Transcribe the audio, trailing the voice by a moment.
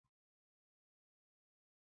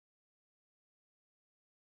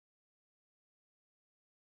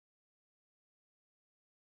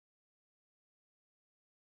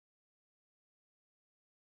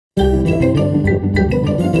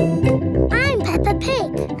I'm Peppa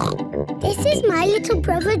Pig. This is my little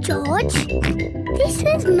brother George. This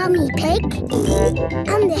is Mummy Pig.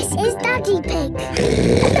 And this is Daddy Pig.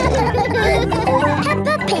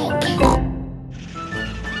 Peppa Pig.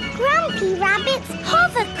 Grampy Rabbit's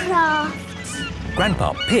hovercraft.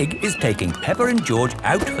 Grandpa Pig is taking Peppa and George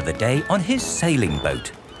out for the day on his sailing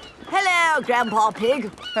boat. Hello, Grandpa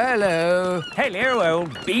Pig. Hello. Hello,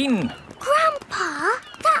 old bean. Grandpa,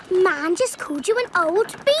 that man just called you an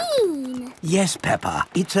old bean. Yes, Peppa.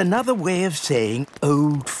 It's another way of saying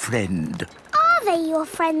old friend. Are they your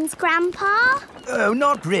friends, Grandpa? Oh,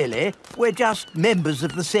 not really. We're just members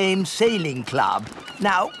of the same sailing club.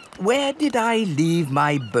 Now, where did I leave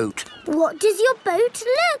my boat? What does your boat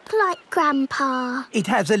look like, Grandpa? It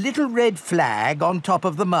has a little red flag on top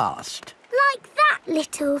of the mast. Like that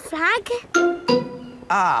little flag?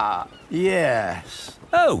 Ah, yes.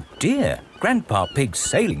 Oh, dear. Grandpa Pig's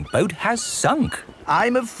sailing boat has sunk.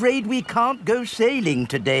 I'm afraid we can't go sailing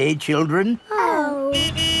today, children. Oh.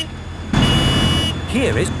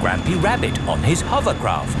 Here is Grampy Rabbit on his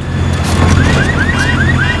hovercraft.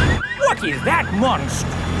 What is that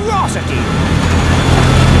monstrosity?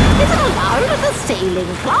 Is it allowed at the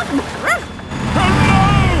sailing club? Hello!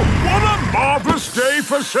 What a marvellous day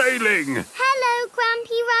for sailing! Hello,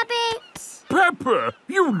 Grampy Rabbit. Peppa,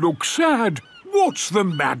 you look sad. What's the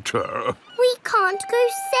matter? We can't go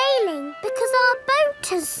sailing because our boat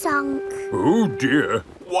has sunk. Oh, dear.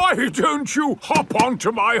 Why don't you hop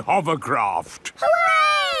onto my hovercraft?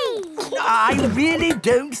 Hooray! I really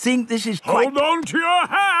don't think this is quite... Hold on to your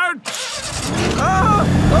hat!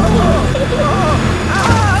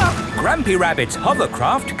 Grampy Rabbit's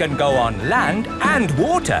hovercraft can go on land and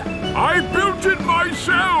water. I built it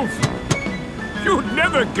myself! You'd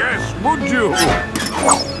never guess, would you?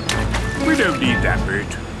 We don't need that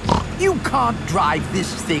bit. You can't drive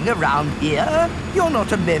this thing around here. You're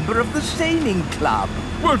not a member of the sailing club.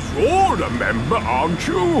 But you're a member, aren't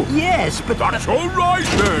you? Yes, but... That's all right,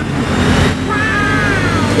 then.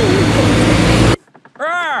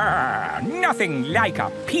 Nothing like a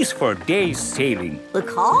peaceful day's sailing. The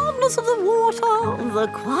calmness of the water, the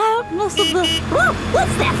quietness of the... Oh,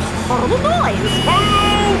 what's that horrible noise?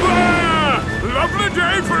 Hello there! Lovely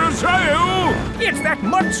day for a sail! It's that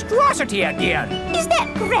monstrosity again. Is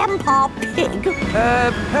that Grandpa Pig?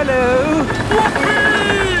 Hello?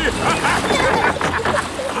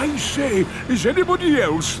 I say, is anybody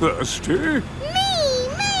else thirsty? Me!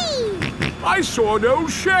 I saw an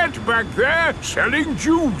old shed back there selling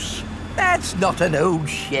juice. That's not an old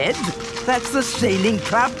shed. That's the Sailing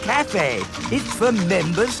Club Cafe. It's for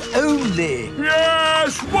members only.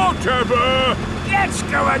 Yes, whatever. Let's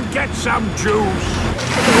go and get some juice.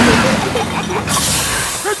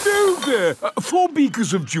 Hello there. 4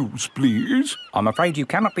 beakers of juice, please. I'm afraid you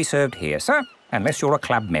cannot be served here, sir, unless you're a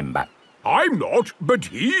club member. I'm not, but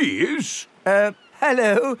he is.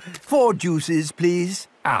 Hello. 4 juices, please.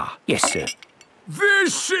 Ah, yes, sir.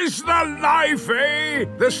 This is the life, eh?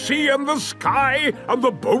 The sea and the sky and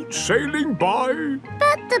the boat sailing by.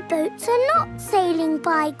 But the boats are not sailing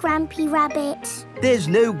by, Grampy Rabbit. There's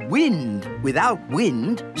no wind. Without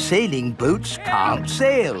wind, sailing boats can't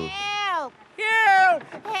sail. Help! Help!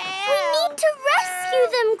 We need to rescue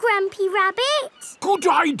them, Grampy Rabbit. Good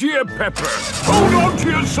idea, Peppa. Hold on to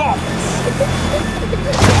your socks.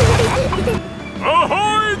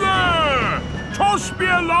 Ahoy there! Toss me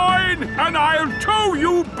a line and I'll tow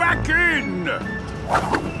you back in.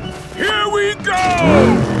 Here we go!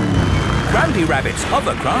 Grampy Rabbit's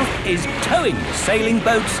hovercraft is towing the sailing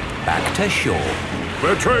boats back to shore.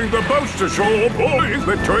 We're towing the boats to shore, boys.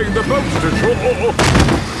 We're towing the boats to shore.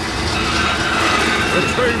 We're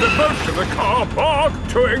towing the boats to the car park,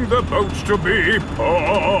 towing the boats to be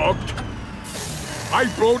parked. I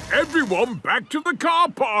brought everyone back to the car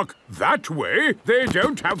park. That way, they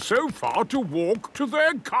don't have so far to walk to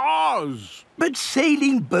their cars. But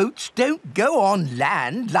sailing boats don't go on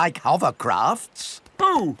land like hovercrafts.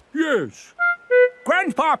 Oh, yes.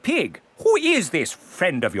 Grandpa Pig, who is this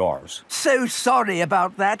friend of yours? So sorry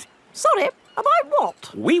about that. Sorry, about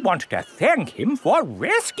what? We want to thank him for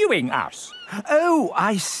rescuing us. Oh,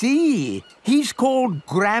 I see. He's called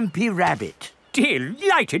Grampy Rabbit.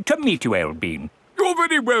 Delighted to meet you, old bean. You're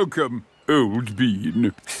very welcome, old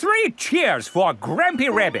bean. 3 cheers for Grampy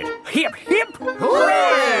Rabbit. Hip, hip,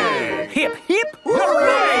 hooray! Hip, hip,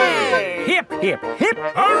 hooray! Hip, hip, hip,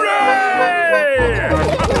 Hooray!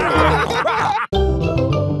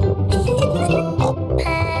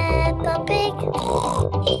 Peppa Pig.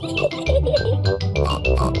 Peppa Pig.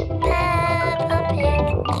 Peppa Pig.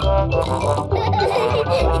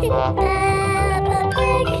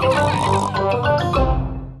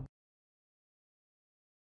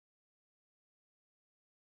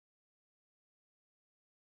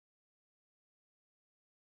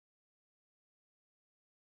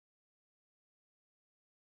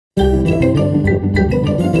 I'm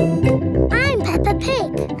Peppa Pig.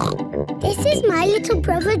 This is my little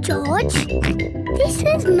brother George. This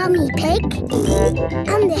is Mummy Pig.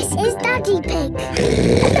 And this is Daddy Pig.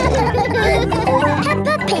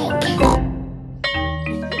 Peppa Pig.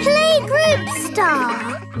 Playgroup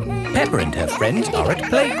star. Peppa and her friends are at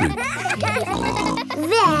playgroup.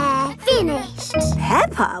 There, finished.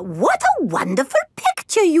 Peppa, what a wonderful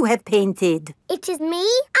picture you have painted. It is me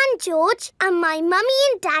and George and my mummy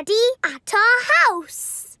and daddy at our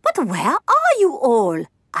house. But where are you all?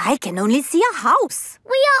 I can only see a house.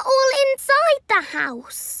 We are all inside the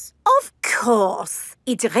house. Of course.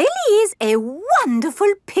 It really is a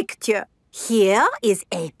wonderful picture. Here is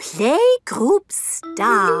a playgroup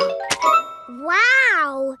star.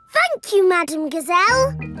 Wow! Thank you, Madam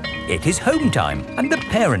Gazelle. It is home time and the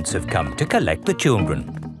parents have come to collect the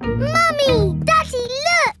children. Mummy! Daddy,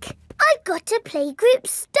 look! I've got a playgroup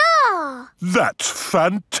star. That's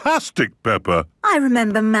fantastic, Peppa. I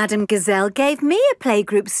remember Madam Gazelle gave me a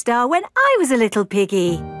playgroup star when I was a little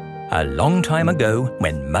piggy. A long time ago,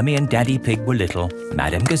 when Mummy and Daddy Pig were little,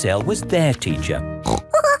 Madam Gazelle was their teacher.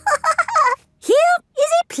 Here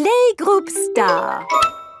is a playgroup star.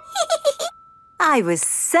 I was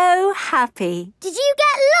so happy. Did you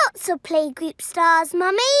get lots of playgroup stars,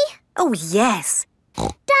 Mummy? Oh, yes.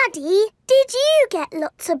 Daddy, did you get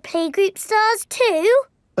lots of playgroup stars too?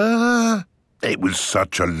 It was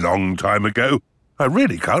such a long time ago. I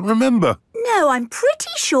really can't remember. No, I'm pretty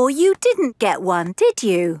sure you didn't get one, did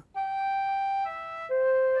you?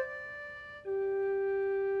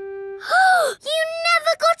 You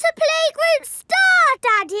never got a playgroup star,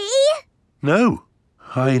 Daddy! No,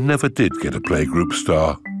 I never did get a playgroup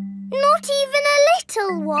star. Not even a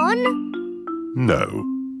little one? No.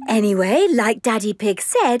 Anyway, like Daddy Pig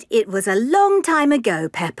said, it was a long time ago,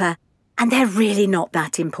 Peppa, and they're really not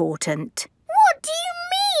that important. What do you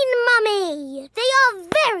mean, Mummy? They are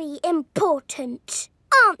very important,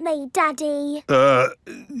 aren't they, Daddy?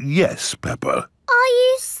 Yes, Peppa. Are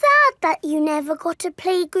you sad that you never got a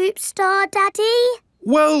playgroup star, Daddy?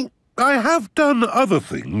 Well, I have done other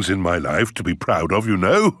things in my life to be proud of, you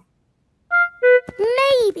know.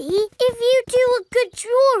 Maybe if you do a good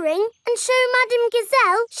drawing and show Madame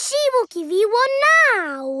Gazelle, she will give you one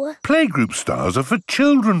now. Playgroup stars are for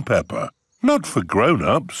children, Peppa, not for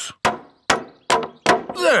grown-ups.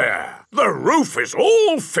 There! The roof is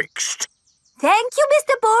all fixed. Thank you,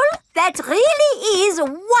 Mr. Bull. That really is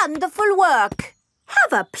wonderful work.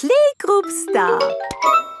 Have a playgroup star.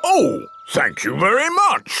 Oh, thank you very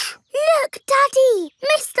much. Look, Daddy,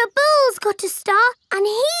 Mr. Bull's got a star and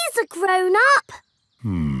he's a grown-up.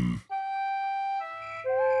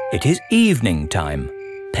 It is evening time.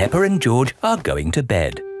 Peppa and George are going to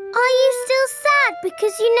bed. Are you still sad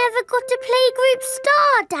because you never got a playgroup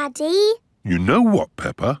star, Daddy? You know what,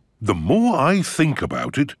 Peppa? The more I think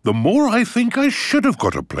about it, the more I think I should have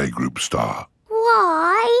got a playgroup star.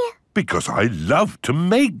 Why? Because I love to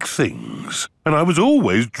make things. And I was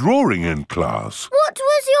always drawing in class. What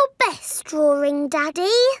was your best drawing, Daddy?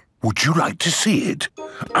 Would you like to see it?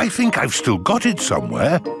 I think I've still got it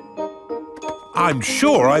somewhere. I'm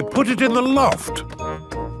sure I put it in the loft.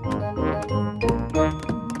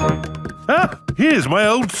 Here's my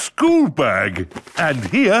old school bag. And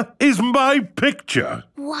here is my picture.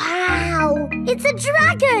 Wow! It's a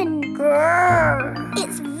dragon! Grrr.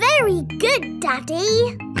 It's very good,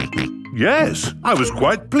 Daddy. Yes, I was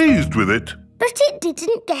quite pleased with it. But it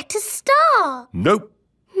didn't get a star. Nope.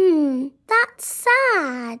 That's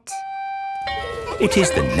sad. It is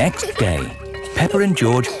the next day. Peppa and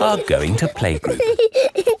George are going to playgroup.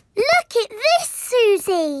 Look at this,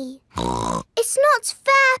 Susie. It's not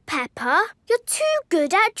fair, Peppa. You're too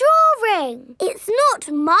good at drawing. It's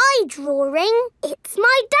not my drawing. It's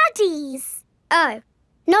my daddy's. Oh,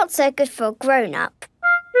 not so good for a grown-up.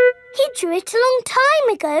 He drew it a long time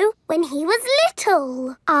ago when he was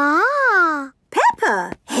little. Ah.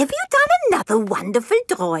 Peppa, have you done another wonderful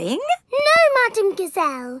drawing? No, Madam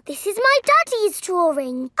Gazelle. This is my daddy's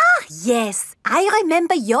drawing. Ah, yes. I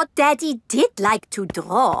remember your daddy did like to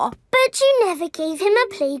draw. But you never gave him a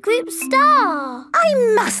playgroup star. I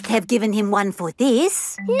must have given him one for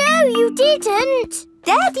this. No, you didn't.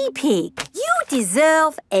 Daddy Pig, you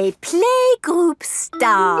deserve a playgroup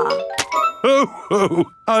star. Oh,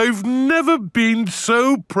 I've never been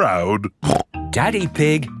so proud. Daddy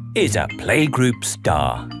Pig is a playgroup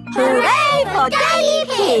star. Hooray for Daddy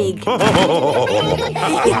Pig! Peppa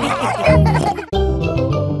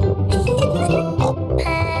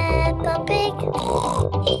Pig. Peppa Pig.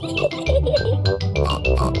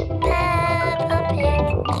 Peppa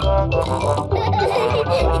Pig.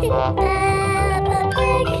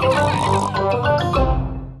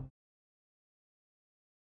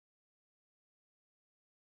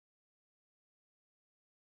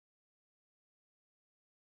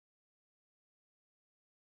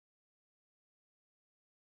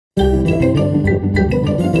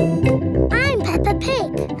 I'm Peppa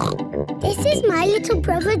Pig. This is my little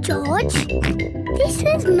brother George. This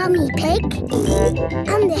is Mummy Pig.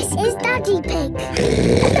 And this is Daddy Pig.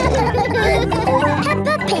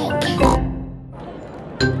 Peppa Pig.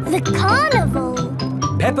 The carnival.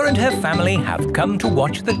 Peppa and her family have come to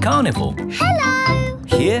watch the carnival. Hello.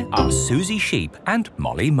 Here are Susie Sheep and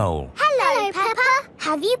Molly Mole. Hello, Peppa.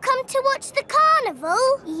 Have you come to watch the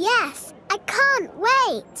carnival? Yes. I can't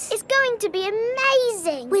wait. It's going to be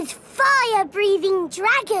amazing. With fire-breathing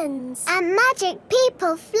dragons. And magic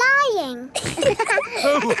people flying.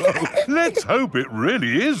 Let's hope it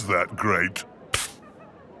really is that great.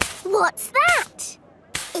 What's that?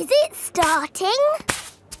 Is it starting?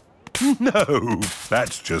 No,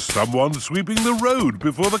 that's just someone sweeping the road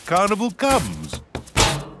before the carnival comes.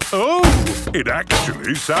 Oh, it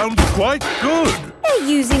actually sounds quite good. They're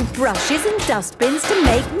using brushes and dustbins to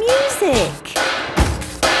make music.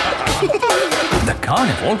 The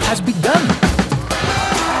carnival has begun.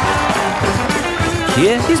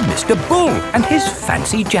 Here is Mr. Bull and his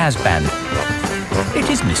fancy jazz band. It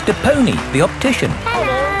is Mr. Pony, the optician.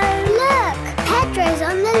 Hello. Look, Pedro's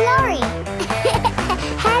on the lorry.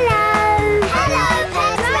 Hello. Hello,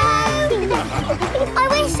 Pedro. I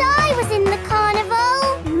wish I was in the carnival.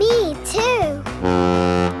 Me too.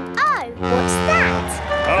 Oh, what's that?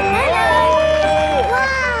 Hello.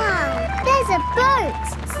 Wow, there's a boat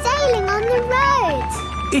sailing on the road.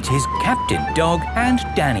 It is Captain Dog and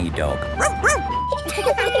Danny Dog.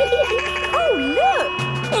 Oh, look!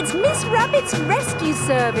 It's Miss Rabbit's rescue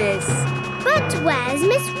service. But where's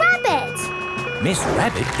Miss Rabbit? Miss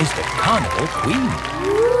Rabbit is the carnival queen.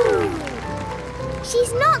 Ooh.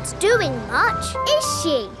 She's not doing much, is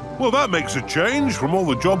she? Well, that makes a change from all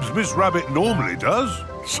the jobs Miss Rabbit normally does.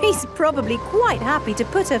 She's probably quite happy to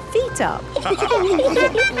put her feet up.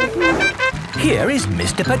 Here is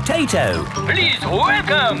Mr. Potato. Please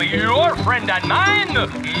welcome your friend and mine,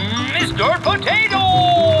 Mr. Potato!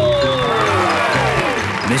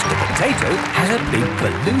 Mr. Potato has a big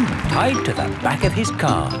balloon tied to the back of his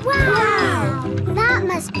car. Wow! That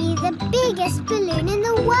must be the biggest balloon in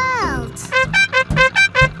the world.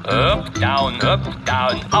 Up, down,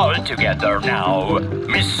 all together now.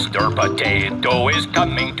 Mr. Potato is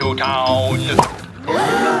coming to town.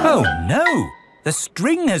 Oh no! The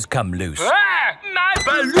string has come loose. Ah, my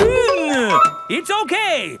Balloon! It's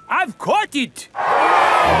okay! I've caught it!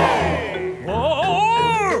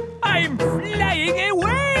 Oh, I'm flying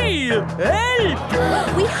away!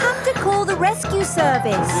 Help! We have to call the rescue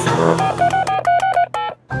service.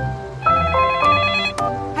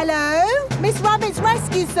 Hello? Miss Rabbit's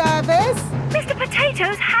rescue service? Mr.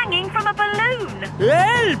 Potato's hanging from a balloon.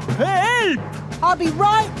 Help! Help! I'll be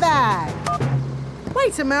right there.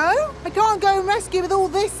 Wait a mo. I can't go and rescue with all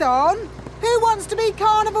this on. Who wants to be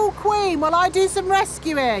Carnival Queen while I do some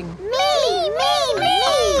rescuing? Me!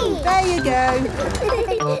 There you go.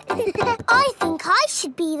 I think I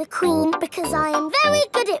should be the queen because I am very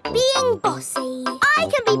good at being bossy. I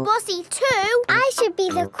can be bossy too. I should be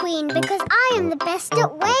the queen because I am the best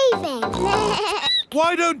at waving.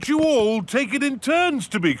 Why don't you all take it in turns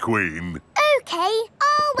to be queen? OK,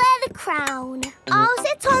 I'll wear the crown. I'll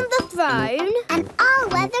sit on the throne. And I'll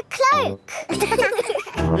wear the cloak.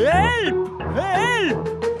 Help! Help!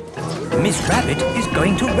 Miss Rabbit is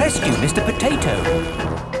going to rescue Mr. Potato.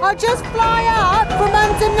 I'll just fly up from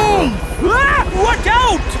underneath. Ah! Watch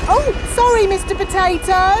out! Oh, sorry, Mr.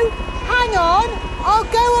 Potato. Hang on. I'll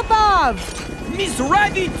go above. Miss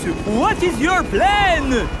Rabbit, what is your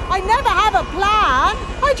plan? I never have a plan.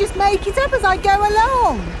 I just make it up as I go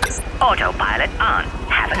along. Autopilot on.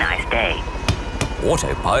 Have a nice day.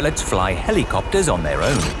 Autopilots fly helicopters on their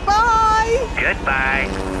own. Bye. Goodbye.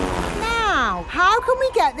 Now, how can we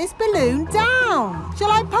get this balloon down? Shall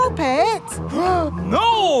I pop it?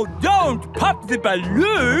 No, don't pop the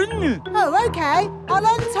balloon! Oh, OK. I'll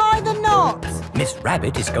untie the knot. Miss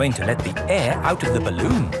Rabbit is going to let the air out of the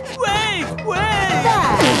balloon. Wait!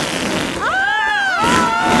 There.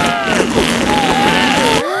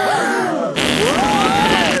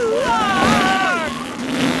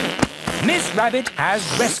 Miss Rabbit has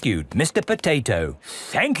rescued Mr. Potato.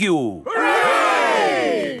 Thank you!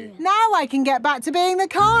 Now I can get back to being the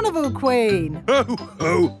Carnival Queen.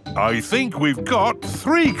 Oh, I think we've got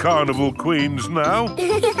 3 Carnival Queens now.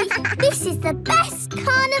 This is the best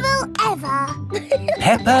carnival ever.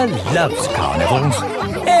 Peppa loves carnivals.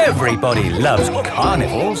 Everybody loves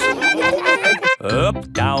carnivals.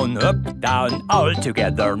 Up, down, all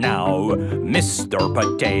together now. Mr.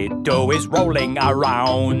 Potato is rolling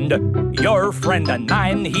around. Your friend and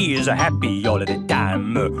mine, he is happy all the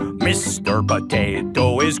time. Mr.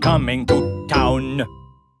 Potato is coming to town.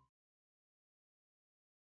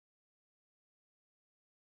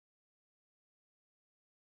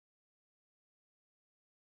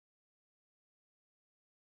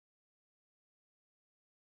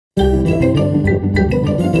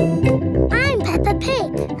 I'm Peppa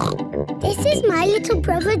Pig. This is my little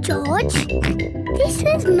brother George. This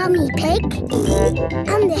is Mummy Pig.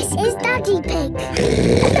 And this is Daddy Pig.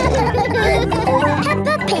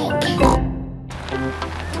 Peppa Pig.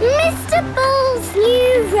 Mr. Bull's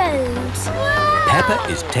new road. Peppa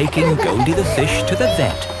is taking Goldie the fish to the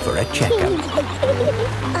vet for a checkup.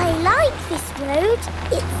 I like this road.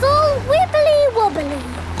 It's all wibbly-wobbly.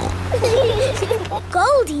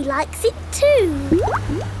 Goldie likes it too.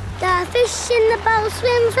 The fish in the bowl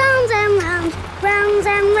swims round and round, round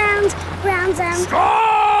and round, round and...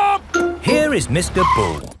 Stop! Here is Mr.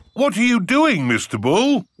 Bull. What are you doing, Mr.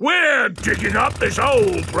 Bull? We're digging up this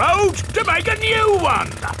old road to make a new one.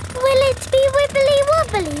 Will it be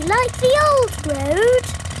wibbly-wobbly like the old road?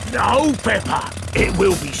 No, Peppa. It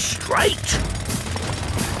will be straight.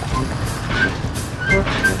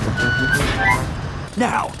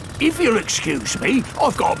 Now, if you'll excuse me,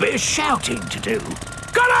 I've got a bit of shouting to do.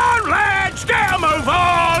 Come on, lads! Get a move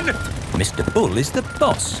on! Mr. Bull is the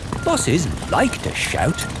boss. Bosses like to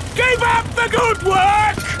shout. Keep up the good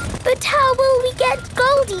work! But how will we get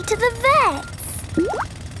Goldie to the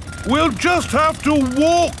vets? We'll just have to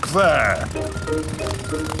walk there.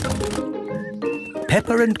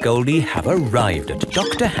 Peppa and Goldie have arrived at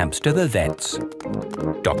Dr. Hamster the vet's.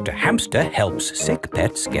 Dr. Hamster helps sick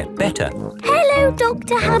pets get better. Hello,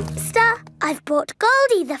 Dr. Hamster. I've brought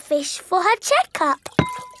Goldie the fish for her checkup.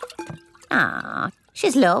 Ah,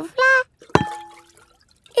 she's lovely.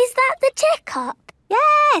 Is that the checkup?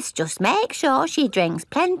 Yes, just make sure she drinks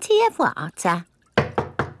plenty of water.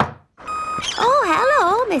 Oh,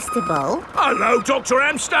 hello, Mr. Bull. Hello, Dr.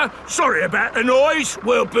 Hamster. Sorry about the noise.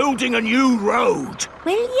 We're building a new road.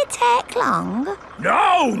 Will you take long?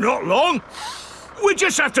 No, not long. We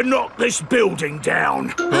just have to knock this building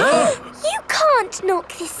down. You can't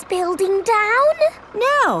knock this building down.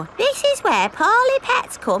 No, this is where poorly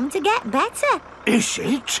pets come to get better. Is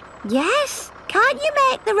it? Yes. Can't you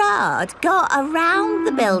make the road go around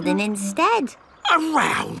the building instead?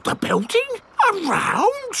 Around the building?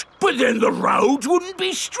 Around? But then the road wouldn't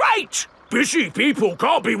be straight. Busy people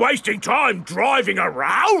can't be wasting time driving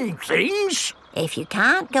around things. If you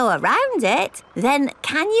can't go around it, then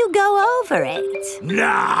can you go over it?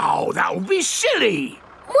 No, that would be silly.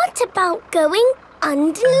 What about going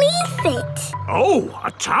underneath it? Oh,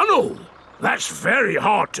 a tunnel. That's very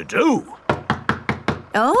hard to do.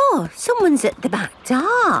 Oh, someone's at the back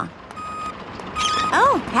door.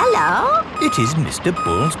 Oh, hello. It is Mr.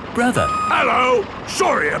 Bull's brother. Hello.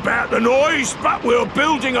 Sorry about the noise, but we're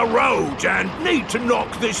building a road and need to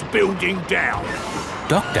knock this building down.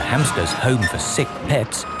 Dr. Hamster's home for sick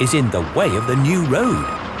pets is in the way of the new road.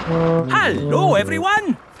 Hello,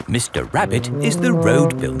 everyone. Mr. Rabbit is the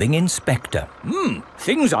road building inspector.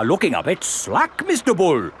 Things are looking a bit slack, Mr.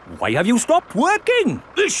 Bull. Why have you stopped working?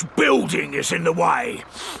 This building is in the way.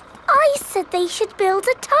 I said they should build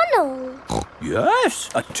a tunnel. Yes,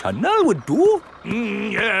 a tunnel would do.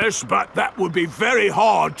 Yes, but that would be very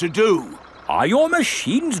hard to do. Are your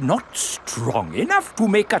machines not strong enough to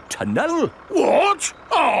make a tunnel? What?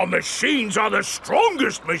 Our machines are the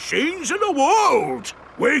strongest machines in the world.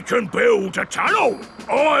 We can build a tunnel.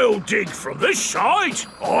 I'll dig from this side,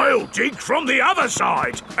 I'll dig from the other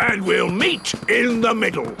side, and we'll meet in the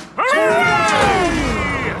middle. Hooray!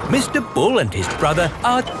 Mr. Bull and his brother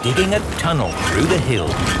are digging a tunnel through the hill.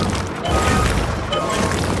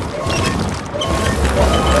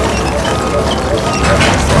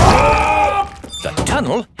 The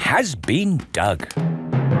tunnel has been dug.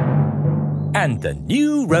 And the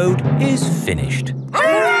new road is finished.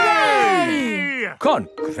 Hooray!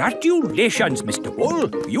 Congratulations, Mr. Bull.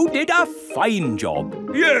 You did a fine job.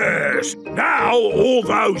 Yes, now all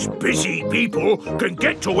those busy people can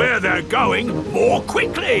get to where they're going more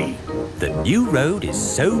quickly. The new road is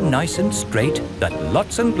so nice and straight that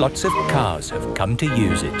lots and lots of cars have come to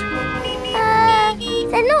use it.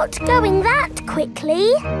 They're not going that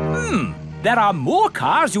quickly. There are more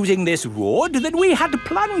cars using this road than we had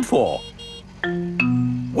planned for.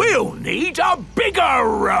 We'll need a bigger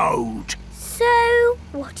road. So,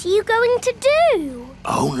 what are you going to do?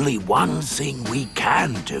 Only one thing we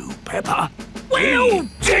can do, Peppa. We'll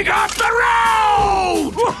dig up the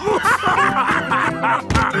road!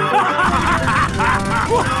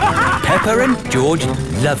 Peppa and George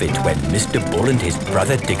love it when Mr. Bull and his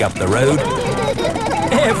brother dig up the road.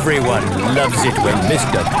 Everyone loves it when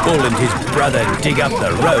Mr. Bull and his brother dig up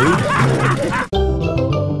the road.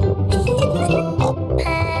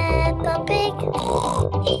 Peppa Pig.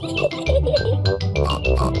 Peppa Pig.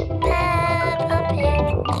 Peppa Pig.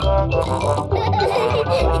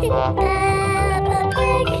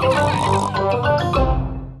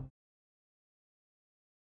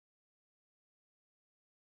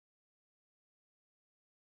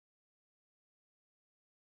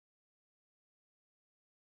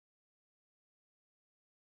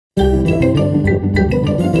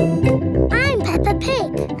 I'm Peppa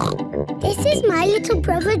Pig. This is my little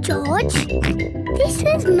brother George. This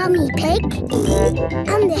is Mummy Pig.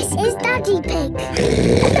 And this is Daddy Pig.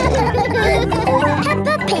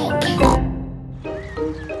 Peppa Pig.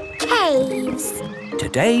 Caves.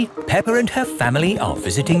 Today, Peppa and her family are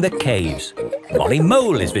visiting the caves. Molly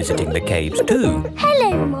Mole is visiting the caves too.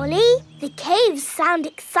 Hello, Molly. The caves sound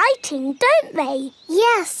exciting, don't they?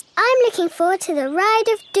 Yes, I'm looking forward to the Ride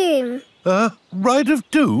of Doom. Ride of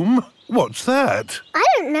Doom? What's that? I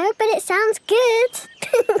don't know, but it sounds good.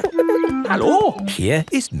 Hello, here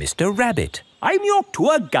is Mr. Rabbit. I'm your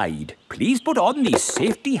tour guide. Please put on these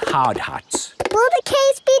safety hard hats. Will the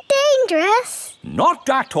caves be dangerous? Not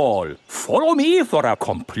at all. Follow me for a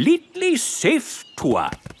completely safe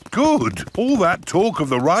tour. Good. All that talk of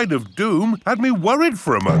the Ride of Doom had me worried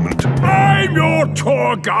for a moment. I'm your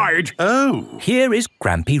tour guide. Oh. Here is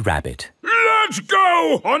Grampy Rabbit. Let's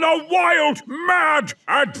go on a wild, mad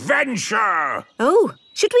adventure. Oh,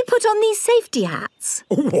 should we put on these safety hats?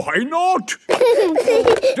 Why not?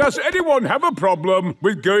 Does anyone have a problem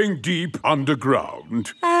with going deep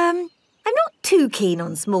underground? I'm not too keen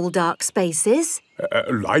on small dark spaces.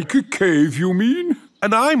 Like a cave, you mean?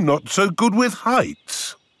 And I'm not so good with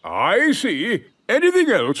heights. I see. Anything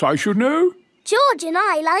else I should know? George and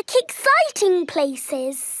I like exciting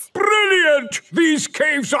places. Brilliant! These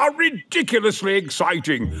caves are ridiculously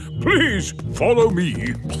exciting. Please follow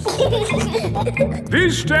me.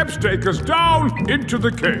 These steps take us down into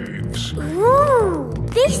the caves. Ooh,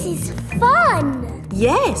 this is fun.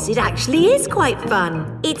 Yes, it actually is quite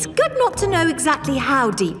fun. It's good not to know exactly how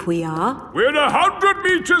deep we are. We're 100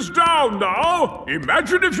 meters down now.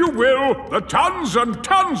 Imagine, if you will, the tons and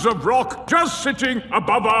tons of rock just sitting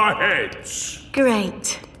above our heads.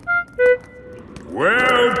 Great.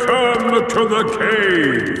 Welcome to the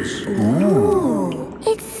caves. Ooh.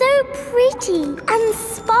 It's so pretty and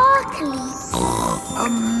sparkly.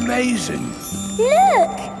 Amazing.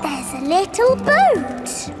 Look, there's a little boat.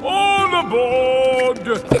 All aboard!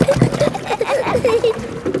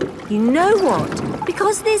 You know what?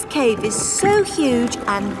 Because this cave is so huge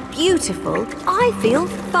and beautiful, I feel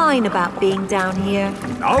fine about being down here.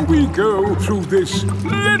 Now we go through this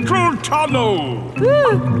little tunnel.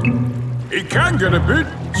 It can get a bit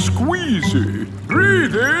squeezy.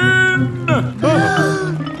 Breathe in.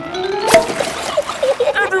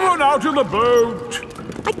 Everyone out of the boat.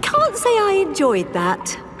 I can't say I enjoyed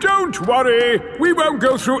that. Don't worry. We won't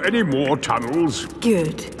go through any more tunnels.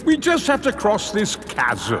 Good. We just have to cross this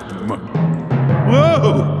chasm.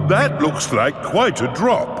 Whoa! That looks like quite a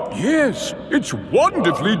drop. Yes, it's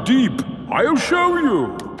wonderfully deep. I'll show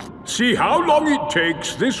you. See how long it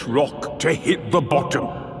takes this rock to hit the bottom.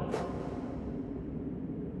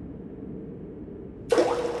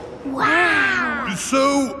 Wow.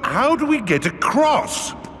 So, how do we get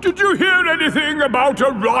across? Did you hear anything about a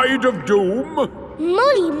Ride of Doom?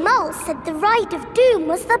 Molly Mole said the Ride of Doom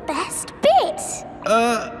was the best bit.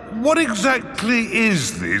 What exactly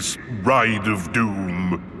is this Ride of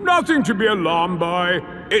Doom? Nothing to be alarmed by.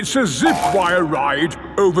 It's a zip wire ride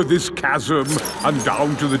over this chasm and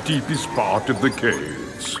down to the deepest part of the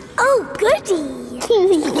caves. Oh, goody.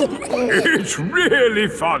 It's really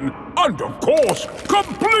fun and, of course,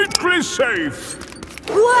 completely safe.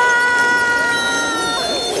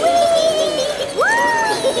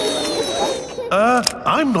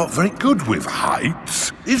 I'm not very good with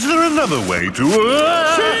heights. Is there another way to... See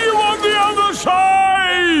you on the other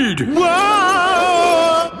side!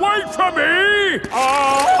 Whoa! Wait for me!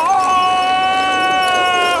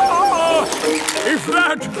 If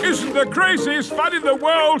that isn't the craziest fun in the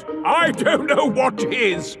world, I don't know what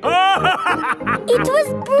is. It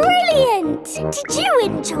was brilliant. Did you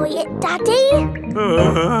enjoy it, Daddy?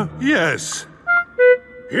 Yes.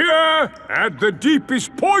 Here, at the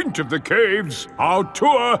deepest point of the caves, our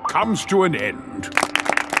tour comes to an end.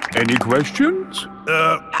 Any questions?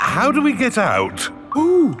 How do we get out?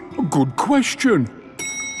 Oh, a good question.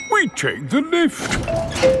 We take the lift.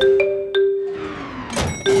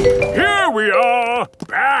 Here we are,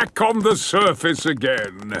 back on the surface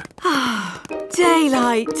again.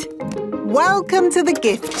 Daylight. Welcome to the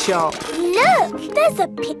gift shop. Look, there's a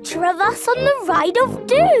picture of us on the Ride of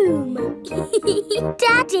Doom.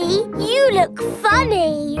 Daddy, you look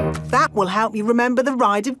funny. That will help you remember the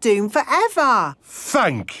Ride of Doom forever.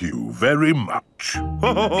 Thank you very much.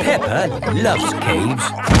 Peppa loves caves.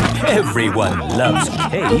 Everyone loves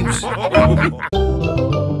caves.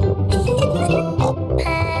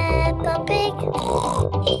 Peppa Pig.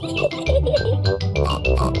 Peppa Pig.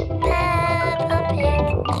 Peppa Pig.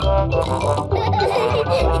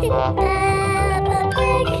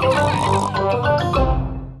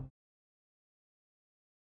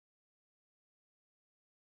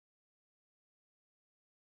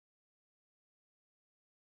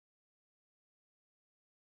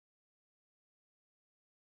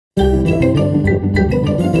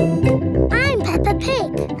 I'm Peppa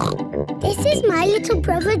Pig. This is my little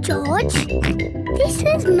brother George. This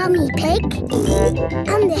is Mummy Pig.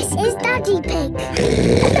 And this is Daddy Pig.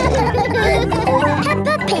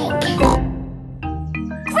 Peppa Pig.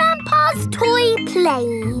 Grandpa's toy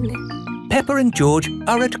plane. Peppa and George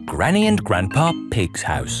are at Granny and Grandpa Pig's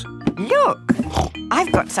house. Look,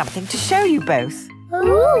 I've got something to show you both.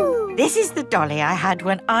 Ooh. This is the dolly I had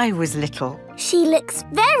when I was little. She looks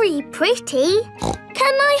very pretty.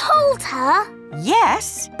 Can I hold her?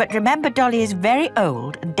 Yes, but remember Dolly is very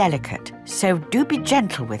old and delicate, so do be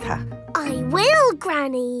gentle with her. I will,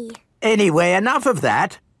 Granny. Anyway, enough of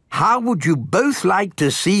that. How would you both like to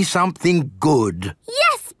see something good?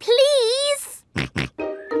 Yes, please.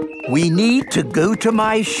 We need to go to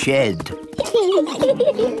my shed.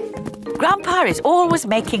 Grandpa is always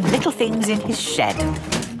making little things in his shed.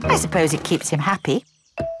 I suppose it keeps him happy.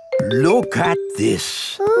 Look at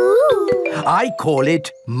this. Ooh. I call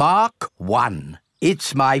it Mark 1.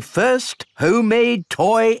 It's my first homemade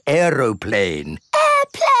toy aeroplane.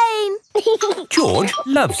 Airplane. George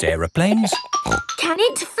loves aeroplanes. Can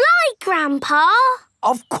it fly, Grandpa?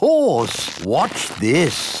 Of course. Watch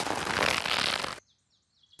this.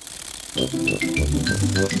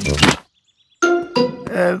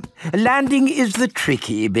 Landing is the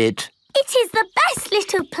tricky bit. It is the best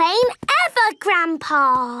little plane ever,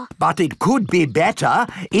 Grandpa. But it could be better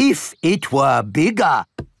if it were bigger.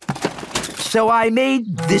 So I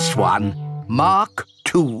made this one, Mark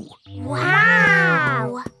 2.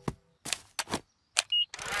 Wow!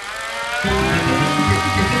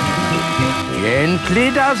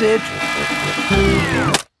 Gently does it.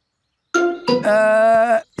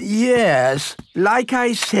 Yes. Like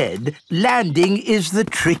I said, landing is the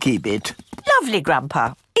tricky bit. Lovely,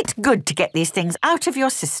 Grandpa. It's good to get these things out of your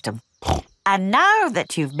system. And now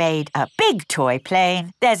that you've made a big toy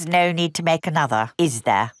plane, there's no need to make another, is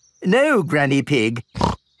there? No, Granny Pig.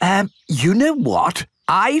 You know what?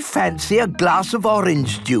 I fancy a glass of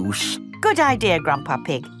orange juice. Good idea, Grandpa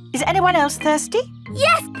Pig. Is anyone else thirsty?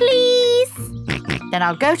 Yes, please. Then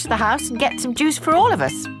I'll go to the house and get some juice for all of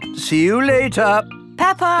us. See you later.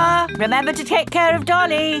 Peppa, remember to take care of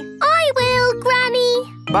Dolly. I will, Granny.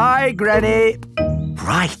 Bye, Granny.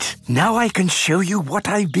 Right, now I can show you what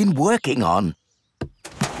I've been working on.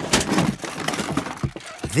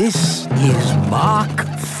 This is Mark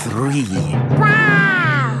 3.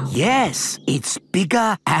 Wow! Yes, it's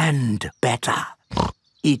bigger and better.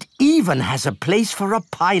 It even has a place for a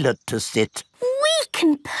pilot to sit. We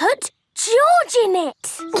can put George in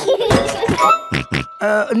it.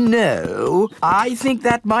 No. I think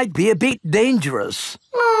that might be a bit dangerous.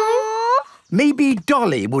 Aww. Maybe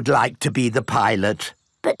Dolly would like to be the pilot.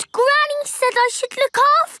 But Granny said I should look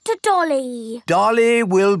after Dolly. Dolly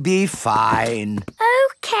will be fine.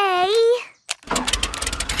 OK.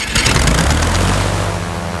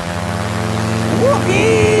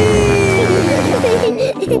 Whoopee!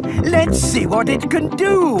 Let's see what it can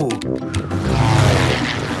do.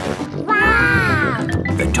 Wow!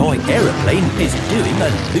 The toy aeroplane is doing a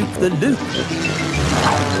loop-the-loop.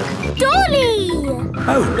 Dolly!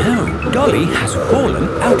 Oh no, Dolly has fallen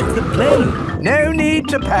out of the plane. No need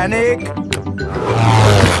to panic.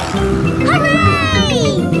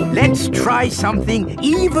 Hooray! Let's try something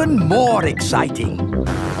even more exciting.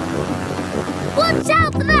 Watch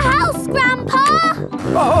out for the house, Grandpa!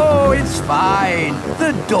 Oh, it's fine.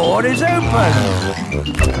 The door is open.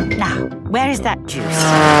 Now, where is that juice?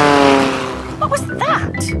 What was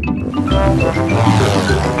that?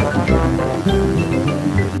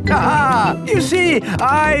 Ah, you see,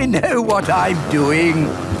 I know what I'm doing.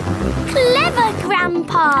 Clever,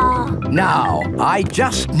 Grandpa. Now, I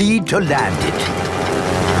just need to land it.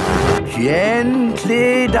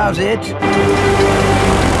 Gently does it.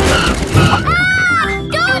 Ah!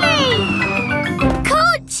 Dolly!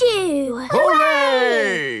 Caught you!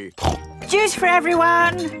 Hooray! Juice for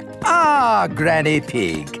everyone. Ah, Granny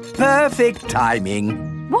Pig. Perfect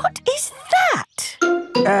timing. What is that?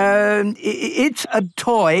 It's a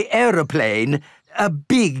toy aeroplane. A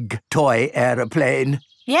big toy aeroplane.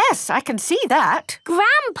 Yes, I can see that.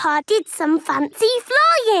 Grandpa did some fancy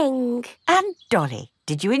flying. And Dolly,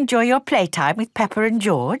 did you enjoy your playtime with Peppa and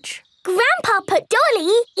George? Grandpa put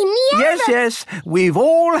Dolly in the Yes, yes. We've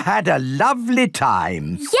all had a lovely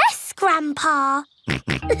time. Yes, Grandpa.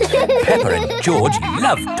 Peppa and George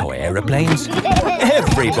love toy aeroplanes.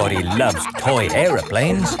 Everybody loves toy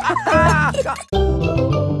aeroplanes. Peppa Pig.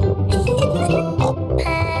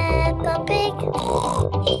 Peppa Pig.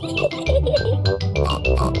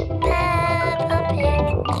 Peppa Pig.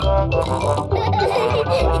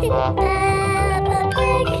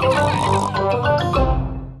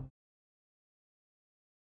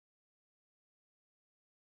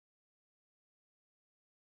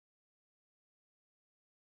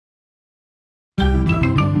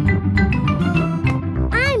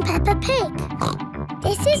 Pig.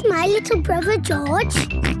 This is my little brother George.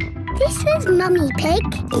 This is Mummy Pig.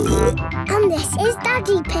 And this is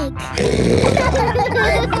Daddy Pig.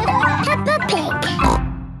 Peppa Pig.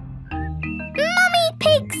 Mummy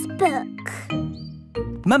Pig's book.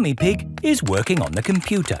 Mummy Pig is working on the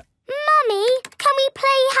computer. Mummy, can we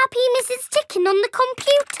play Happy Mrs. Chicken on the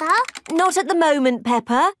computer? Not at the moment,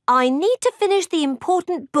 Peppa. I need to finish the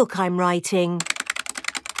important book I'm writing.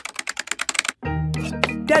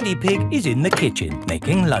 Daddy Pig is in the kitchen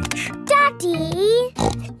making lunch. Daddy,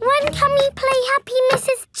 when can we play Happy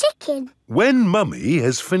Mrs. Chicken? When Mummy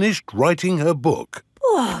has finished writing her book.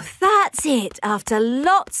 Oh, that's it. After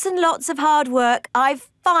lots and lots of hard work, I've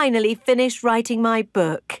finally finished writing my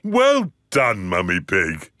book. Well done, Mummy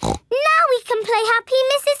Pig. Now we can play Happy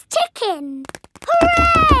Mrs. Chicken.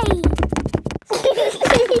 Hooray!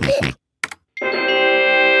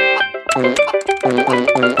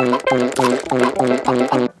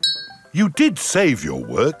 You did save your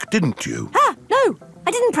work, didn't you? Ah, no,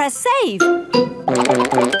 I didn't press save. 40, 90,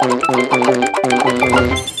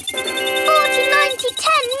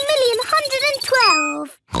 10 million,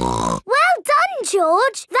 112. Well done,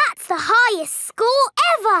 George. That's the highest score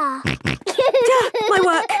ever. My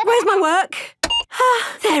work. Where's my work?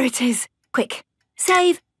 Ah, there it is. Quick.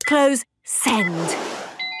 Save, close, send.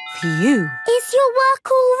 Phew. Is your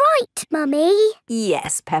work all right, Mummy?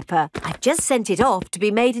 Yes, Peppa. I've just sent it off to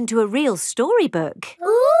be made into a real storybook.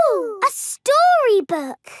 Ooh, a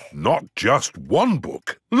storybook. Not just one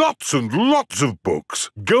book. Lots and lots of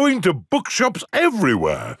books. Going to bookshops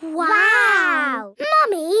everywhere. Wow.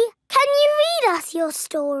 Mummy, can you read us your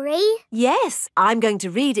story? Yes, I'm going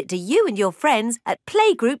to read it to you and your friends at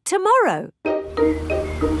Playgroup tomorrow.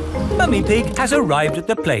 Mummy Pig has arrived at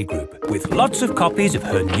the playgroup with lots of copies of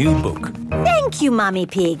her new book. Thank you, Mummy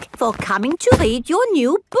Pig, for coming to read your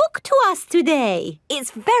new book to us today. It's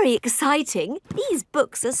very exciting. These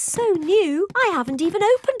books are so new, I haven't even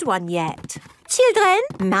opened one yet. Children,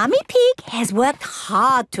 Mummy Pig has worked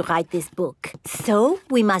hard to write this book. So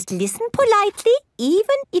we must listen politely,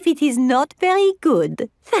 even if it is not very good.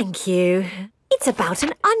 Thank you. It's about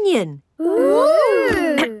an onion.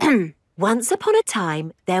 Ooh. Once upon a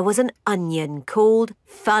time, there was an onion called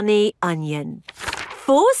Funny Onion.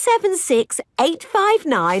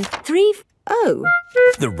 4768593. Oh.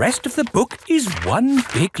 The rest of the book is one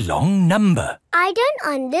big long number. I don't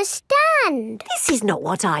understand. This is not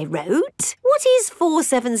what I wrote. What is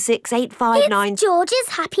 4768593? It's George's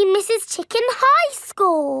Happy Mrs. Chicken high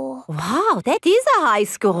score. Wow, that is a high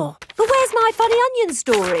score. But where's my Funny Onion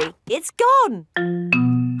story? It's gone.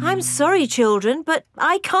 I'm sorry, children, but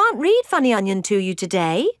I can't read Funny Onion to you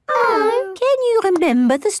today. Oh. Can you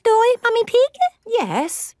remember the story, Mummy Pig?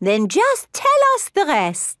 Yes. Then just tell us the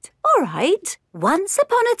rest. All right. Once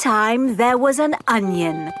upon a time, there was an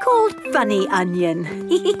onion called Funny Onion.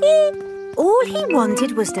 All he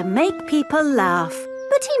wanted was to make people laugh,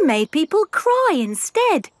 but he made people cry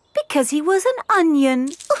instead because he was an onion.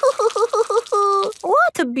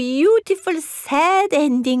 What a beautiful, sad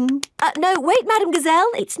ending. No, wait, Madame Gazelle,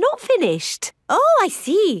 it's not finished. Oh, I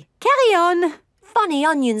see. Carry on. Funny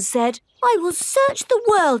Onion said, I will search the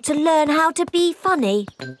world to learn how to be funny.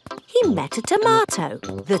 He met a tomato.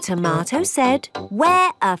 The tomato said,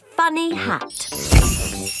 wear a funny hat.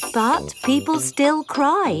 But people still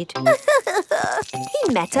cried.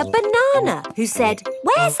 He met a banana who said,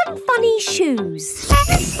 wear some funny shoes.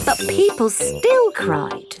 But people still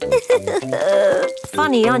cried.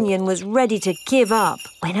 Funny Onion was ready to give up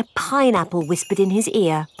when a pineapple whispered in his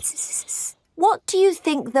ear. What do you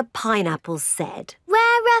think the pineapple said?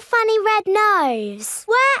 Wear a funny red nose.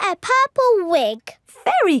 Wear a purple wig.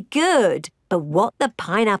 Very good. But what the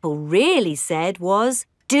pineapple really said was,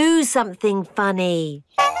 do something funny.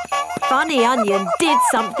 Funny Onion did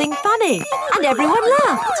something funny, and everyone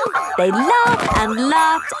laughed. They laughed and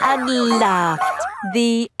laughed and laughed.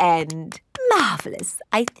 The end. Marvellous.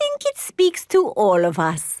 I think it speaks to all of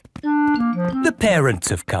us. The parents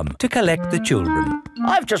have come to collect the children.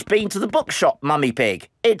 I've just been to the bookshop, Mummy Pig.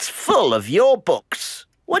 It's full of your books.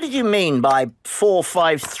 What did you mean by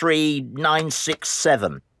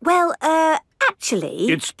 453967? Well, actually...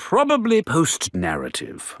 It's probably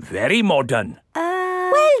post-narrative. Very modern.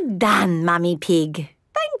 Well done, Mummy Pig.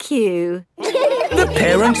 Thank you. The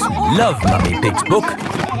parents love Mummy Pig's book.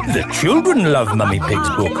 The children love Mummy Pig's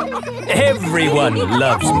book. Everyone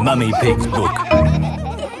loves Mummy Pig's book.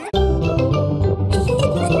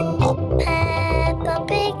 Peppa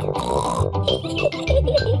Pig.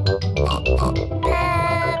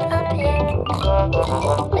 Peppa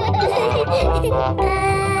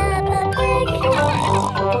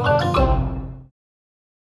Pig.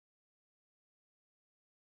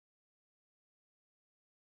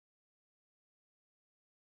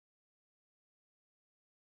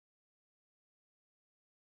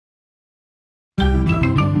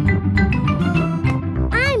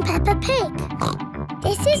 Pig.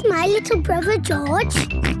 This is my little brother George.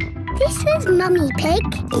 This is Mummy Pig.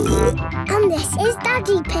 And this is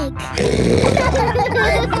Daddy Pig.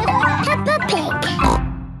 Peppa Pig.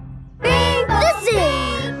 The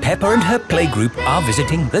zoo. Peppa and her playgroup are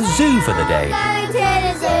visiting the zoo for the day. Going to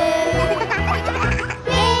the zoo.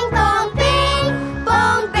 Bing bong bing,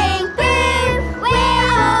 bong bing boom.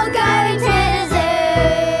 We're all going to the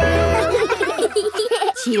zoo.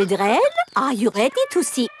 Children, are you ready to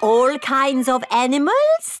see all kinds of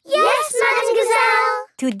animals? Yes, Madam Gazelle.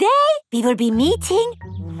 Today, we will be meeting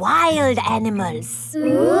wild animals.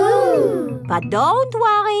 Ooh. But don't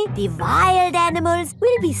worry, the wild animals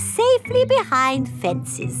will be safely behind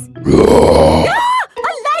fences. A lion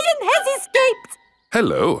has escaped!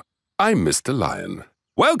 Hello, I'm Mr. Lion.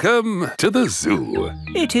 Welcome to the zoo.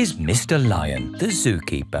 It is Mr. Lion, the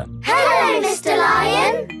zookeeper. Hello, Mr.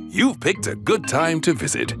 Lion. You've picked a good time to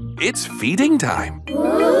visit. It's feeding time.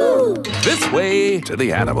 Ooh. This way to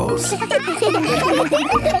the animals.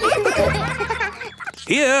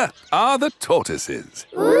 Here are the tortoises.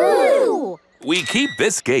 Ooh. We keep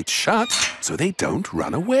this gate shut so they don't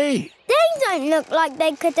run away. They don't look like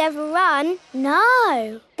they could ever run.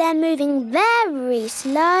 No, they're moving very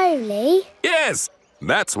slowly. Yes,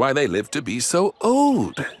 that's why they live to be so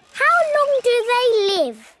old. How long do they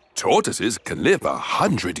live? Tortoises can live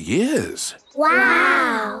 100 years.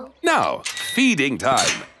 Wow. Now, feeding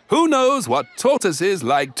time. Who knows what tortoises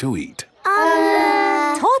like to eat?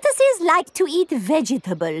 Tortoises like to eat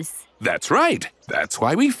vegetables. That's right. That's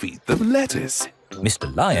why we feed them lettuce.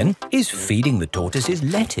 Mr. Lion is feeding the tortoises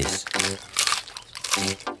lettuce.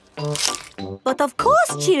 But of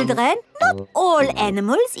course, children, not all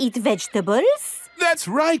animals eat vegetables. That's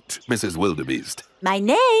right, Mrs. Wildebeest. My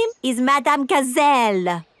name is Madame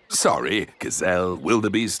Gazelle. Sorry, Gazelle,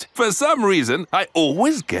 Wildebeest. For some reason, I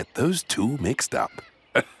always get those two mixed up.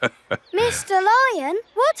 Mr. Lion,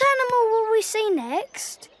 what animal will we see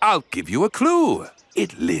next? I'll give you a clue.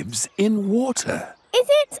 It lives in water. Is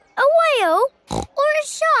it a whale or a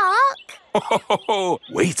shark? Oh,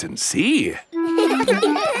 wait and see.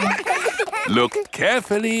 Look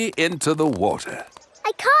carefully into the water.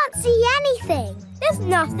 I can't see anything. There's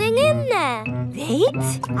nothing in there.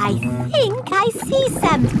 Wait, I think I see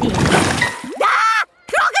something. Ah!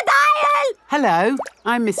 Crocodile! Hello,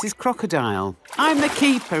 I'm Mrs. Crocodile. I'm the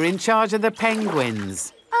keeper in charge of the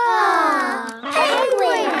penguins.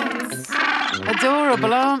 Penguins!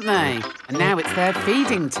 Adorable, aren't they? And now it's their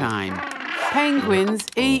feeding time. Penguins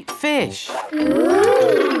eat fish.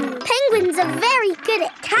 Ooh. Penguins are very good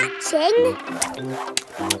at catching.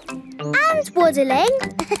 And waddling.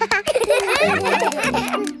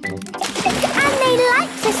 And they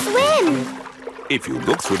like to swim. If you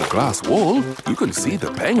look through the glass wall, you can see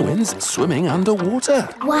the penguins swimming underwater.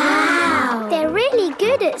 Wow! They're really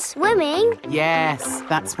good at swimming. Yes,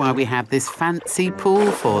 that's why we have this fancy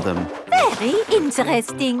pool for them. Very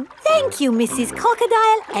interesting. Thank you, Mrs.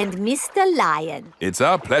 Crocodile and Mr. Lion. It's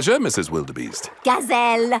our pleasure, Mrs. Wildebeest.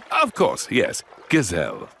 Gazelle. Of course, yes.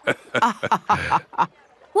 Gazelle.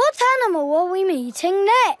 What animal are we meeting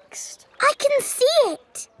next? I can see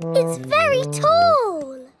it. It's very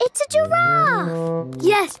tall. It's a giraffe.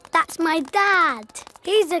 Yes, that's my dad.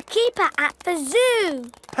 He's a keeper at the zoo.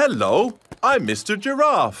 Hello, I'm Mr.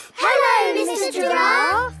 Giraffe. Hello, Mr.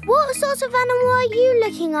 Giraffe. What sort of animal are you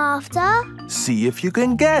looking after? See if you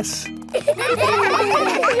can guess. Look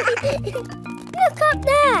up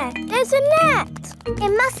there. There's a net.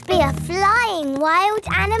 It must be a flying wild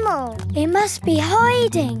animal. It must be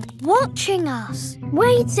hiding, watching us,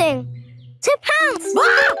 waiting to pounce.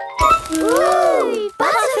 Ooh,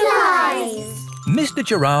 butterflies. Mr.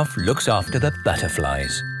 Giraffe looks after the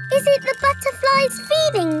butterflies. Is it the butterflies'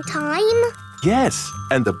 feeding time? Yes,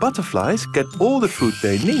 and the butterflies get all the food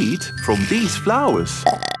they need from these flowers.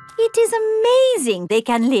 It is amazing they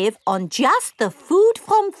can live on just the food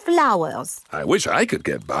from flowers. I wish I could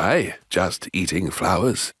get by just eating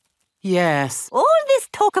flowers. Yes. All this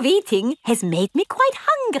talk of eating has made me quite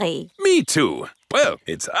hungry. Me too. Well,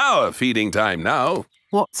 it's our feeding time now.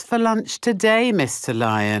 What's for lunch today, Mr.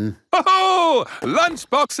 Lion? Oh, lunch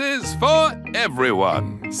boxes for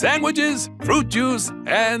everyone. Sandwiches, fruit juice,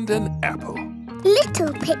 and an apple.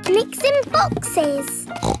 Little picnics in boxes.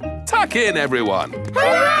 Tuck in, everyone.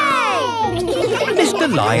 Hooray! Mr.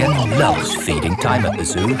 Lion loves feeding time at the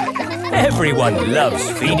zoo. Everyone loves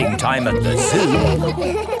feeding time at the zoo.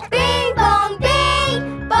 Bing bong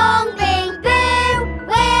bing, bong bing boo.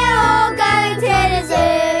 We're all going to the zoo.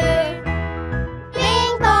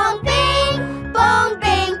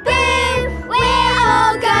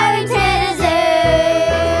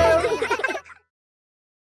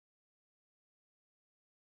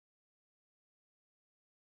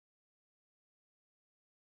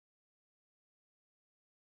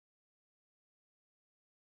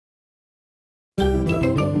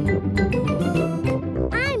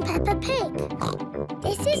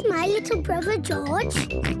 little brother George.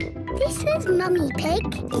 This is Mummy Pig.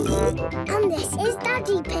 And this is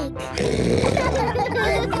Daddy Pig.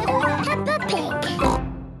 Peppa Pig.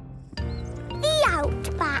 The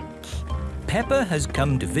Outback. Peppa has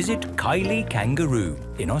come to visit Kylie Kangaroo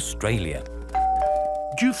in Australia.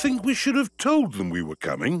 Do you think we should have told them we were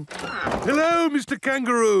coming? Hello, Mr.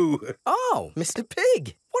 Kangaroo. Oh, Mr.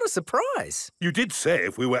 Pig. What a surprise. You did say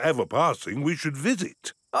if we were ever passing, we should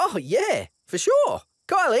visit. Oh, yeah, for sure.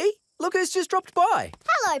 Kylie, look who's just dropped by.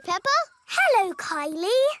 Hello, Peppa. Hello,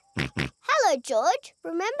 Kylie. Hello, George.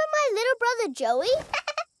 Remember my little brother Joey?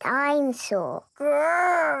 Dinosaur.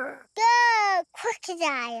 Grrr. Grrr.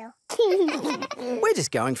 Crocodile. We're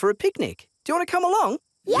just going for a picnic. Do you want to come along?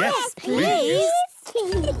 Yes, please.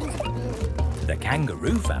 The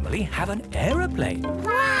kangaroo family have an aeroplane.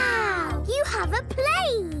 Wow! You have a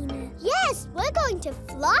plane. Yes, we're going to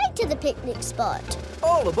fly to the picnic spot.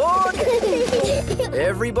 All aboard!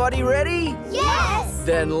 Everybody ready? Yes!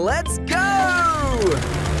 Then let's go!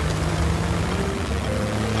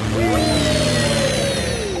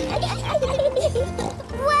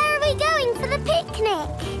 Where are we going for the picnic?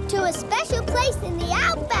 To a special place in the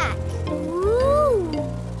outback. Ooh!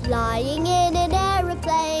 Flying in an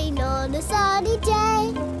aeroplane on a sunny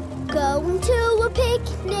day. Going to a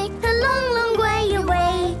picnic a long, long way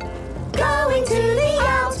away. Going to the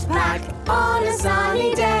outback on a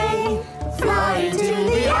sunny day. Flying to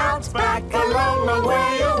the outback a long, long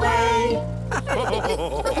way away.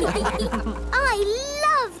 I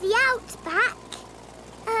love the outback.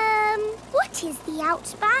 What is the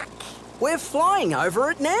outback? We're flying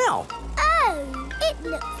over it now. Oh, it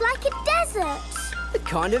looks like a desert. It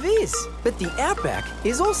kind of is. But the outback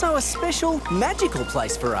is also a special, magical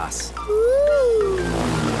place for us. Ooh.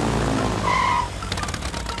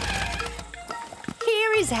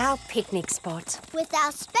 Here is our picnic spot. With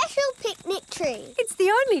our special picnic tree. It's the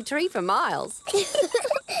only tree for miles.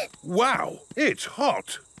 Wow, it's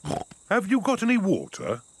hot. Have you got any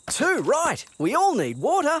water? Too right. We all need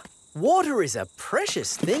water. Water is a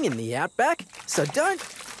precious thing in the outback, so don't...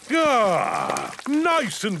 Ah,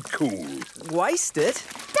 nice and cool. Waste it.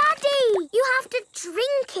 Daddy, you have to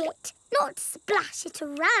drink it, not splash it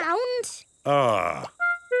around. Ah.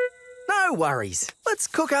 No worries. Let's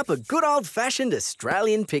cook up a good old-fashioned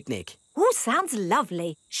Australian picnic. Oh, sounds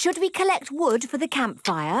lovely. Should we collect wood for the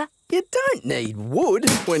campfire? You don't need wood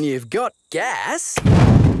when you've got gas.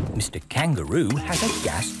 Mr. Kangaroo has a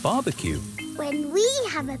gas barbecue. When we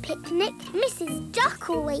have a picnic, Mrs. Duck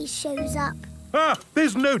always shows up. Ah,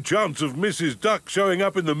 there's no chance of Mrs. Duck showing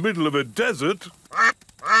up in the middle of a desert.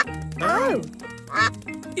 Oh.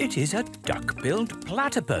 It is a duck-billed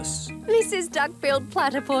platypus. Mrs. Duck-billed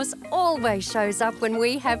Platypus always shows up when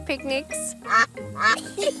we have picnics.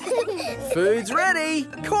 Food's ready.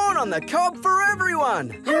 Corn on the cob for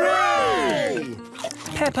everyone. Hooray!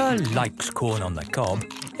 Peppa likes corn on the cob.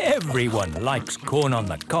 Everyone likes corn on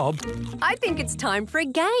the cob. I think it's time for a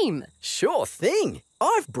game. Sure thing.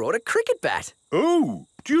 I've brought a cricket bat. Oh,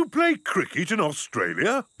 do you play cricket in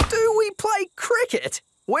Australia? Do we play cricket?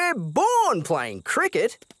 We're born playing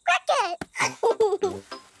cricket. Cricket!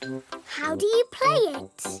 How do you play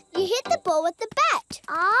it? You hit the ball with the bat.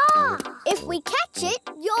 Ah! If we catch it,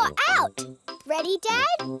 you're out. Ready,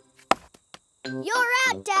 Dad? You're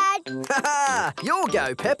out, Dad. Ha! You'll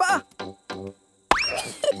go, Peppa.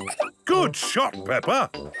 Good shot, Peppa.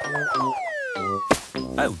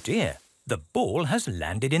 Oh, dear. The ball has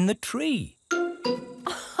landed in the tree.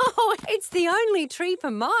 Oh, it's the only tree for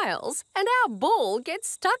miles, and our ball gets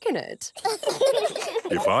stuck in it.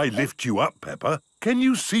 If I lift you up, Peppa, can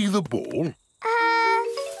you see the ball?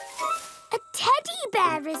 A teddy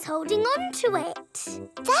bear is holding on to it.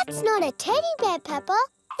 That's not a teddy bear, Peppa.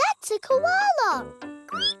 That's a koala.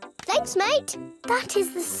 Thanks, mate. That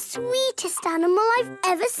is the sweetest animal I've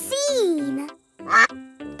ever seen.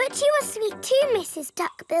 But you are sweet too, Mrs.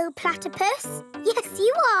 Duck-billed Platypus. Yes,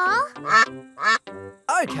 you are.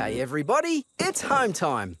 OK, everybody, it's home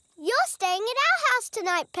time. You're staying at our house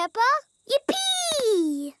tonight, Peppa.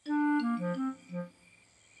 Yippee!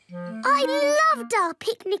 I loved our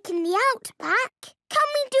picnic in the outback. Can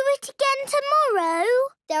we do it again tomorrow?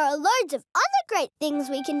 There are loads of other great things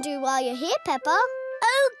we can do while you're here, Peppa.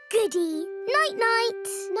 Oh, goody. Night-night.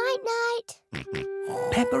 Night-night.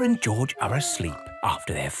 Peppa and George are asleep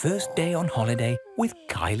after their first day on holiday with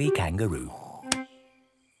Kylie Kangaroo.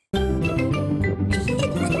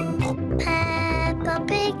 Peppa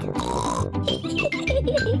Pig. Peppa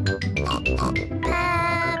Pig. Peppa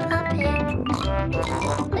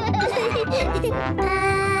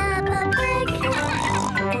Pig.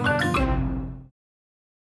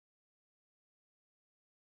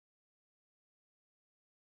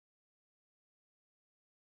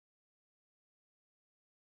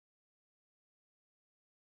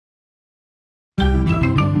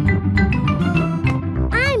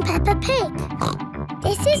 Pig.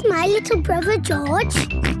 This is my little brother George.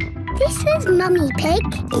 This is Mummy Pig.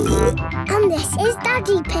 And this is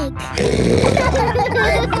Daddy Pig.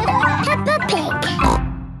 Peppa Pig.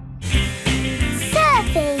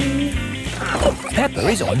 Surfing. Peppa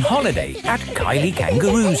is on holiday at Kylie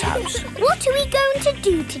Kangaroo's house. What are we going to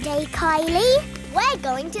do today, Kylie? We're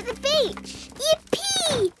going to the beach.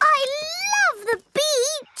 Yippee! I love the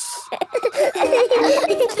beach!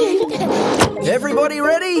 Everybody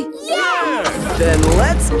ready? Yeah! Then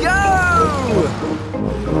let's go!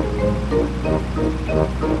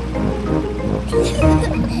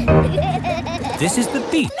 This is the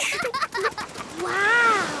beach.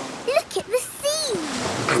 Wow! Look at the sea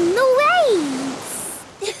and the waves.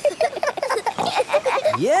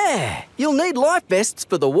 Yeah, you'll need life vests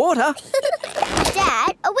for the water.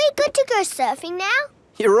 Dad, are we good to go surfing now?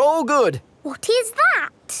 You're all good. What is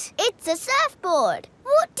that? It's a surfboard.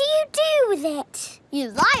 What do you do with it? You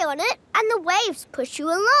lie on it and the waves push you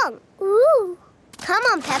along. Ooh. Come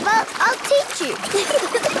on, Peppa, I'll teach you.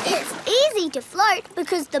 It's easy to float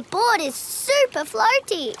because the board is super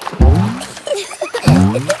floaty.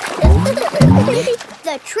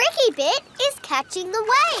 The tricky bit is catching the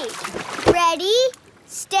wave. Ready,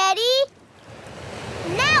 steady,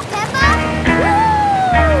 now, Peppa!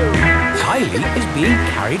 Woo! Kylie is being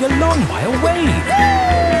carried along by a wave.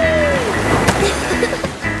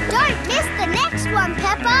 Don't miss the next one,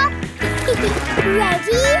 Peppa.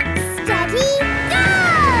 Ready, steady, go!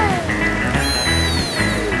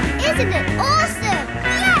 Isn't it awesome?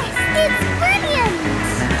 Yes, it's brilliant!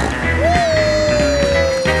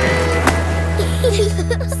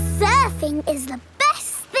 Surfing is the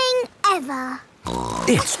best thing ever.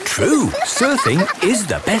 It's true. Surfing is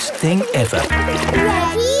the best thing ever.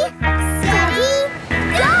 Ready, steady,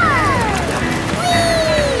 go!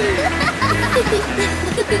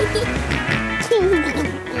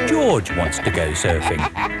 George wants to go surfing.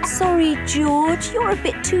 Sorry, George, you're a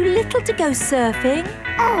bit too little to go surfing.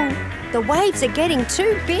 Oh, the waves are getting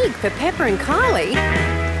too big for Peppa and Kylie.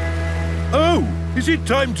 Oh, is it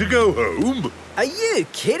time to go home? Are you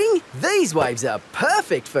kidding? These waves are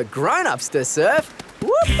perfect for grown-ups to surf.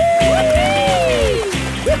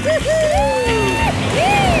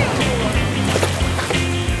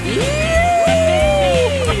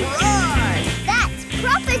 That's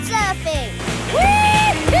proper surfing!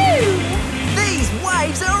 These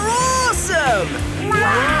waves are awesome!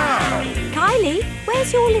 Wow! Kylie,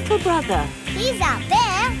 where's your little brother? He's out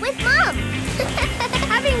there with Mum.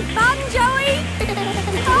 Having fun, Joey?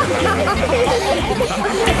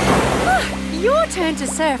 Your turn to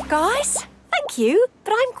surf, guys. Thank you,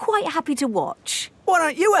 but I'm quite happy to watch. Why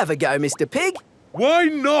don't you have a go, Mr. Pig? Why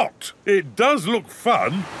not? It does look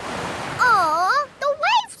fun. Aw, the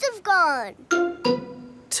waves have gone.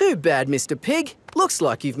 Too bad, Mr. Pig. Looks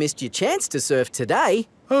like you've missed your chance to surf today.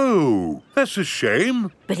 Oh, that's a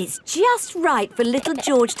shame. But it's just right for little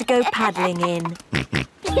George to go paddling in.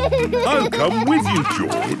 I'll come with you,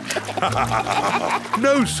 George.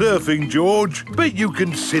 No surfing, George, but you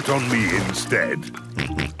can sit on me instead.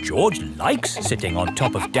 George likes sitting on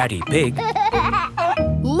top of Daddy Pig.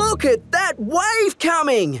 Look at that wave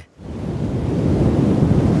coming!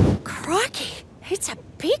 Crikey, it's a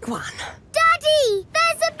big one. Daddy,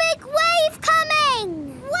 there's a big wave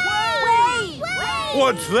coming! Wave!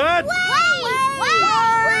 What's that? Wave!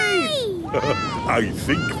 I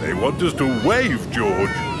think they want us to wave, George.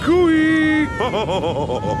 Cooey!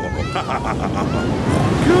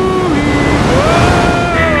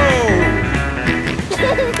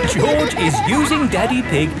 George is using Daddy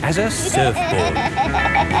Pig as a surfboard.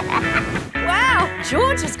 Wow,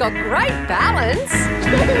 George has got great balance.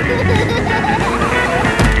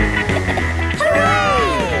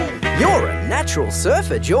 Hooray! You're a natural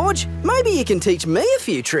surfer, George. Maybe you can teach me a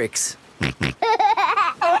few tricks.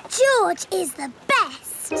 George is the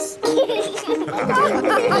best. I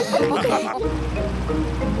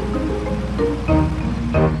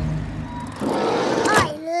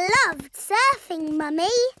loved surfing, Mummy.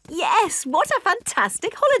 Yes, what a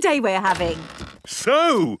fantastic holiday we're having.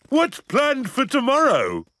 So, what's planned for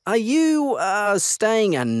tomorrow? Are you,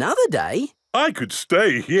 staying another day? I could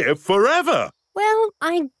stay here forever. Well,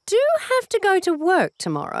 I do have to go to work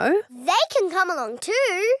tomorrow. They can come along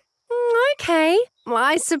too. OK. Well,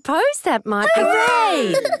 I suppose that might be...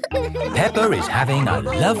 Hooray! Peppa is having a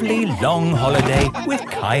lovely long holiday with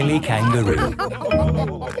Kylie Kangaroo.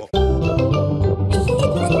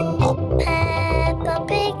 Peppa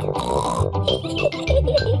Pig.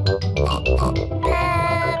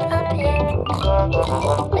 Peppa Pig.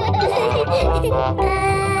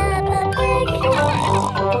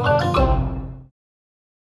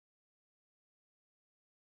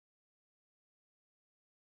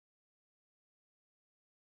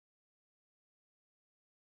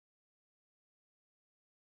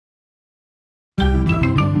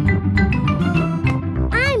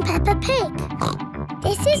 Pig.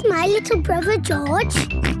 This is my little brother George.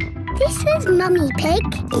 This is Mummy Pig.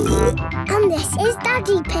 And this is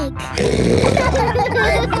Daddy Pig.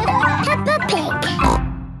 Peppa Pig.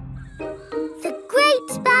 The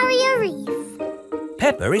Great Barrier Reef.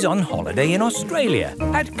 Peppa is on holiday in Australia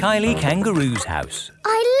at Kylie Kangaroo's house.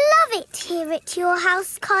 I love it here at your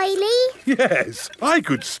house, Kylie. Yes, I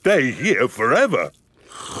could stay here forever.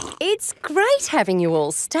 It's great having you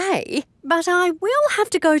all stay, but I will have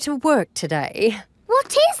to go to work today.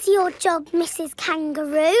 What is your job, Mrs.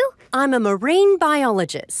 Kangaroo? I'm a marine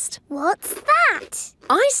biologist. What's that?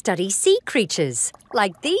 I study sea creatures,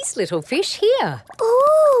 like these little fish here.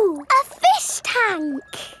 Ooh, a fish tank.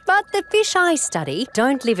 But the fish I study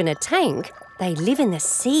don't live in a tank, they live in the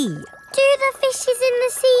sea. Do the fishes in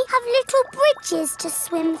the sea have little bridges to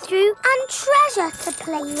swim through and treasure to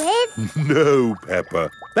play with? No, Peppa.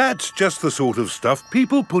 That's just the sort of stuff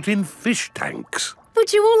people put in fish tanks.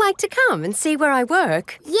 Would you all like to come and see where I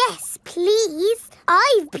work? Yes, please.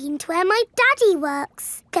 I've been to where my daddy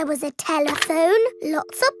works. There was a telephone,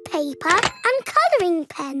 lots of paper and colouring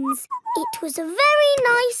pens. It was a very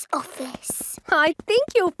nice office. I think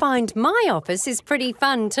you'll find my office is pretty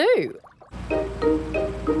fun too.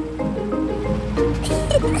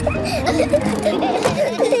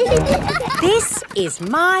 This is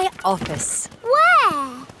my office.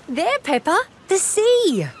 Where? There, Peppa, the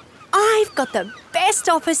sea. I've got the best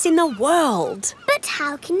office in the world. But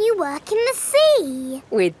how can you work in the sea?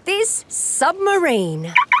 With this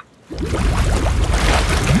submarine.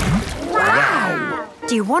 Wow!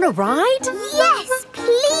 Do you want to ride? Yes,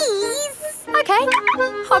 please. OK,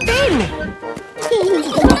 hop in.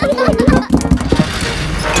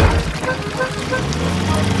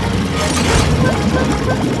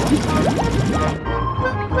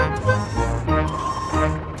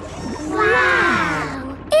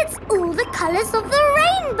 Wow! It's all the colours of the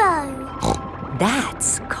rainbow.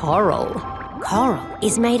 That's coral. Coral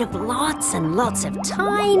is made of lots and lots of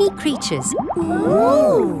tiny creatures.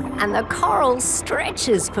 Ooh! And the coral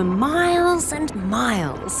stretches for miles and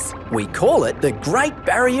miles. We call it the Great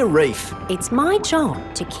Barrier Reef. It's my job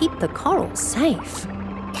to keep the coral safe.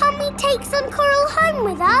 Can we take some coral home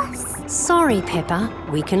with us? Sorry, Peppa.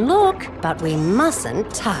 We can look, but we mustn't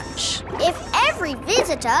touch. If every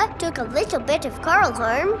visitor took a little bit of coral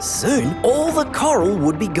home, soon all the coral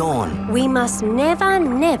would be gone. We must never,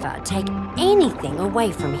 never take anything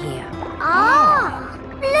away from here. Ah!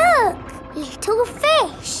 Look! Little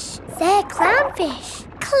fish. They're clownfish.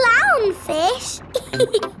 Clownfish?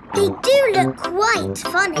 They do look quite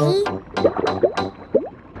funny.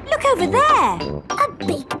 Look over there. A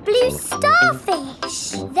big blue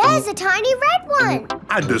starfish. There's a tiny red one.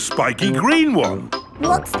 And a spiky green one.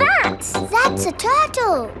 What's that? That's a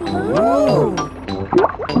turtle. Ooh.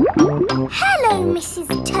 Hello, Mrs.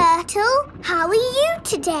 Turtle. How are you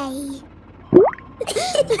today?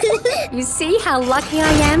 You see how lucky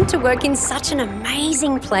I am to work in such an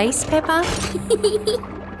amazing place, Peppa?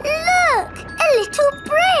 Look! A little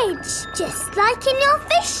bridge, just like in your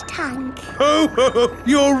fish tank. Oh,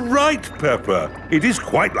 you're right, Peppa. It is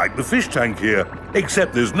quite like the fish tank here,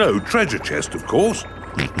 except there's no treasure chest, of course.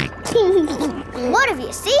 What have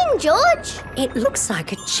you seen, George? It looks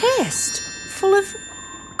like a chest full of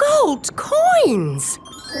gold coins.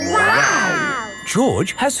 Wow!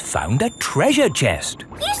 George has found a treasure chest.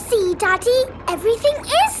 You see, Daddy, everything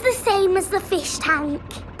is the same as the fish tank.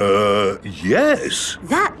 Yes.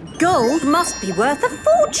 That gold must be worth a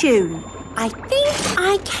fortune. I think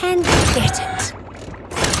I can get it.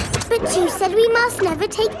 But you said we must never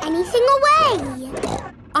take anything away.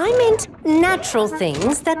 I meant natural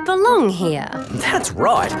things that belong here. That's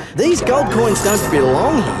right. These gold coins don't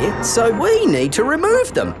belong here, so we need to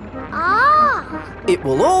remove them. Ah! It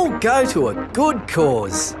will all go to a good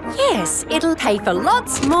cause. Yes, it'll pay for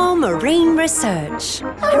lots more marine research.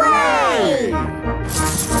 Hooray!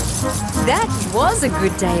 That was a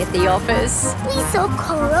good day at the office. We saw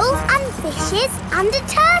coral and fishes and a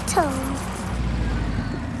turtle.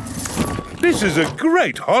 This is a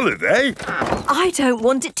great holiday. I don't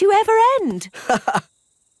want it to ever end.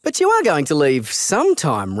 But you are going to leave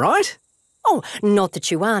sometime, right? Oh, not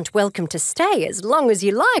that you aren't welcome to stay as long as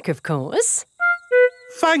you like, of course.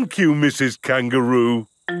 Thank you, Mrs. Kangaroo.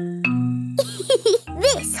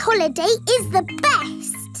 This holiday is the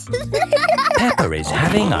best. Peppa is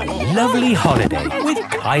having a lovely holiday with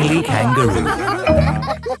Kylie Kangaroo.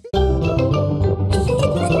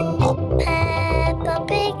 Peppa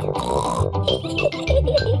Pig.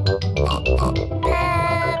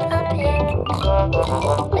 Peppa Pig.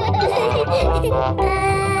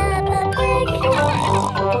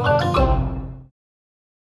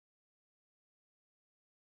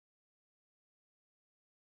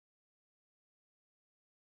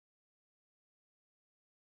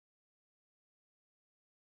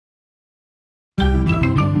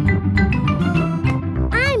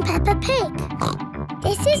 Pig.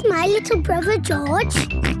 This is my little brother George.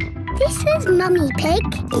 This is Mummy Pig.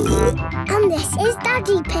 And this is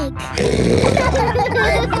Daddy Pig.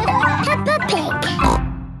 Peppa Pig.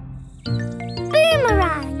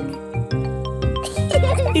 Boomerang.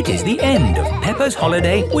 It is the end of Peppa's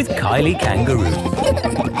holiday with Kylie Kangaroo.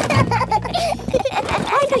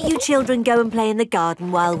 Why don't you children go and play in the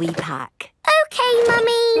garden while we pack? OK,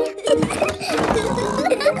 Mummy.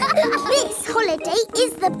 This holiday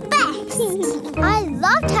is the best. I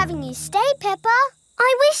loved having you stay, Peppa.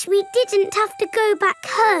 I wish we didn't have to go back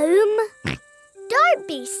home. Don't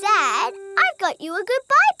be sad. I've got you a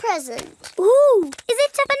goodbye present. Ooh, is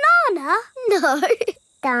it a banana? No.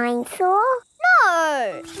 Dinosaur?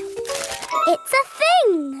 No. It's a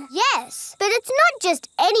thing. Yes, but it's not just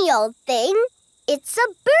any old thing. It's a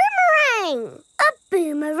boomerang. A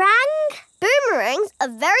boomerang? Boomerangs are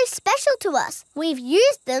very special to us. We've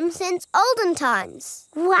used them since olden times.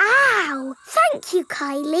 Wow. Thank you,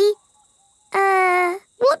 Kylie.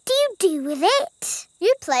 What do you do with it?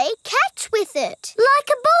 You play catch with it. Like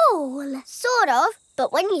a ball? Sort of,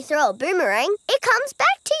 but when you throw a boomerang, it comes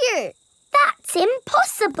back to you. That's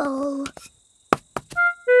impossible.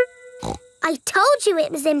 I told you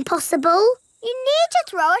it was impossible. You need to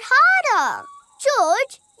throw it harder.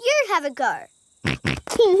 George, you have a go.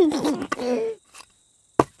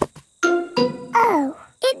 Oh,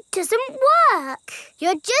 it doesn't work.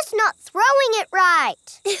 You're just not throwing it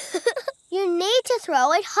right. You need to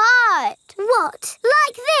throw it hard. What,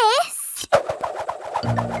 like this?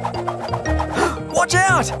 Watch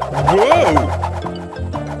out! Whoa!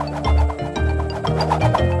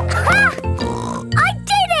 Ha! I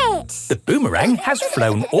did it! The boomerang has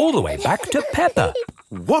flown all the way back to Peppa.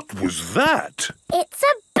 What was that? It's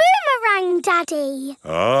a boomerang, Daddy.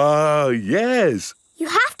 Ah, yes. You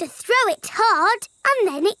have to throw it hard and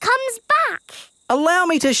then it comes back. Allow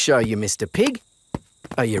me to show you, Mr. Pig.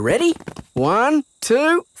 Are you ready? 1,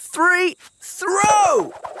 2, 3,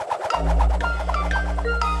 throw!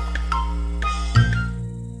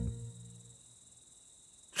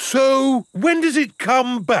 So, when does it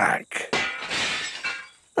come back?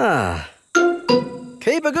 Ah.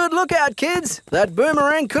 Keep a good lookout, kids. That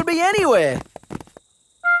boomerang could be anywhere.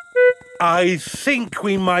 I think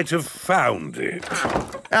we might have found it.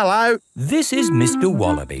 Hello. This is Mr.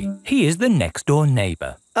 Wallaby. He is the next-door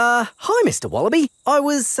neighbour. Hi, Mr. Wallaby. I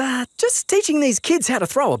was, just teaching these kids how to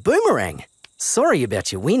throw a boomerang. Sorry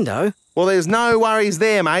about your window. Well, there's no worries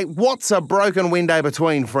there, mate. What's a broken window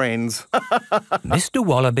between friends? Mr.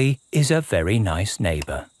 Wallaby is a very nice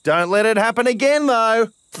neighbour. Don't let it happen again, though.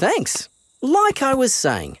 Thanks. Like I was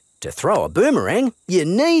saying, to throw a boomerang, you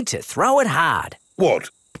need to throw it hard. What?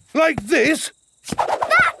 Like this?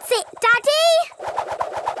 That's it, Daddy.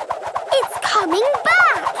 It's coming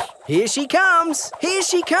back. Here she comes. Here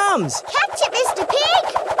she comes. Catch it, Mr.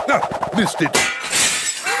 Pig. Ah, missed it.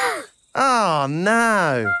 Oh,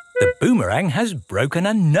 no. The boomerang has broken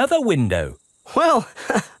another window. Well,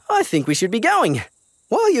 I think we should be going.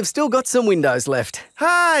 Well, you've still got some windows left.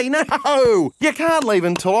 Hey, no! You can't leave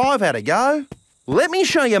until I've had a go. Let me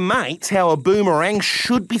show your mates how a boomerang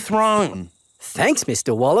should be thrown. Thanks,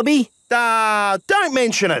 Mr. Wallaby. Don't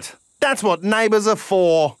mention it. That's what neighbours are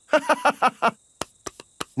for.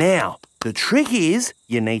 Now, the trick is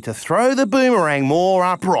you need to throw the boomerang more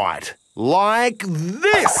upright. Like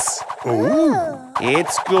this. Ooh.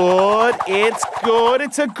 It's good. It's good.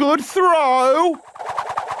 It's a good throw.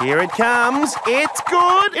 Here it comes. It's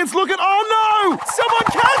good. It's looking... Oh, no! Someone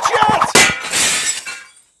catch it!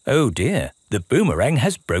 Oh, dear. The boomerang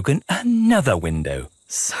has broken another window.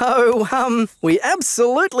 So, we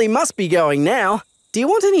absolutely must be going now. Do you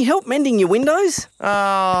want any help mending your windows?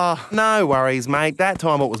 No worries, mate. That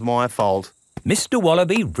time it was my fault. Mr.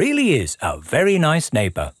 Wallaby really is a very nice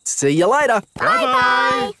neighbour. See you later.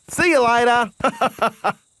 Bye-bye. See you later.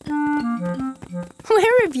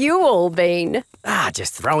 Where have you all been?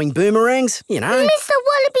 Just throwing boomerangs, you know. Mr.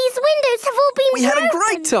 Wallaby's windows have all been We had a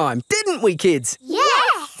great time, didn't we, kids?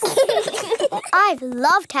 Yes. I've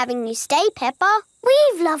loved having you stay, Peppa.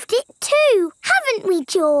 We've loved it too, haven't we,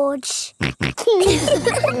 George?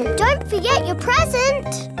 Don't forget your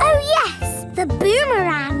present. Oh, yes, the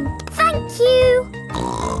boomerang. Thank you.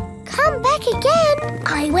 Come back again.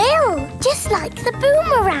 I will, just like the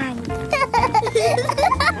boomerang.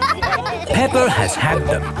 Peppa has had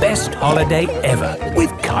the best holiday ever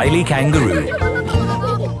with Kylie Kangaroo.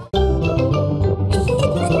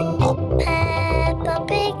 Peppa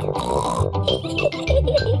Pig.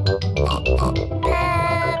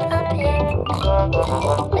 Peppa Pig.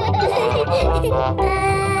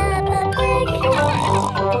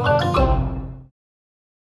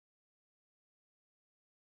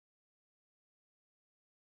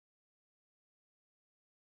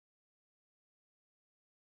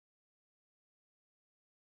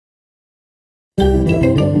 I'm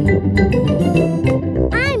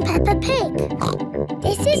Peppa Pig.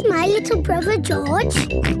 This is my little brother George.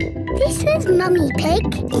 This is Mummy Pig.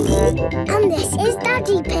 And this is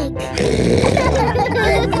Daddy Pig.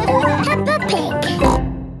 Peppa Pig.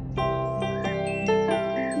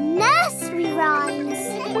 Nursery rhymes.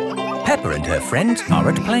 Peppa and her friends are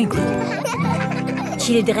at playgroup.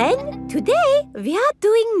 Children, today we are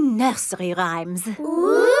doing nursery rhymes.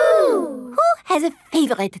 Ooh! Who has a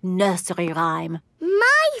favourite nursery rhyme?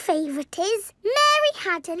 My favourite is Mary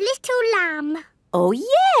Had a Little Lamb. Oh,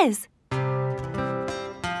 yes!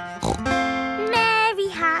 Mary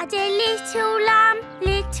had a little lamb,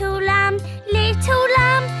 little lamb, little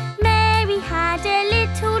lamb. Mary had a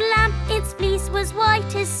little lamb, its fleece was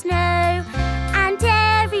white as snow. And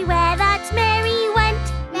everywhere that Mary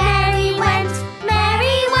went, Mary went,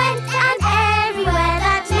 Mary went. And everywhere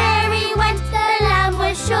that Mary went, the lamb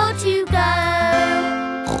was sure to go.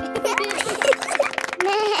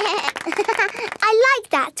 I like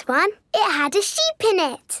that one. It had a sheep in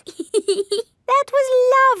it. That was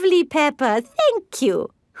lovely, Peppa. Thank you.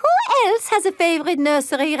 Who else has a favourite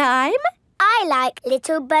nursery rhyme? I like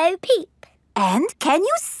Little Bo Peep. And can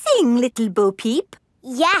you sing Little Bo Peep?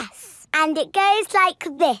 Yes, and it goes like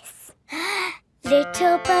this.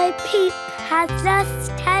 Little Bo Peep has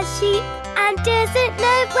lost her sheep and doesn't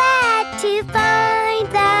know where to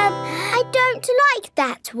find them. I don't like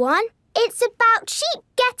that one. It's about sheep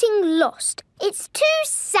getting lost. It's too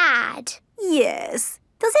sad. Yes.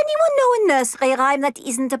 Does anyone know a nursery rhyme that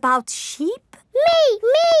isn't about sheep?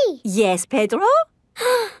 Me! Yes, Pedro?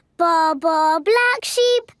 Ba ba black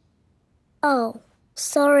sheep. Oh,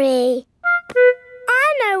 sorry.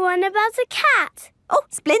 I know one about a cat. Oh,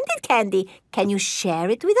 splendid, Candy. Can you share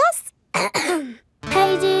it with us?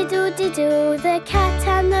 Hey diddle-diddle, the cat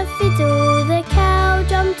and the fiddle, the cow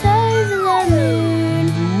jumped over the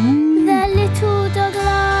moon. The little dog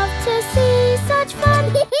loved to see such fun,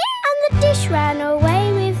 and the dish ran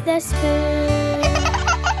away with the spoon.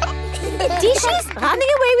 Dishes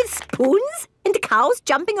running away with spoons and cows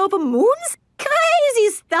jumping over moons? Crazy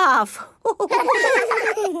stuff.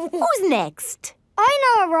 Who's next? I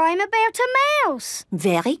know a rhyme about a mouse.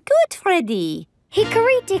 Very good, Freddy.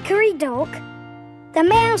 Hickory dickory dock, the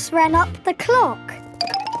mouse ran up the clock.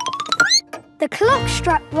 The clock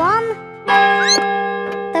struck one,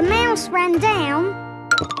 the mouse ran down.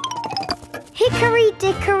 Hickory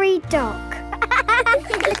dickory dock.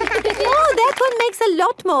 Oh, that one makes a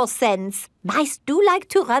lot more sense. Mice do like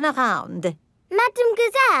to run around. Madam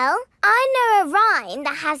Gazelle, I know a rhyme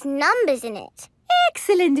that has numbers in it.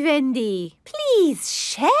 Excellent, Wendy. Please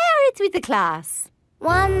share it with the class.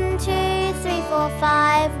 1, 2, 3, 4,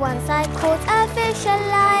 5. Once I caught a fish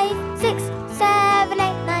alive. 6, 7,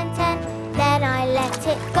 8, 9, 10. Then I let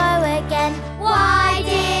it go again. Why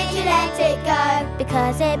did you let it go?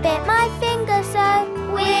 Because it bit my finger so.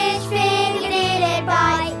 Which finger did it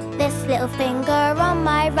bite? This little finger on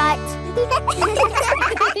my right.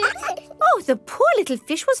 Oh, the poor little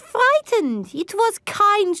fish was frightened. It was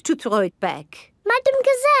kind to throw it back. Madam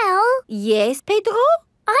Gazelle? Yes, Pedro?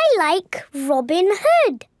 I like Robin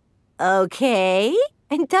Hood. Okay.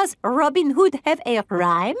 And does Robin Hood have a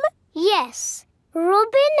rhyme? Yes.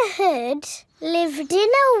 Robin Hood lived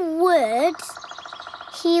in a wood.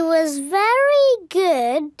 He was very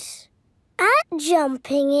good at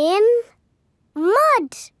jumping in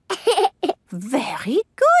mud. Very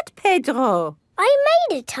good, Pedro. I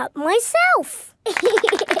made it up myself.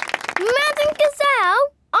 Madam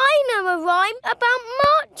Gazelle, I know a rhyme about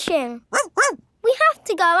marching. We have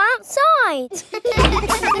to go outside.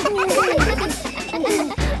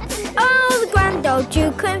 Oh, the grand old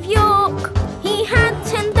Duke of York. He had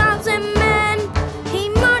 10,000 men. He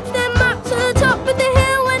marched them up to the top of the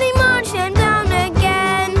hill and he marched them down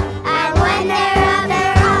again. And when they're up,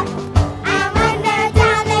 they're up. And when they're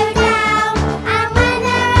down, they're down. And when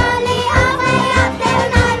they're only halfway up, they're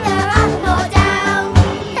neither up nor down.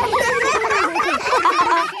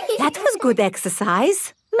 That was good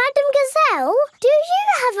exercise. Madam Gazelle, do you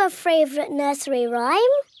have a favourite nursery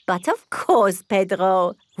rhyme? But of course,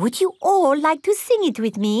 Pedro. Would you all like to sing it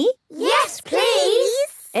with me? Yes, please.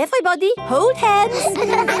 Everybody, hold hands.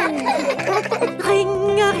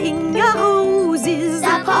 Ring-a-ring-a-roses,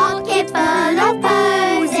 a pocket full of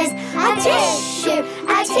posies, a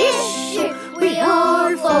tissue, we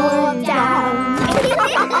all fall down.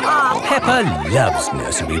 Peppa loves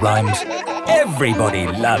nursery rhymes. Everybody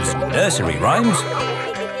loves nursery rhymes.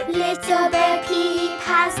 Little Bo Peep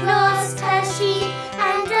has lost her sheep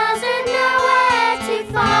and doesn't know where to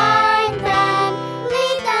find them.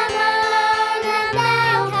 Leave them alone and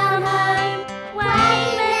they'll come home,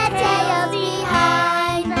 waving their tails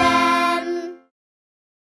behind them.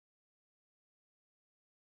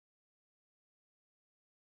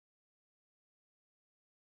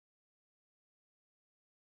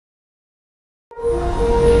 I'm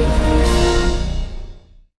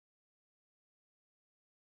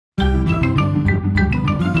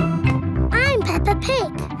Peppa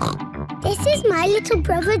Pig. This is my little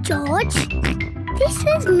brother George. This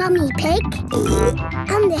is Mummy Pig.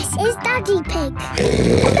 And this is Daddy Pig.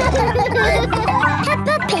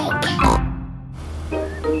 Peppa Pig.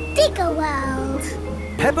 Digger World.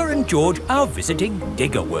 Peppa and George are visiting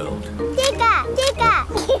Digger World. Digger, digger.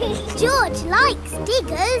 George likes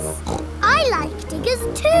diggers. I like diggers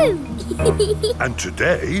too. And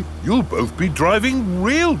today, you'll both be driving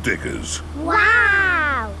real diggers.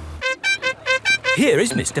 Wow! Here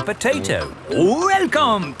is Mr. Potato.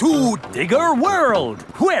 Welcome to Digger World,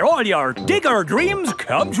 where all your digger dreams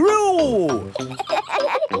come true.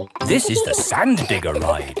 This is the Sand Digger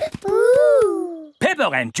ride. Ooh.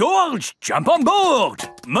 Peppa and George, jump on board.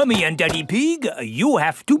 Mummy and Daddy Pig, you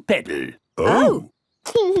have to pedal. Oh.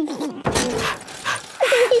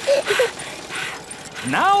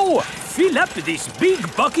 Now, fill up this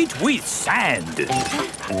big bucket with sand.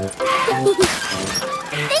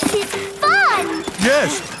 This is fun!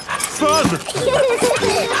 Yes, fun!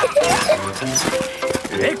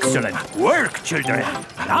 Excellent work, children.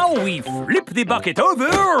 Now we flip the bucket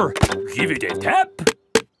over, give it a tap,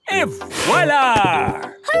 and voila!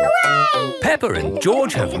 Hooray! Peppa and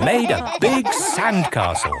George have made a big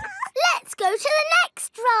sandcastle. Let's go to the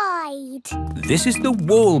next ride. This is the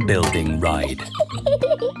wall building ride.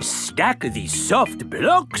 Stack the soft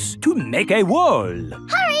blocks to make a wall.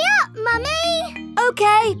 Hurry up, Mummy!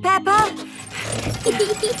 OK, Peppa.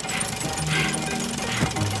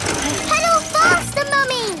 Pedal faster,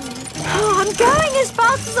 Mummy! Oh, I'm going as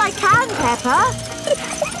fast as I can, Peppa.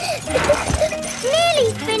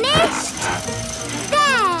 Nearly finished.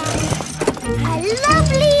 There! A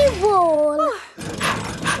lovely wall.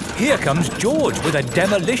 Here comes George with a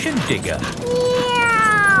demolition digger.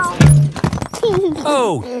 Meow.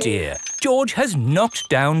 Oh dear, George has knocked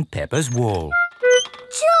down Peppa's wall.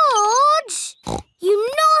 George! You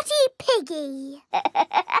naughty piggy!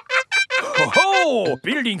 Ho-ho!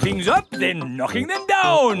 Building things up, then knocking them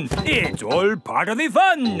down. It's all part of the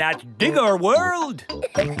fun at Digger World.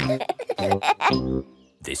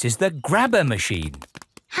 This is the grabber machine.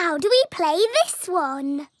 How do we play this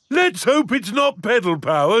one? Let's hope it's not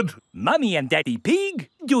pedal-powered. Mummy and Daddy Pig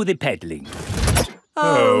do the peddling.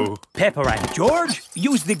 Oh. Peppa and George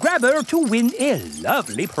use the grabber to win a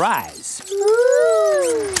lovely prize.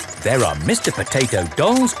 Ooh. There are Mr. Potato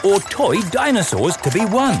dolls or toy dinosaurs to be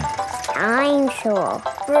won. Dinosaur.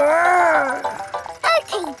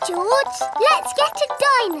 OK, George, let's get a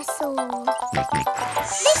dinosaur.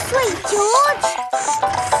 This way, George.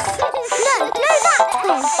 No, that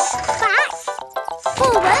way. Back,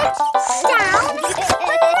 forward, down.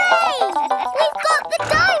 Hooray! We've got the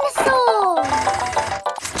dinosaur.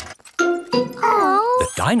 Oh. The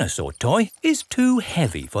dinosaur toy is too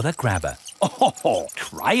heavy for the grabber. Oh,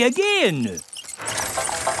 try again.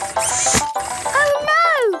 Oh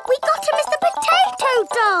no! We got a Mr. Potato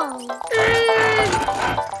doll!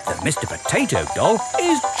 The Mr. Potato doll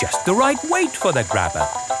is just the right weight for the grabber.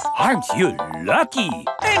 Aren't you lucky?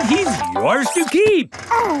 And he's yours to keep.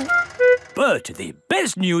 Oh. But the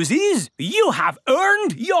best news is you have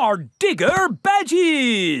earned your digger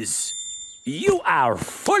badges. You are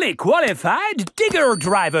fully qualified digger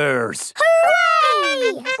drivers.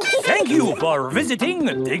 Hooray! Thank you for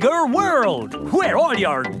visiting Digger World, where all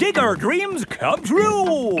your digger dreams come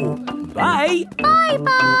true. Bye.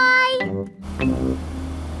 Bye-bye.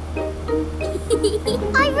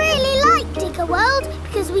 I really like Digger World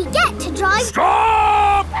because we get to drive...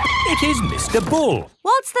 Stop! It is Mr. Bull.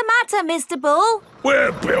 What's the matter, Mr. Bull?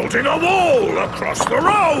 We're building a wall across the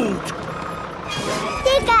road.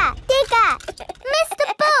 Digger, digger. Mr.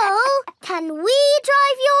 Bull, can we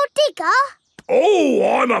drive your digger?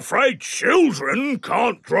 Oh, I'm afraid children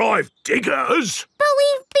can't drive diggers. But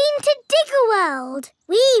we've been to Digger World.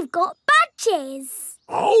 We've got badges.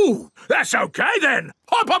 Oh, that's OK then.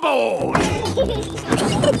 Hop aboard.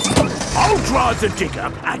 I'll drive the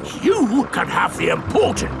digger and you can have the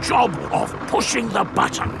important job of pushing the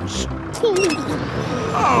buttons.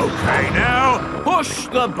 OK now, push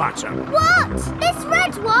the button. What? This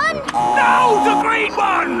red one? No, the green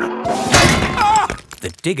one! Ah! The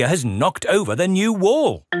digger has knocked over the new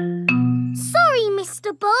wall. Sorry,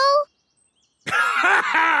 Mr. Bull.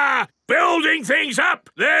 Building things up,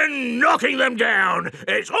 then knocking them down.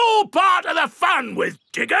 It's all part of the fun with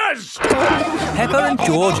diggers. Peppa and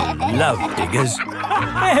George love diggers.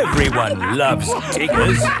 Everyone loves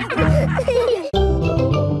diggers.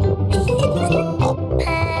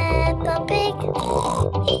 Peppa Pig.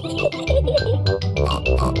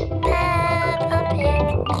 Peppa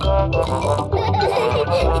Pig.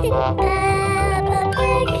 Pig, Peppa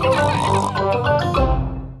Pig.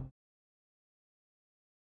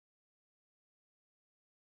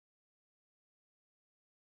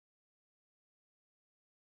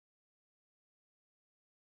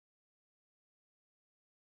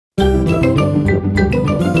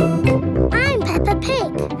 I'm Peppa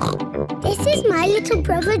Pig. This is my little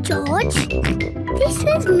brother George. This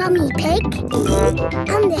is Mummy Pig.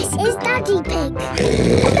 And this is Daddy Pig.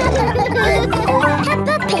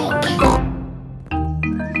 Peppa Pig.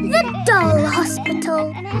 The Doll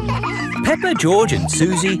Hospital. Peppa, George and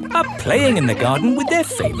Susie are playing in the garden with their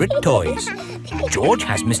favourite toys. George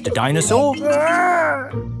has Mr. Dinosaur,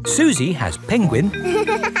 Susie has Penguin,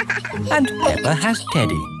 and Peppa has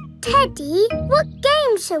Teddy. Teddy, what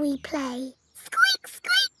game shall we play? Squeak,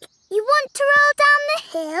 squeak. You want to roll down the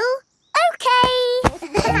hill? OK.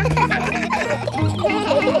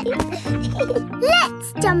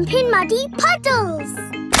 Let's jump in muddy puddles.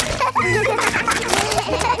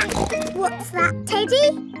 What's that,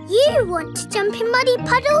 Teddy? You want to jump in muddy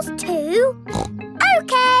puddles too?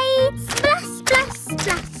 OK. Splash, splash,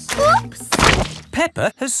 splash. Whoops.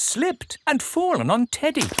 Peppa has slipped and fallen on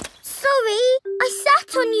Teddy. Sorry, I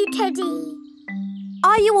sat on you, Teddy.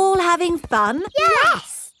 Are you all having fun?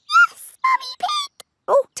 Yes. Yes, Mummy Pig.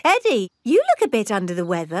 Oh, Teddy, you look a bit under the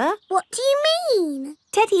weather. What do you mean?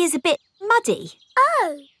 Teddy is a bit muddy.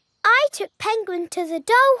 Oh, I took Penguin to the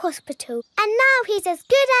doll hospital and now he's as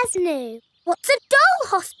good as new. What's a doll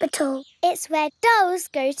hospital? It's where dolls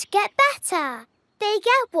go to get better. They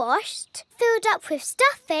get washed, filled up with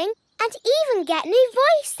stuffing and even get new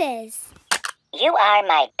voices. You are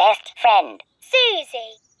my best friend.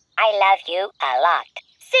 Susie. I love you a lot.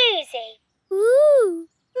 Susie. Ooh.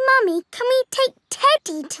 Mummy, can we take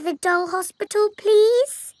Teddy to the doll hospital,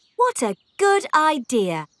 please? What a good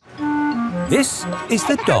idea. This is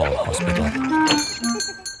the doll hospital.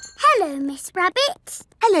 Hello, Miss Rabbit.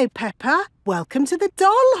 Hello, Peppa. Welcome to the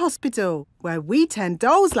doll hospital, where we turn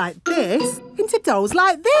dolls like this into dolls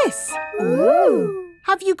like this. Ooh.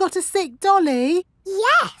 Have you got a sick dolly?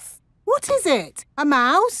 Yes. What is it? A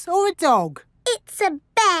mouse or a dog? It's a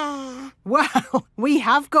bear. Well, we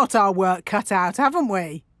have got our work cut out, haven't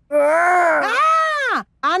we? Ah!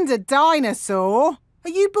 And a dinosaur. Are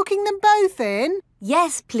you booking them both in?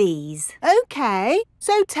 Yes, please. OK.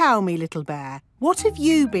 So tell me, little bear, what have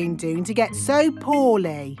you been doing to get so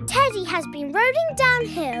poorly? Teddy has been rolling down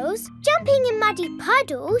hills, jumping in muddy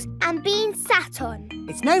puddles and being sat on.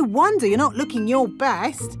 It's no wonder you're not looking your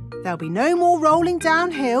best. There'll be no more rolling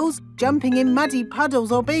down hills, jumping in muddy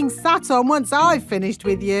puddles or being sat on once I've finished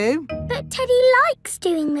with you. But Teddy likes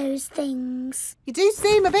doing those things. You do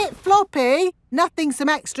seem a bit floppy. Nothing some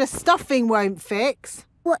extra stuffing won't fix.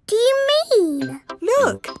 What do you mean?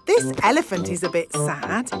 Look, this elephant is a bit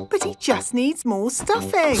sad, but he just needs more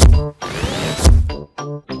stuffing.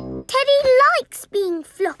 Teddy likes being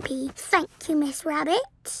floppy, thank you, Miss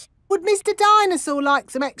Rabbit. Would Mr. Dinosaur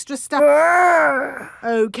like some extra stuff?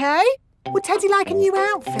 OK. Would Teddy like a new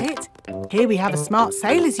outfit? Here we have a smart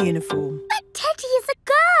sailor's uniform. But Teddy is a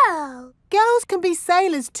girl. Girls can be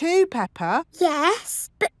sailors too, Peppa. Yes,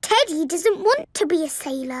 but Teddy doesn't want to be a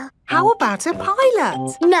sailor. How about a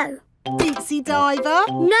pilot? No. Deep sea diver?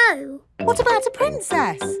 No. What about a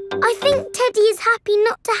princess? I think Teddy is happy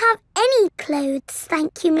not to have any clothes,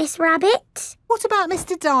 thank you, Miss Rabbit. What about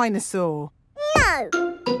Mr. Dinosaur? No.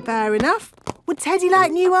 Fair enough. Would Teddy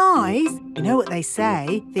like new eyes? You know what they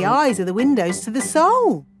say, the eyes are the windows to the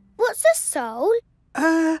soul. What's a soul?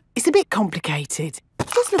 It's a bit complicated.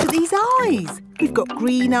 Just look at these eyes. We've got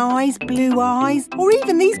green eyes, blue eyes, or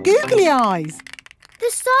even these googly eyes.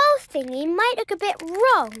 The soul thingy might look a bit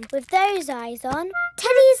wrong with those eyes on.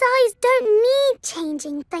 Teddy's eyes don't need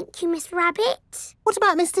changing, thank you, Miss Rabbit. What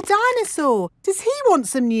about Mr. Dinosaur? Does he want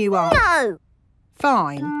some new eyes? No.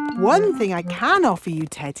 Fine. One thing I can offer you,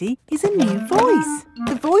 Teddy, is a new voice.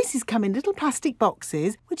 The voices come in little plastic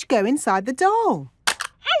boxes which go inside the doll.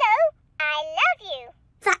 Hello, I love you.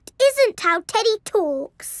 That isn't how Teddy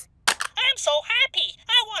talks. I'm so happy.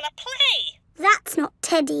 I want to play. That's not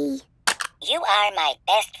Teddy. You are my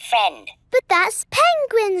best friend. But that's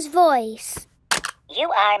Penguin's voice.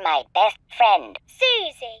 You are my best friend.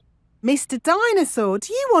 Susie. Mr. Dinosaur,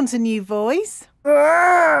 do you want a new voice?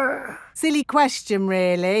 Silly question,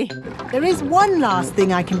 really. There is one last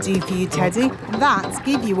thing I can do for you, Teddy. That's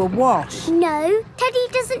give you a wash. No, Teddy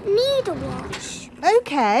doesn't need a wash.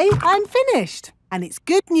 OK, I'm finished. And it's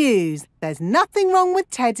good news. There's nothing wrong with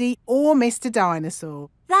Teddy or Mr. Dinosaur.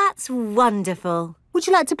 That's wonderful. Would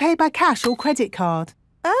you like to pay by cash or credit card?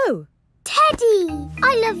 Oh. Teddy,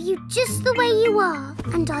 I love you just the way you are,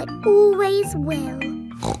 and I always will.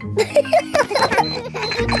 Peppa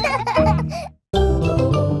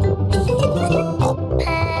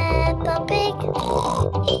Pig.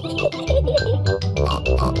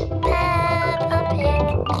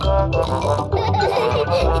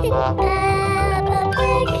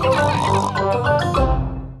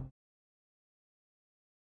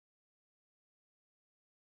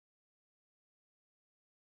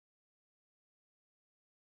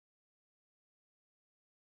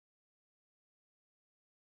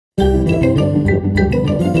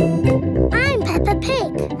 I'm Peppa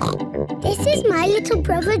Pig. This is my little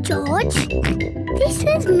brother George. This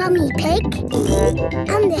is Mummy Pig.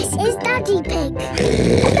 And this is Daddy Pig.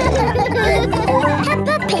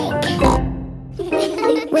 Peppa Pig.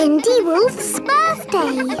 Wendy Wolf's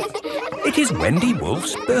birthday. It is Wendy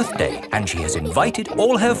Wolf's birthday, and she has invited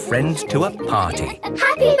all her friends to a party.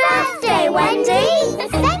 Happy birthday, Wendy!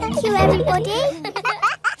 Thank you, everybody.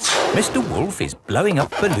 Mr. Wolf is blowing up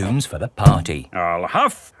balloons for the party. I'll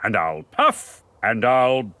huff and I'll puff and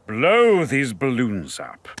I'll blow these balloons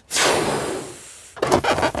up.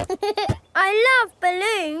 I love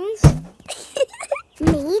balloons.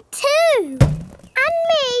 Me too. And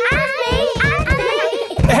me. And me. And me.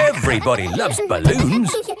 Everybody loves balloons.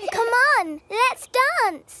 Come on, let's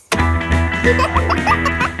dance.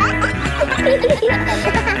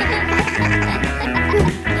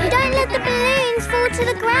 Don't let the balloons fall to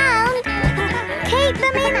the ground. Keep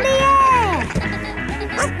them in the air.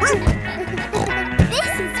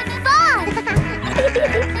 This is fun.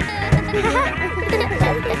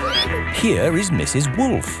 Here is Mrs.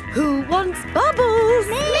 Wolf. Who wants bubbles?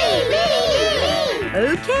 Me.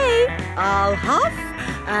 Okay, I'll huff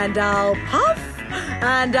and I'll puff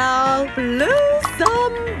and I'll blow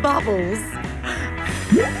some bubbles.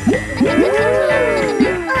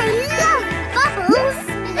 I love bubbles.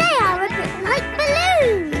 They are a bit like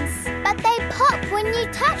balloons, but they pop when you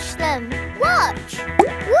touch them. Watch.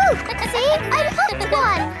 Woo! See, I popped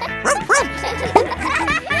one.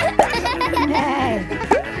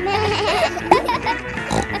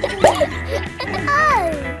 Oh,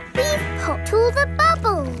 we've popped all the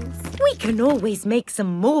bubbles. We can always make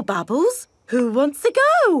some more bubbles. Who wants to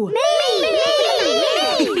go? Me!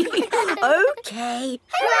 Okay.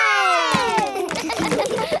 Hooray!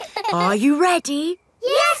 Are you ready?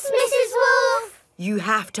 Yes, Mrs. Wolf. You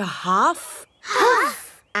have to huff.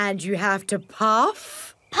 Huff. And you have to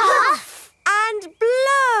puff. Puff. And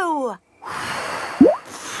blow.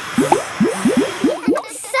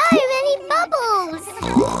 So many bubbles.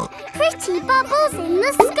 Pretty bubbles in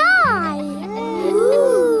the sky.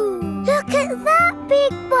 Ooh. Look at that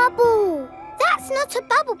big bubble. That's not a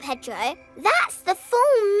bubble, Pedro. That's the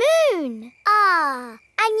full moon. Ah,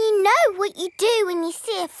 and you know what you do when you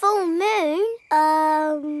see a full moon?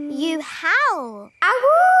 You howl.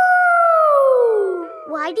 Ow!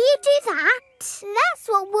 Why do you do that? That's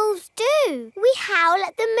what wolves do. We howl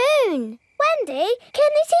at the moon. Wendy,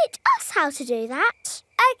 can you teach us how to do that?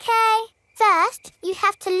 Okay. First, you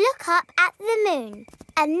have to look up at the moon.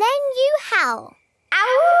 And then you howl.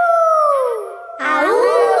 Ow!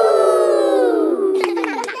 Ow!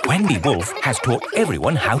 Wendy Wolf has taught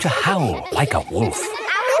everyone how to howl like a wolf.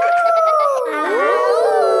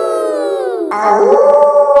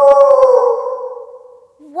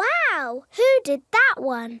 Wow, who did that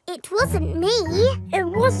one? It wasn't me. It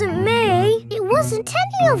wasn't me. It wasn't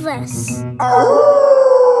any of us. It's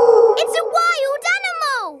a wild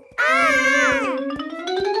animal.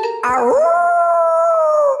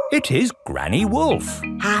 It is Granny Wolf.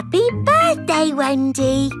 Happy birthday,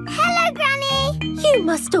 Wendy. Hello, Granny. You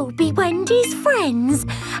must all be Wendy's friends.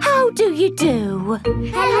 How do you do?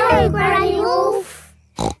 Hello, Granny Wolf.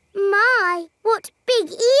 My, what big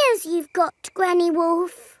ears you've got, Granny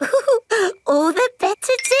Wolf. All the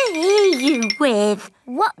better to hear you with.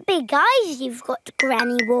 What big eyes you've got,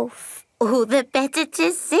 Granny Wolf. All the better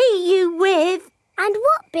to see you with. And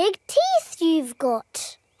what big teeth you've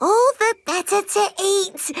got. All the better to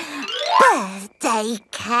eat birthday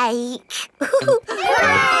cake.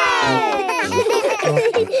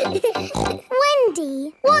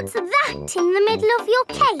 Wendy, what's that in the middle of your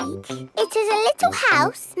cake? It is a little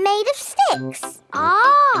house made of sticks.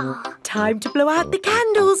 Ah! Time to blow out the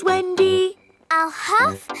candles, Wendy. I'll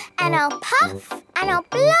huff and I'll puff and I'll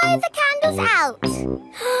blow the candles out.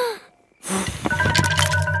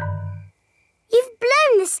 You've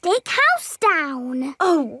blown the stick house down.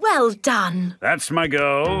 Oh, well done. That's my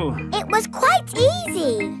goal. It was quite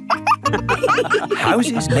easy.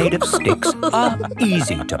 Houses made of sticks are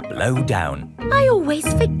easy to blow down. I always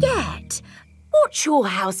forget. What's your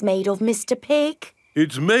house made of, Mr. Pig?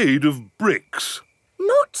 It's made of bricks.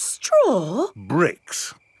 Not straw?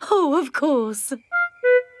 Bricks. Oh, of course.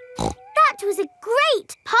 That was a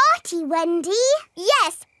great party, Wendy.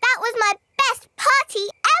 Yes, that was my best party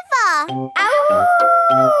ever.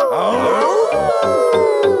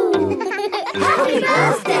 Happy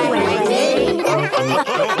birthday, Wendy.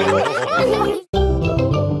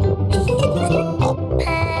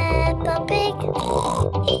 Peppa Pig.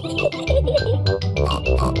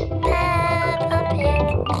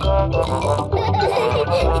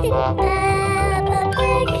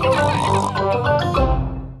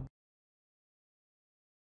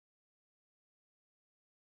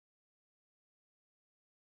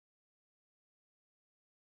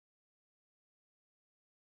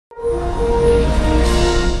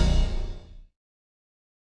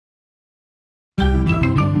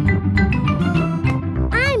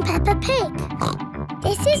 I'm Peppa Pig.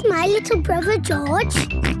 This is my little brother George.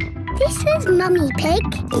 This is Mummy Pig.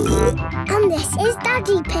 And this is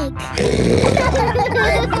Daddy Pig.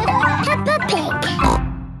 Peppa Pig.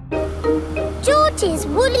 George's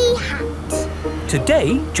woolly hat.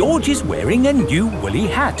 Today, George is wearing a new woolly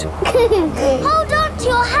hat. Hold on to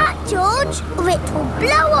your hat, George, or it will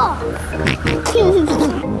blow off.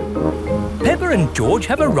 Peppa and George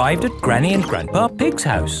have arrived at Granny and Grandpa Pig's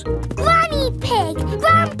house. Granny Pig,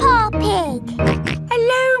 Grandpa Pig.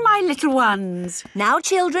 Hello, my little ones. Now,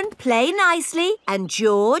 children, play nicely. And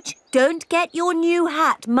George, don't get your new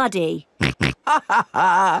hat muddy.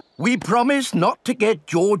 We promise not to get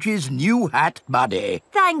George's new hat muddy.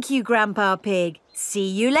 Thank you, Grandpa Pig. See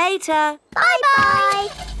you later. Bye-bye.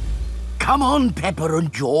 Come on, Peppa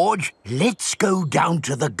and George. Let's go down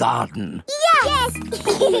to the garden. Yes.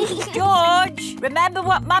 George, remember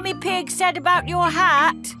what Mummy Pig said about your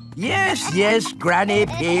hat? Yes, Granny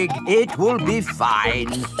Pig. It will be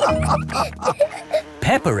fine.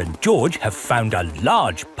 Peppa and George have found a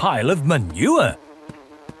large pile of manure.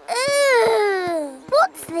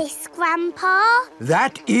 What's this, Grandpa?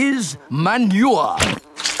 That is manure.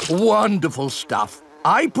 Wonderful stuff.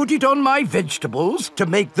 I put it on my vegetables to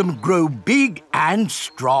make them grow big and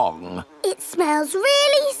strong. It smells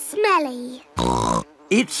really smelly.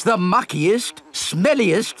 It's the muckiest,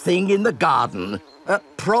 smelliest thing in the garden.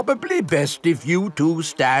 Probably best if you two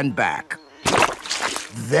stand back.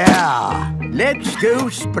 There. Let's go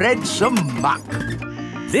spread some muck.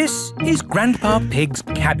 This is Grandpa Pig's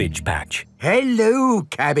cabbage patch. Hello,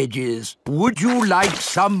 cabbages. Would you like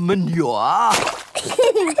some manure?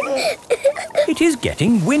 It is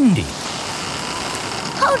getting windy.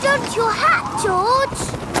 Hold on to your hat, George.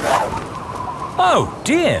 Oh,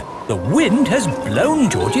 dear. The wind has blown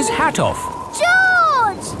George's hat off.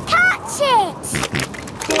 George, catch it.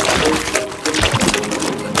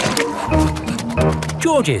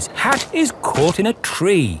 George's hat is caught in a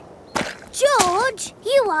tree. George,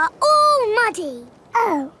 you are all muddy.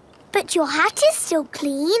 Oh, but your hat is still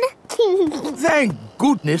clean. Thank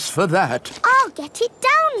goodness for that. I'll get it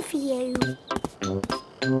down for you.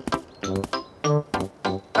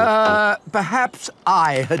 Perhaps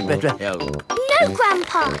I had better help. No,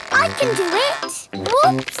 Grandpa, I can do it.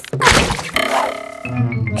 Whoops.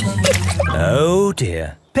 Oh,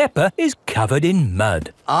 dear. Peppa is covered in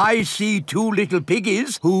mud. I see two little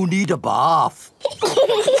piggies who need a bath.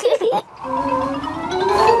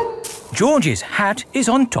 George's hat is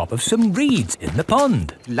on top of some reeds in the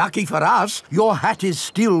pond. Lucky for us, your hat is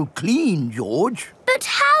still clean, George. But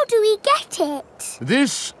how do we get it?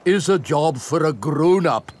 This is a job for a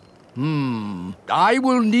grown-up. I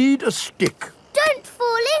will need a stick. Don't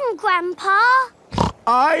fall in, Grandpa.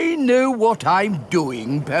 I know what I'm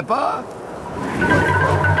doing, Peppa.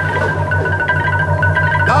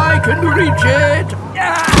 I can reach it.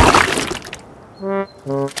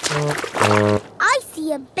 I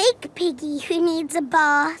see a big piggy who needs a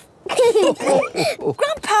bath.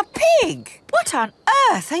 Grandpa Pig, what on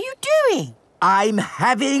earth are you doing? I'm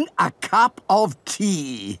having a cup of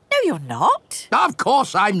tea. No, you're not. Of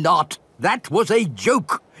course I'm not. That was a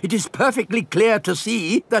joke. It is perfectly clear to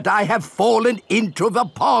see that I have fallen into the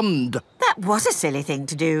pond. That was a silly thing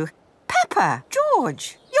to do. Peppa,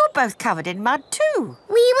 George, you're both covered in mud too.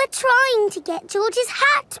 We were trying to get George's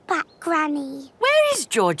hat back, Granny. Where is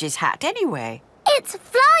George's hat anyway? It's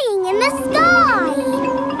flying in the sky.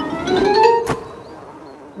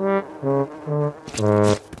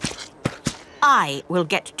 I will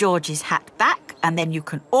get George's hat back and then you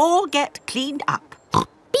can all get cleaned up.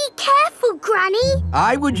 Be careful, Granny.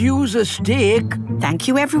 I would use a stick. Thank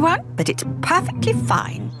you, everyone, but it's perfectly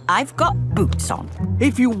fine. I've got boots on.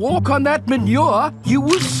 If you walk on that manure, you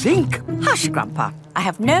will sink. Hush, Grandpa. I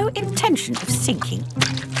have no intention of sinking.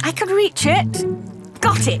 I can reach it.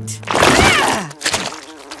 Got it.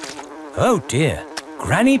 Oh, dear.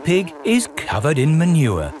 Granny Pig is covered in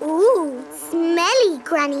manure. Ooh, smelly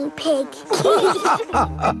Granny Pig.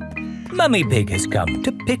 Mummy Pig has come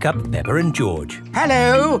to pick up Peppa and George.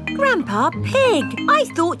 Hello. Grandpa Pig, I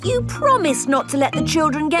thought you promised not to let the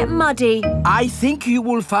children get muddy. I think you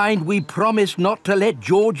will find we promised not to let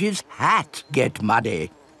George's hat get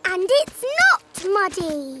muddy. And it's not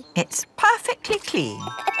muddy. It's perfectly clean.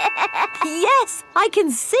 Yes, I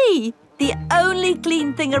can see. The only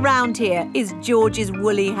clean thing around here is George's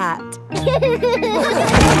woolly hat.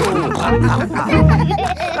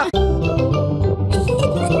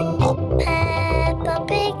 Peppa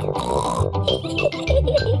Pig.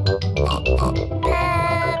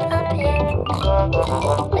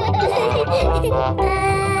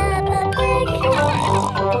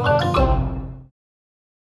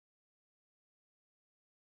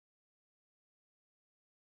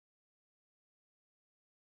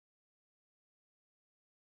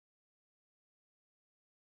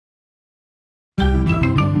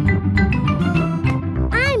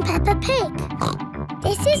 I'm Peppa Pig.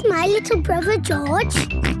 This is my little brother George.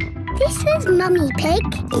 This is Mummy Pig.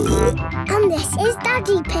 And this is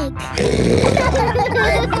Daddy Pig.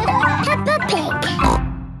 Peppa Pig.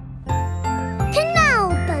 Canal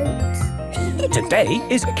boat. Today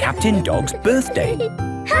is Captain Dog's birthday.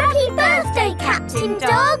 Happy birthday, Captain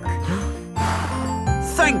Dog.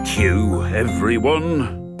 Thank you,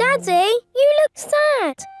 everyone. Daddy, you look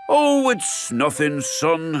sad. Oh, it's nothing,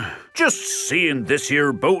 son. Just seeing this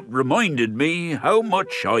here boat reminded me how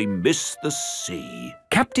much I miss the sea.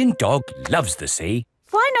 Captain Dog loves the sea.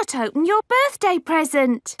 Why not open your birthday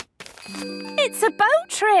present? It's a boat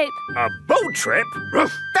trip. A boat trip?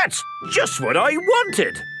 That's just what I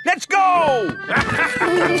wanted. Let's go!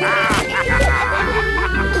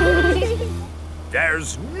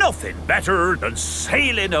 There's nothing better than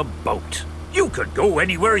sailing a boat. You could go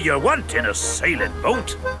anywhere you want in a sailing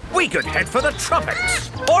boat. We could head for the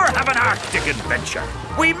tropics or have an Arctic adventure.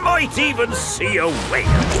 We might even see a whale.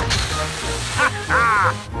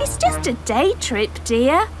 It's just a day trip,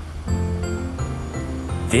 dear.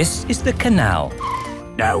 This is the canal.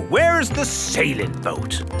 Now, where's the sailing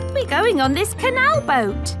boat? We're going on this canal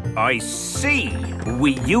boat. I see.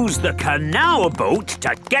 We use the canal boat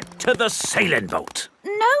to get to the sailing boat.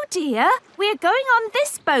 No, dear. We're going on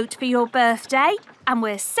this boat for your birthday, and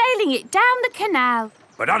we're sailing it down the canal.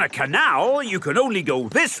 But on a canal, you can only go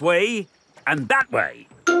this way and that way.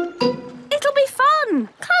 It'll be fun.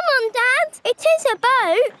 Come on, Dad. It is a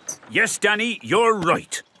boat. Yes, Danny, you're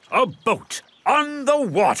right. A boat on the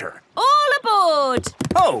water. All aboard.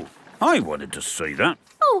 Oh, I wanted to say that.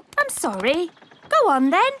 Oh, I'm sorry. Go on,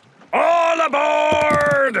 then. All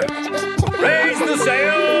aboard! Raise the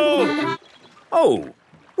sail! Oh,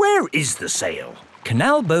 where is the sail?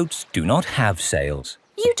 Canal boats do not have sails.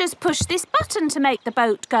 You just push this button to make the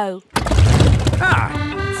boat go. Ah,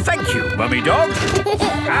 thank you, Mummy Dog.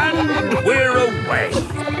 And we're away.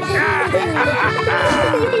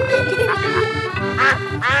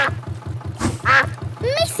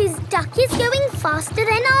 Mrs. Duck is going faster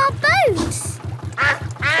than our boat.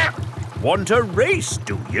 Want a race,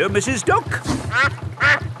 do you, Mrs. Duck?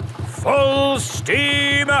 Full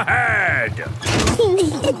steam ahead!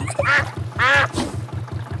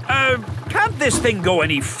 Can't this thing go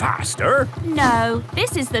any faster? No,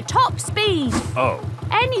 this is the top speed. Oh.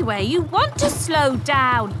 Anyway, you want to slow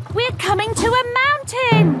down. We're coming to a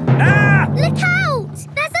mountain. Ah! Look out!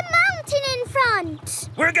 There's a mountain in front.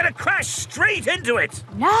 We're going to crash straight into it.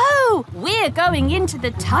 No, we're going into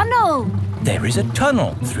the tunnel. There is a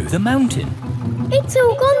tunnel through the mountain. It's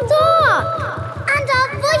all gone dark. And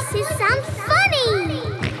our voices sound funny.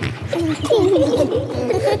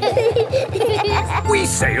 We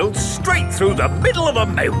sailed straight through the middle of a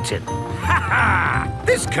mountain. Ha ha!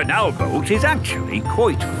 This canal boat is actually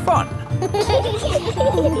quite fun. Look,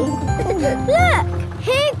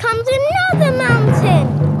 here comes another mountain.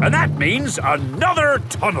 And that means another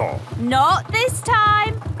tunnel. Not this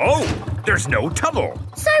time. Oh, there's no tunnel.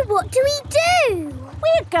 So what do we do?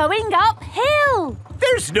 We're going uphill.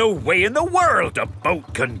 There's no way in the world a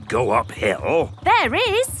boat can go uphill. There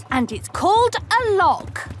is, and it's called a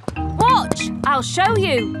lock. Watch, I'll show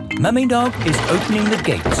you. Mummy Dog is opening the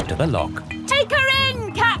gates to the lock. Take her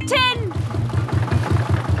in, Captain.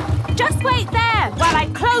 Just wait there while I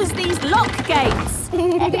close these lock gates.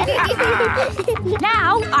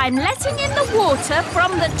 Now I'm letting in the water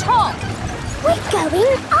from the top. We're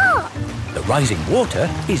going up. The rising water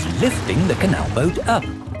is lifting the canal boat up.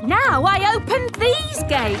 Now I opened these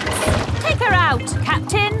gates. Take her out,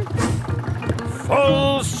 Captain.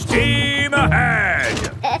 Full steam ahead!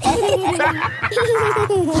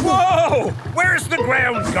 Whoa! Where's the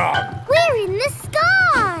ground gone? We're in the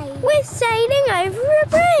sky. We're sailing over a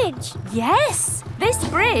bridge. Yes, This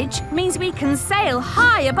bridge means we can sail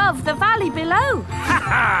high above the valley below.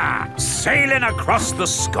 Ha-ha! Sailing across the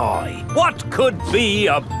sky. What could be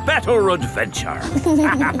a better adventure?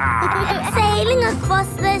 Sailing across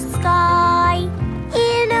the sky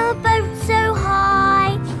in a boat so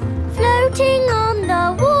high, floating on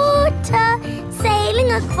the water,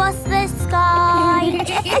 sailing across the sky.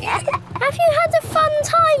 Have you had a fun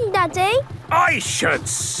time, Daddy? I should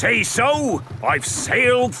say so. I've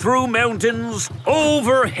sailed through mountains,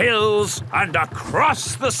 over hills, and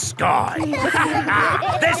across the sky.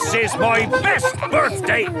 This is my best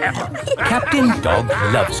birthday ever. Captain Dog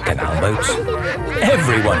loves canal boats.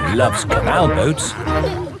 Everyone loves canal boats.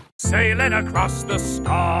 Sailing across the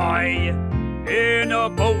sky in a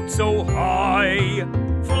boat so high,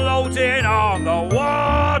 floating on the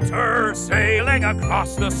water, sailing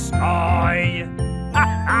across the sky.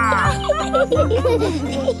 I'm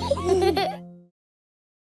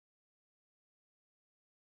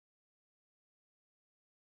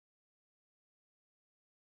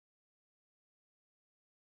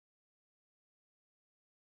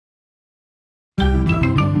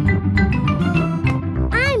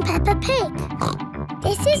Peppa Pig.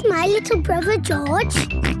 This is my little brother George.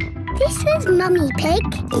 This is Mummy Pig.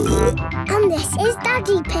 And this is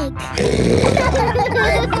Daddy Pig.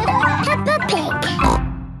 Peppa Pig.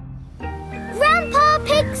 Grandpa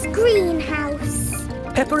Pig's greenhouse.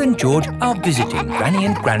 Peppa and George are visiting Granny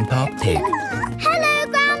and Grandpa Pig. Hello,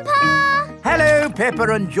 Grandpa. Hello, Peppa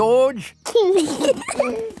and George.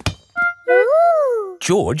 Ooh.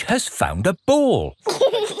 George has found a ball.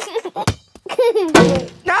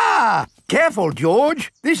 Ah! Careful,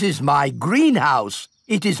 George. This is my greenhouse.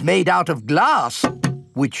 It is made out of glass,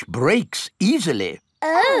 which breaks easily.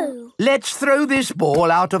 Oh. Let's throw this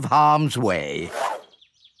ball out of harm's way.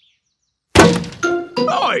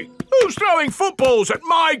 Oi! Who's throwing footballs at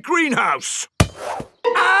my greenhouse?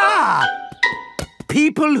 Ah!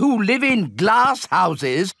 People who live in glass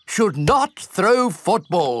houses should not throw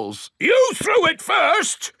footballs. You threw it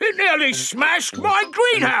first! It nearly smashed my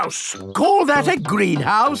greenhouse! Call that a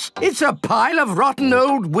greenhouse? It's a pile of rotten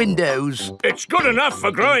old windows. It's good enough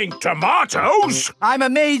for growing tomatoes! I'm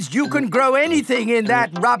amazed you can grow anything in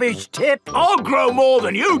that rubbish tip. I'll grow more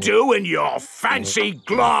than you do in your fancy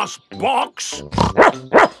glass box!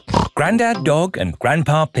 Grandad Dog and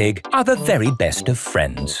Grandpa Pig are the very best of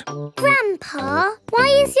friends. Grandpa, why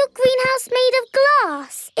is your greenhouse made of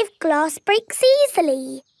glass if glass breaks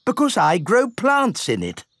easily? Because I grow plants in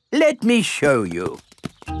it. Let me show you.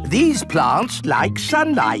 These plants like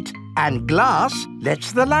sunlight, and glass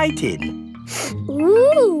lets the light in.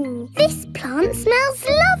 Ooh, this plant smells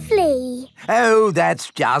lovely. Oh, that's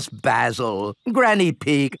just basil. Granny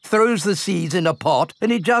Pig throws the seeds in a pot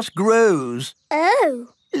and it just grows. Oh.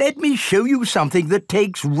 Let me show you something that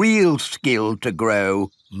takes real skill to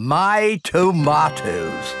grow. My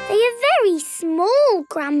tomatoes. They are very small,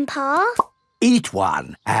 Grandpa. Eat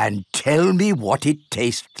one and tell me what it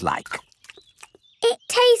tastes like. It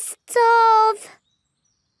tastes of...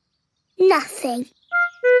 nothing.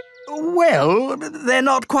 Well, they're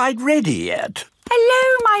not quite ready yet.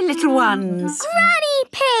 Hello, my little ones. Granny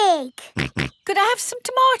Pig! Could I have some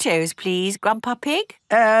tomatoes, please, Grandpa Pig?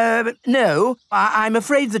 No. I'm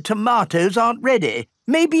afraid the tomatoes aren't ready.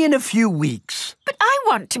 Maybe in a few weeks. But I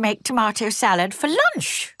want to make tomato salad for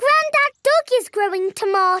lunch. Grandad Dog is growing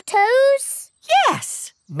tomatoes.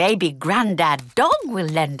 Yes. Maybe Grandad Dog will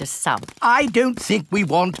lend us some. I don't think we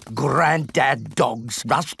want Grandad Dog's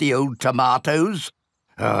rusty old tomatoes.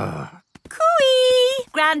 Cooey!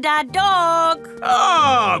 Grandad Dog!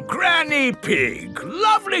 Ah, Granny Pig.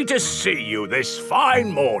 Lovely to see you this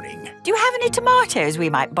fine morning. Do you have any tomatoes we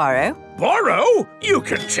might borrow? Borrow? You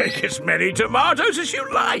can take as many tomatoes as you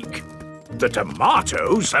like. The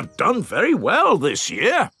tomatoes have done very well this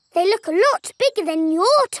year. They look a lot bigger than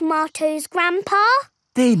your tomatoes, Grandpa.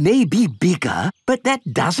 They may be bigger, but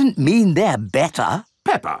that doesn't mean they're better.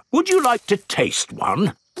 Peppa, would you like to taste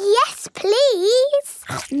one? Yes, please.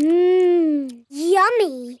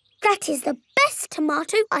 Yummy. That is the best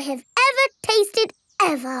tomato I have ever tasted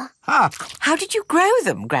ever. How did you grow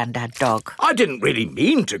them, Grandad Dog? I didn't really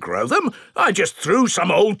mean to grow them. I just threw some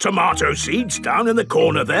old tomato seeds down in the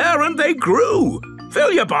corner there and they grew.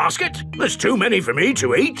 Fill your basket. There's too many for me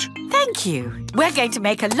to eat. Thank you. We're going to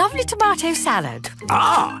make a lovely tomato salad.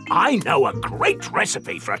 Ah, I know a great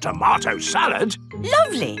recipe for a tomato salad.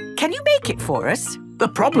 Lovely. Can you make it for us? The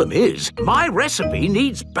problem is, my recipe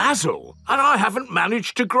needs basil, and I haven't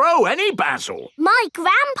managed to grow any basil. My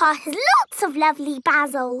grandpa has lots of lovely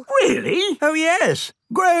basil. Really? Oh, yes.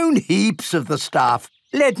 Grown heaps of the stuff.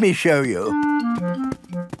 Let me show you.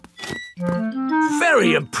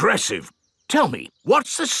 Very impressive. Tell me,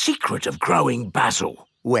 what's the secret of growing basil?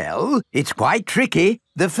 Well, it's quite tricky.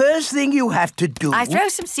 The first thing you have to do... I throw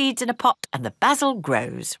some seeds in a pot and the basil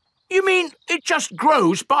grows. You mean it just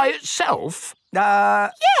grows by itself?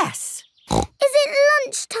 Yes. Is it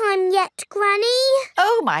lunchtime yet, Granny?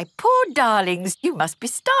 Oh, my poor darlings, you must be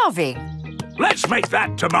starving. Let's make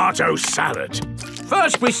that tomato salad.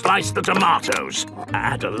 First we slice the tomatoes.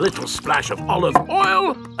 Add a little splash of olive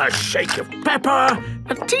oil, a shake of pepper,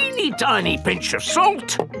 a teeny tiny pinch of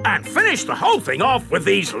salt, and finish the whole thing off with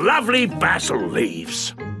these lovely basil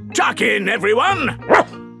leaves. Tuck in, everyone!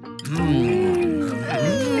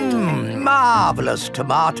 Marvellous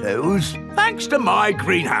tomatoes. Thanks to my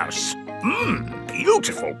greenhouse.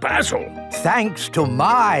 Beautiful basil. Thanks to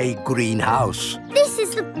my greenhouse. This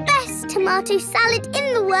is the best tomato salad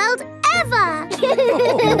in the world ever!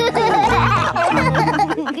 Peppa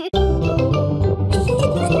Pig.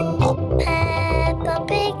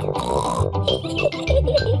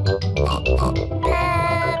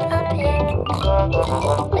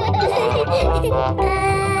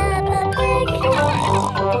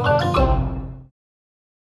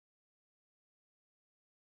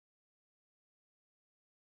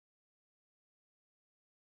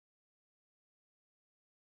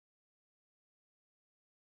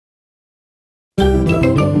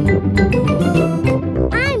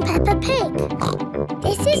 I'm Peppa Pig.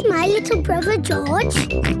 This is my little brother George.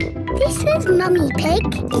 This is Mummy Pig.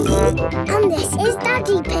 And this is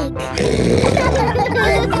Daddy Pig.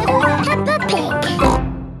 Peppa Pig.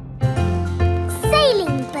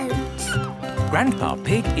 Sailing boat. Grandpa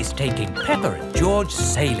Pig is taking Peppa and George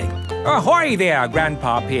sailing. Ahoy there,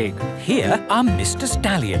 Grandpa Pig. Here are Mr.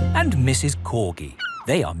 Stallion and Mrs. Corgi.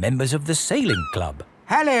 They are members of the sailing club.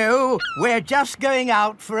 Hello, we're just going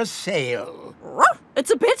out for a sail. It's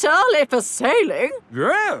a bit early for sailing.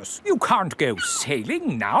 Yes, you can't go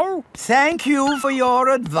sailing now. Thank you for your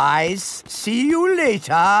advice. See you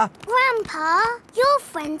later. Grandpa, your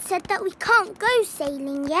friend said that we can't go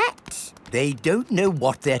sailing yet. They don't know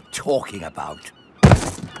what they're talking about.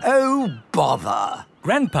 Oh, bother.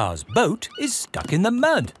 Grandpa's boat is stuck in the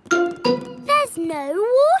mud. There's no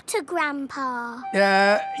water, Grandpa.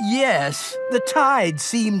 Yes. The tide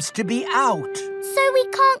seems to be out. So we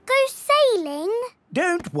can't go sailing?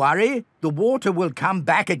 Don't worry. The water will come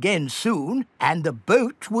back again soon and the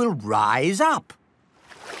boat will rise up.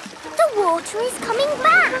 The water is coming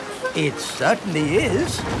back. It certainly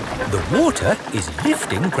is. The water is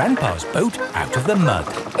lifting Grandpa's boat out of the mud.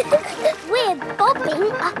 We're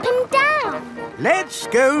bobbing up and down. Let's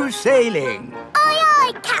go sailing. Aye,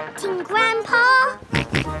 aye, Captain Grandpa.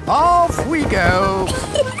 Off we go.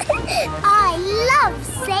 I love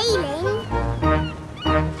sailing.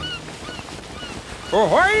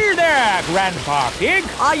 Ahoy there, Grandpa Pig.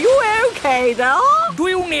 Are you okay there? Do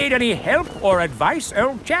you need any help or advice,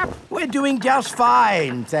 old chap? We're doing just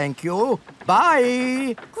fine, thank you.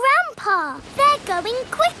 Bye. Grandpa, they're going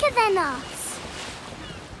quicker than us.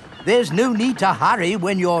 There's no need to hurry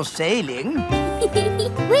when you're sailing.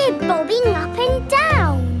 We're bobbing up and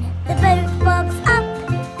down. The boat bobs up,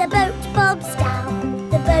 the boat bobs down.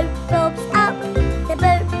 The boat bobs up, the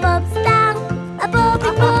boat bobs down. A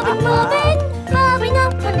bobbing, bobbing, bobbing, bobbing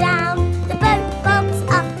up and down. The boat bobs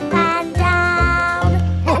up and down.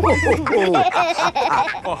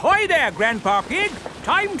 Ahoy there, Grandpa Pig.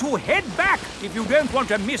 Time to head back if you don't want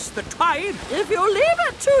to miss the tide. If you leave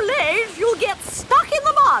it too late, you'll get stuck in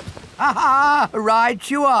the mud. Ha-ha, right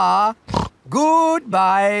you are.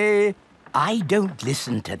 Goodbye. I don't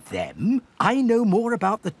listen to them. I know more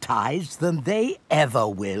about the tides than they ever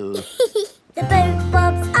will. The boat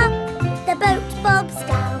bobs up, the boat bobs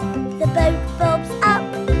down. The boat bobs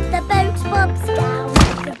up, the boat bobs down.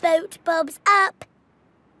 The boat bobs up.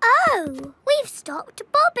 Oh, we've stopped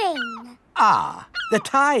bobbing. Ah, the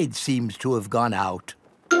tide seems to have gone out.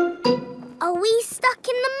 Are we stuck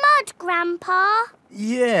in the mud, Grandpa?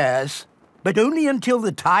 Yes, but only until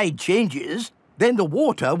the tide changes. Then the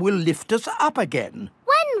water will lift us up again.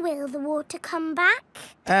 When will the water come back?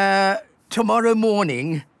 Tomorrow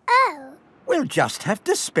morning. Oh. We'll just have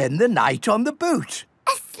to spend the night on the boat.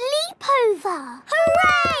 A sleepover!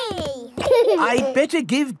 Hooray! I'd better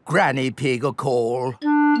give Granny Pig a call.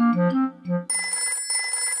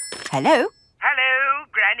 Hello? Hello,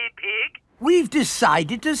 Granny Pig. We've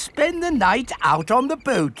decided to spend the night out on the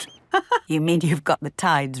boat. You mean you've got the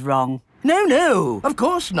tides wrong? No, of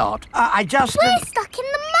course not. I just... We're stuck in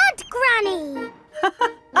the mud, Granny.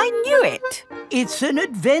 I knew it. It's an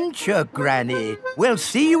adventure, Granny. We'll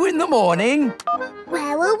see you in the morning.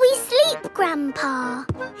 Where will we sleep, Grandpa?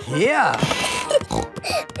 Here.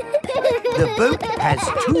 The boat has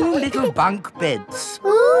 2 little bunk beds.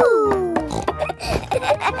 Ooh.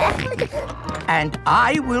 And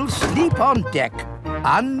I will sleep on deck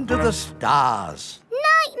under the stars.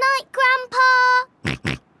 Night-night,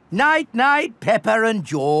 Grandpa. Night-night, Peppa and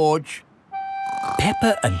George.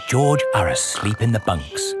 Peppa and George are asleep in the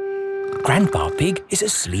bunks. Grandpa Pig is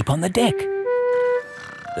asleep on the deck.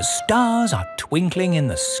 The stars are twinkling in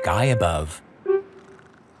the sky above.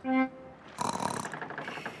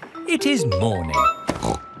 It is morning.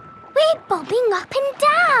 We're bobbing up and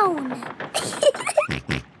down.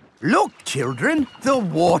 Look, children, the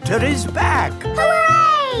water is back.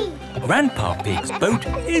 Hooray! Grandpa Pig's boat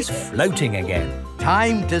is floating again.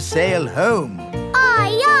 Time to sail home.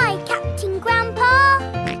 Aye, aye, Captain Grandpa.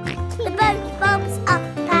 The boat bobs up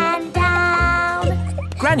and down.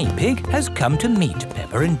 Granny Pig has come to meet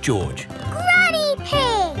Peppa and George. Granny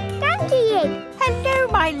Pig! Daddy! Hello,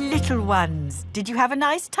 my little ones. Did you have a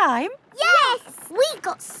nice time? Yes! We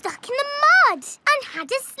got stuck in the mud and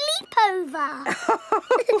had a sleepover.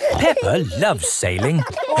 Peppa loves sailing.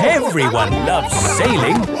 Everyone loves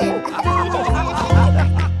sailing. The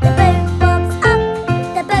boat bobs up,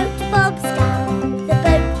 the boat bobs down. The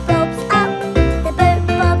boat bobs up, the boat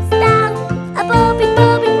bobs down. A bobbing,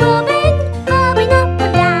 bobbing, bobbing, bobbing up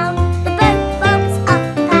and down. The boat bobs up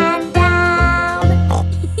and down.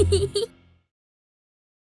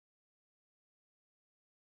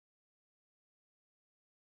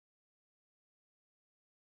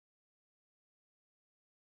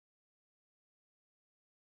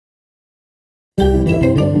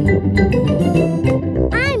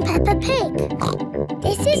 I'm Peppa Pig.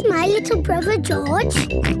 This is my little brother George.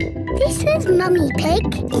 This is Mummy Pig.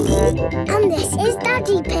 And this is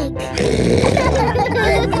Daddy Pig.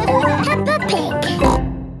 Peppa Pig.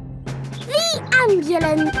 The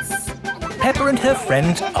ambulance. Peppa and her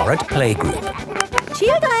friends are at playgroup.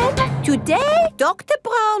 Children, today Dr.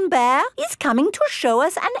 Brown Bear is coming to show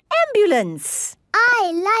us an ambulance.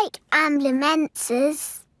 I like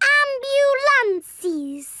ambulances.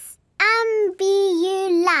 Ambulances.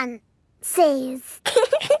 Ambulances.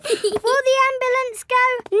 Will the ambulance go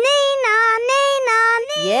Nina, Nina,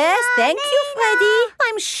 Nina? Yes, thank you, Freddy.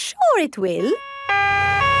 I'm sure it will.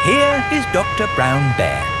 Here is Dr. Brown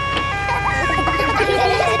Bear.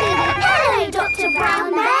 Hello, Dr.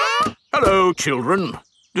 Brown Bear. Hello, children.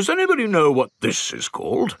 Does anybody know what this is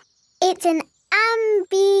called? It's an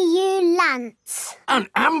ambulance. An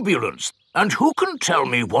ambulance? And who can tell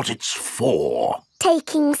me what it's for?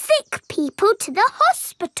 Taking sick people to the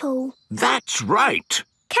hospital. That's right.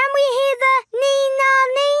 Can we hear the Nina,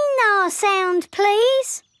 Nina sound,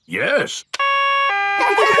 please? Yes.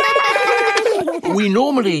 We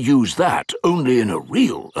normally use that only in a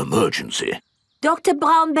real emergency. Dr.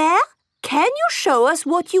 Brown Bear, can you show us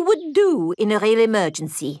what you would do in a real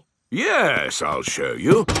emergency? Yes, I'll show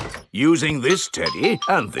you. Using this teddy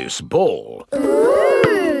and this ball.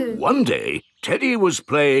 Ooh. One day, Teddy was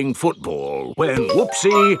playing football when,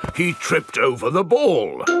 whoopsie, he tripped over the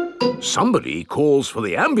ball. Somebody calls for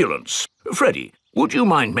the ambulance. Freddy, would you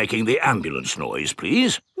mind making the ambulance noise,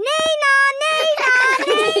 please? Nina,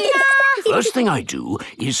 Nina, Nina. First thing I do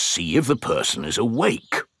is see if the person is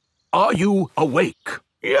awake. Are you awake?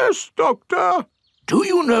 Yes, Doctor. Do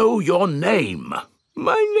you know your name?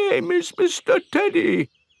 My name is Mr. Teddy.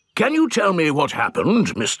 Can you tell me what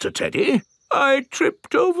happened, Mr. Teddy? I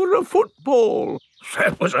tripped over a football.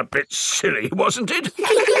 That was a bit silly, wasn't it?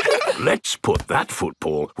 Let's put that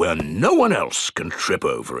football where no one else can trip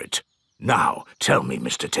over it. Now, tell me,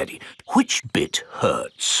 Mr. Teddy, which bit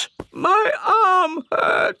hurts? My arm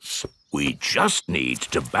hurts. We just need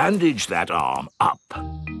to bandage that arm up.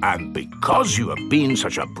 And because you have been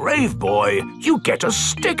such a brave boy, you get a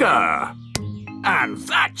sticker. And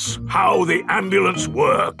that's how the ambulance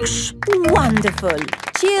works. Wonderful.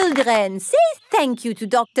 Children, say thank you to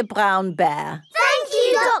Dr. Brown Bear. Thank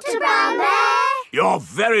you, Dr. Brown Bear. You're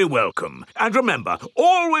very welcome. And remember,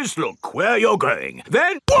 always look where you're going.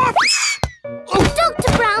 Then, whoops!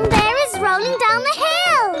 Dr. Brown Bear is rolling down the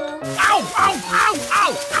hill. Ow, ow, ow,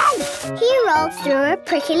 ow, ow! He rolled through a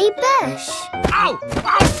prickly bush. Ow,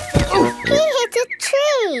 ow! He hit a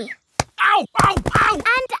tree. Ow, ow, ow!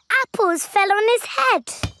 And apples fell on his head.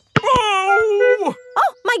 Oh!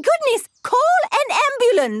 Oh, my goodness! Call an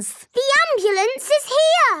ambulance! The ambulance is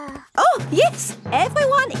here! Oh, yes!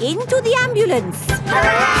 Everyone into the ambulance!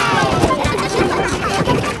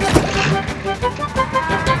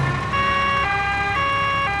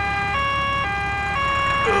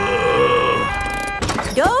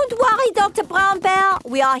 Don't worry, Dr. Dr. Brown Bear.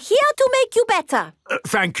 We are here to make you better.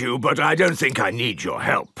 Thank you, but I don't think I need your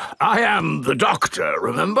help. I am the doctor,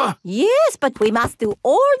 remember? Yes, but we must do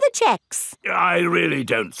all the checks. I really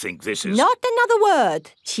don't think this is... Not another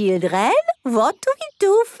word. Children, what do we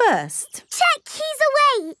do first? Check he's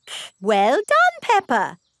awake. Well done,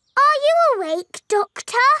 Peppa. Are you awake,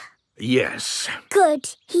 Doctor? Yes.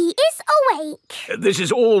 Good. He is awake. This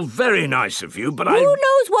is all very nice of you, but Who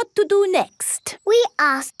knows what to do next? We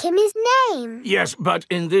ask him his name. Yes, but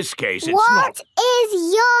in this case it's What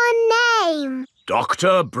is your name?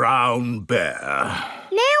 Dr. Brown Bear.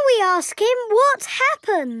 Now we ask him what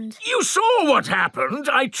happened. You saw what happened.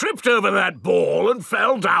 I tripped over that ball and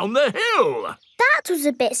fell down the hill. That was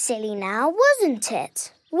a bit silly now, wasn't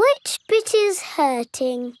it? Which bit is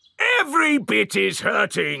hurting? Every bit is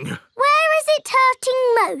hurting. Where is it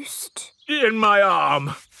hurting most? In my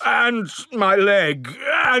arm, and my leg,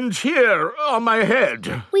 and here on my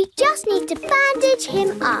head. We just need to bandage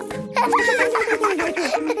him up.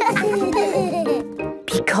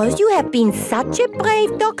 Because you have been such a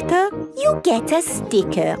brave doctor, you get a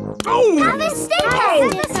sticker. Oh! Have a sticker!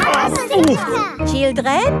 Have a sticker!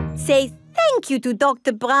 Children, say thank you to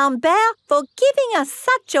Dr. Brown Bear for giving us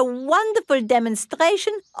such a wonderful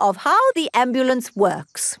demonstration of how the ambulance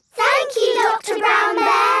works. Thank you, Dr. Brown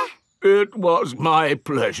Bear. It was my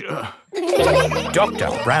pleasure. Dr.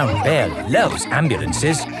 Brown Bear loves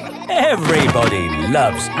ambulances. Everybody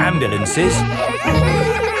loves ambulances.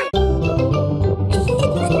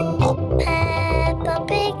 Peppa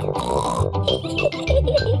Pig.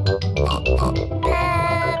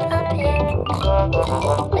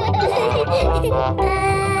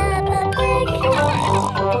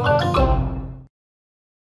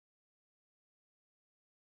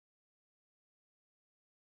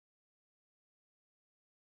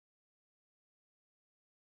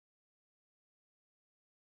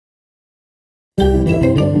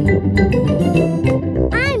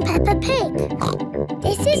 I'm Peppa Pig.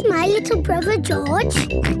 This is my little brother George.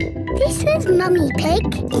 This is Mummy Pig.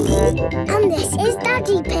 And this is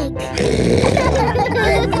Daddy Pig.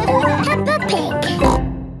 Peppa Pig.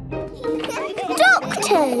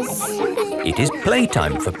 Doctors. It is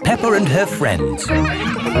playtime for Peppa and her friends.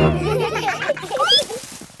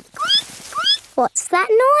 What's that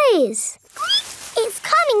noise? It's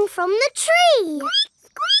coming from the tree.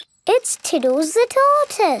 It's Tiddles the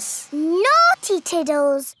tortoise. Naughty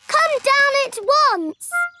Tiddles! Come down at once!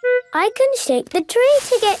 I can shake the tree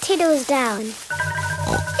to get Tiddles down. Is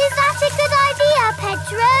that a good idea,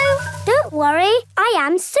 Pedro? Don't worry, I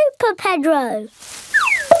am Super Pedro.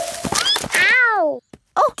 Ow!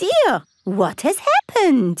 Oh dear, what has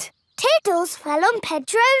happened? Tiddles fell on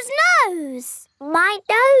Pedro's nose. My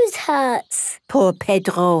nose hurts. Poor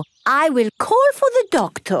Pedro. I will call for the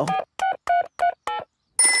doctor.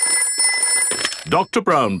 Dr.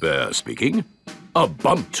 Brown Bear speaking. A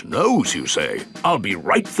bumped nose, you say? I'll be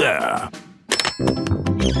right there.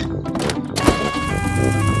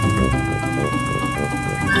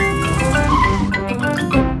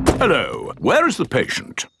 Hello. Where is the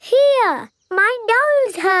patient? Here. My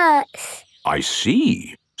nose hurts. I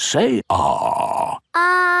see. Say ah.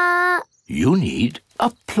 You need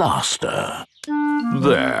a plaster.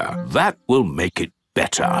 There. That will make it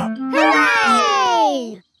better.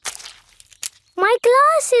 Hooray! My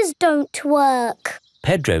glasses don't work.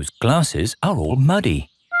 Pedro's glasses are all muddy.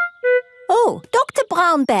 Oh, Dr.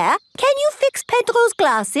 Brown Bear, can you fix Pedro's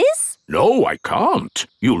glasses? No, I can't.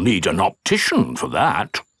 You'll need an optician for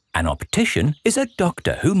that. An optician is a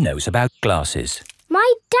doctor who knows about glasses.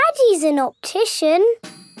 My daddy's an optician.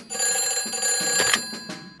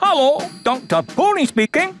 Hello, Dr. Pony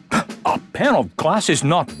speaking. A pair of glasses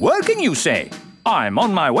not working, you say? I'm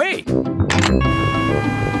on my way.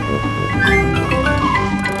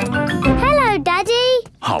 Hello, Daddy.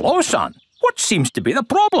 Hello, son. What seems to be the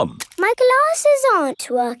problem? My glasses aren't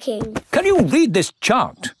working. Can you read this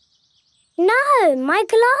chart? No, my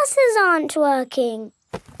glasses aren't working.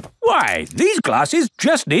 Why, these glasses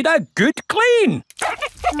just need a good clean.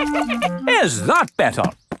 Is that better?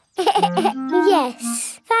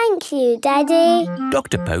 Yes, thank you, Daddy.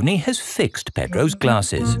 Dr. Pony has fixed Pedro's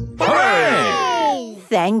glasses. Hooray!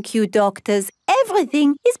 Thank you, doctors.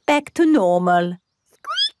 Everything is back to normal.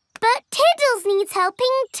 But Tiddles needs helping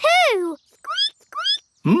too.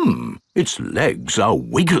 Its legs are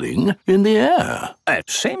wiggling in the air.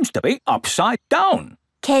 It seems to be upside down.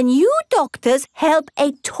 Can you doctors help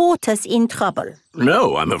a tortoise in trouble?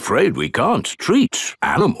 No, I'm afraid we can't treat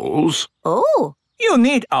animals. Oh. You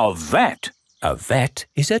need a vet. A vet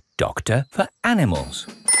is a doctor for animals.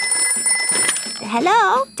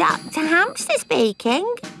 hello, Dr. Hamster speaking.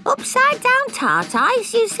 Upside down tart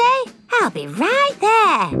ice, you say? I'll be right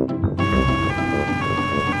there.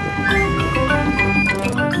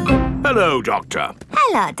 Hello, Doctor.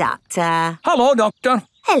 Hello, Doctor. Hello, Doctor.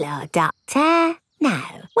 Hello, Doctor.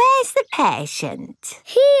 Now, where's the patient?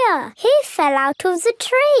 Here. He fell out of the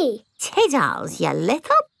tree. Tiddles, you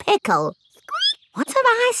little pickle. What have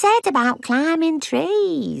I said about climbing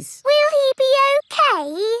trees? Will he be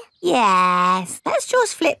okay? Yes, let's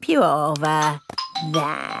just flip you over.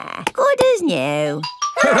 There. Good as new.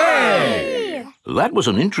 Hooray! That was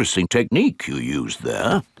an interesting technique you used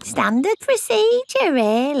there. Standard procedure,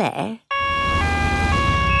 really.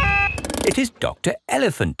 It is Dr.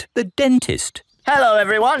 Elephant, the dentist. Hello,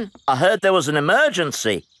 everyone. I heard there was an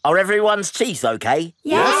emergency. Are everyone's teeth okay?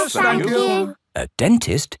 Yes, thank you. A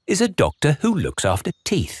dentist is a doctor who looks after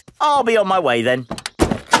teeth. I'll be on my way then.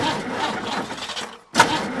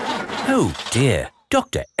 Oh dear,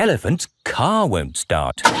 Dr. Elephant's car won't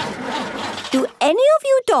start. Do any of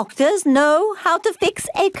you doctors know how to fix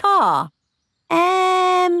a car?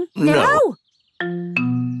 No.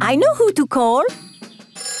 I know who to call.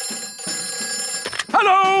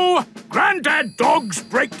 Hello! Grandad Dog's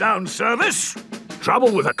breakdown service.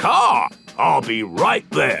 Trouble with a car. I'll be right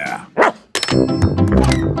there.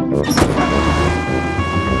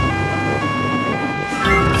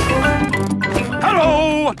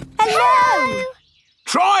 Hello! Hello!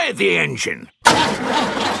 Try the engine.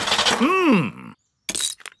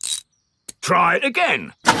 Try it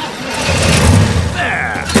again.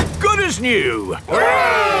 There! Good as new.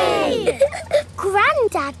 Hooray!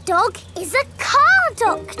 Grandad Dog is a car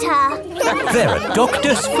doctor. There are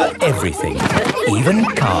doctors for everything, even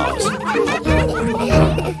cars.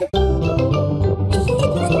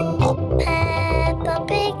 Peppa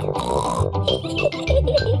Pig.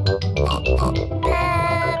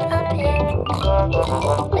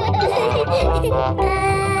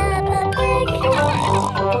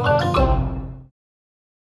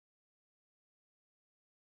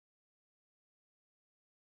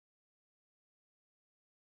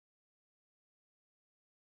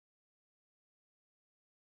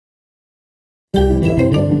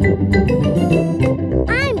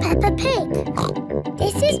 I'm Peppa Pig.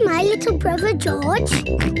 This is my little brother George.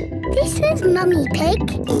 This is Mummy Pig.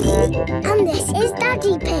 And this is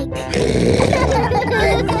Daddy Pig.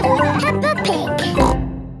 Peppa Pig.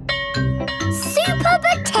 Super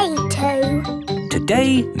Potato.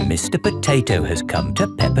 Today, Mr. Potato has come to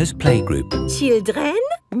Peppa's playgroup. Children,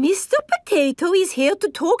 Mr. Potato is here to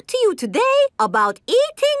talk to you today about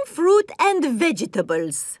eating fruit and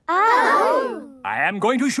vegetables. Oh! I am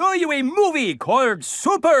going to show you a movie called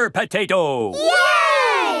Super Potato.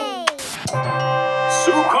 Yay!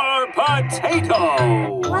 Super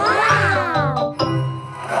Potato! Wow!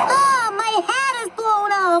 Oh, my hat is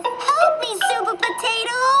blown off. Help me, Super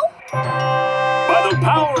Potato. By the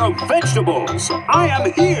power of vegetables, I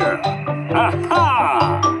am here!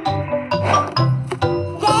 Aha!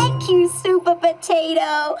 Thank you, Super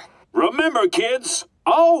Potato. Remember, kids,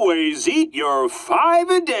 always eat your 5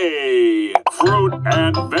 a day. Fruit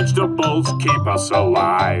and vegetables keep us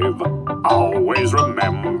alive. Always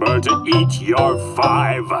remember to eat your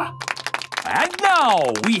 5. And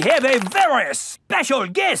now we have a very special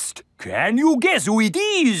guest. Can you guess who it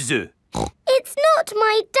is? It's not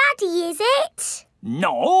my daddy, is it?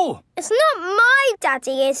 No. It's not my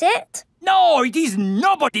daddy, is it? No, it is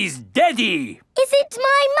nobody's daddy. Is it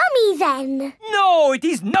my mummy then? No, it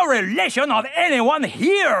is no relation of anyone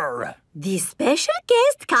here. The special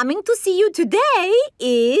guest coming to see you today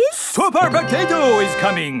is... Super Potato is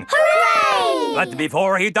coming. Hooray! But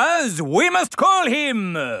before he does, we must call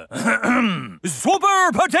him...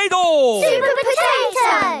 Super Potato! Super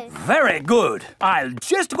Potato! Very good. I'll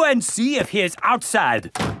just go and see if he is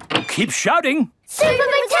outside. Keep shouting. Super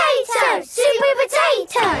Potato! Super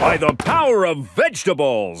Potato! By the power of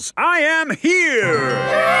vegetables, I am here!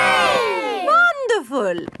 Hooray!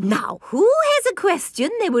 Wonderful. Now, who has a question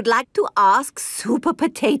they would like to ask Super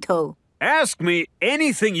Potato? Ask me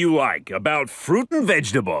anything you like about fruit and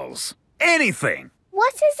vegetables. Anything.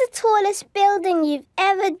 What is the tallest building you've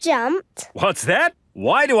ever jumped? What's that?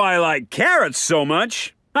 Why do I like carrots so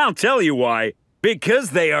much? I'll tell you why. Because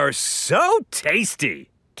they are so tasty.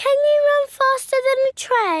 Can you run faster than a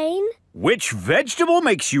train? Which vegetable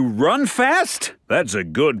makes you run fast? That's a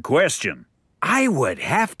good question. I would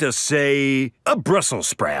have to say a Brussels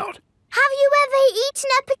sprout. Have you ever eaten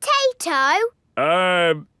a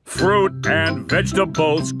potato? Fruit and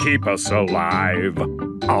vegetables keep us alive.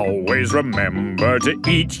 Always remember to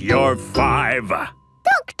eat your 5.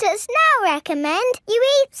 Doctors now recommend you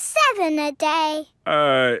eat 7 a day.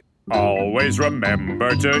 Always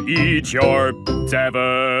remember to eat your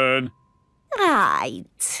 7.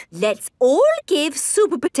 Right. Let's all give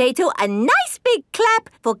Super Potato a nice big clap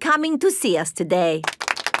for coming to see us today.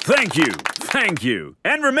 Thank you. Thank you.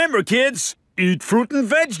 And remember, kids, eat fruit and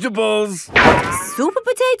vegetables. Super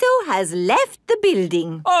Potato has left the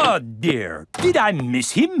building. Oh, dear. Did I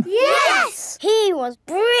miss him? Yes! He was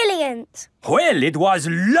brilliant. Well, it was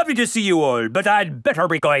lovely to see you all, but I'd better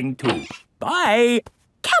be going too. Bye.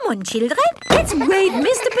 Come on, children. Let's wave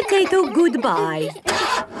Mr. Potato goodbye.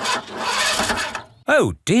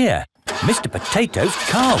 Oh, dear. Mr. Potato's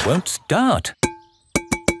car won't start.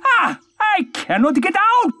 Ah! I cannot get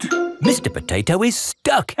out! Mr. Potato is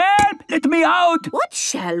stuck. Help! Let me out! What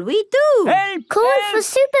shall we do? Help! Call for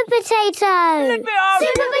Super Potato. Let me out!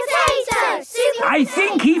 Super Potato! Super I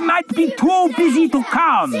think he might be too busy to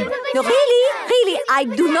come. No, really, I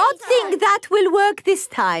do not think that will work this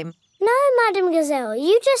time. No, Madam Gazelle,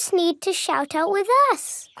 you just need to shout out with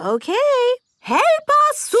us. Okay. Help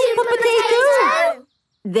us, Super Potato!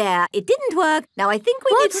 There, it didn't work. Now I think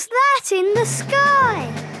we What's that in the sky?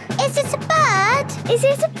 Is it a bird? Is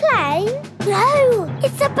it a plane? No,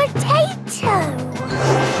 it's a potato.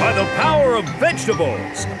 By the power of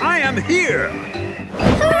vegetables, I am here.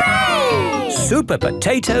 Hooray! Super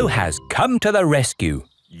Potato has come to the rescue.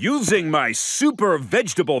 Using my super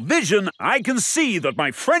vegetable vision, I can see that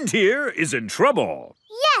my friend here is in trouble.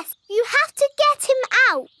 Yes, you have to get him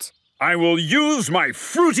out. I will use my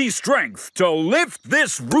fruity strength to lift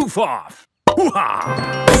this roof off.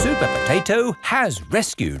 Hoo-ha! Super Potato has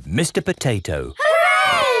rescued Mr. Potato.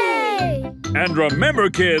 Hooray! And remember,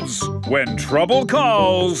 kids, when trouble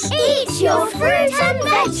calls, Eat your fruit and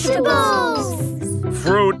vegetables.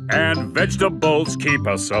 fruit and vegetables keep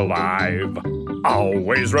us alive.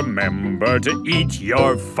 Always remember to eat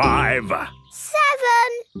your 5.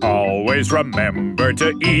 7. Always remember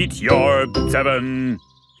to eat your 7.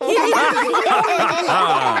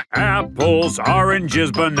 Apples,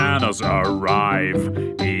 oranges, bananas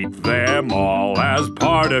arrive. Eat them all as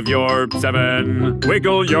part of your 7.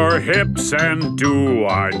 Wiggle your hips and do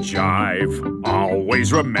a jive.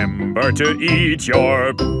 Always remember to eat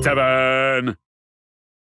your 7.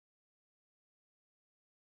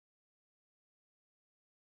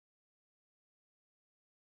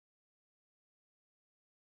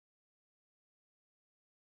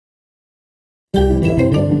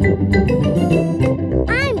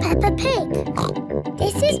 I'm Peppa Pig.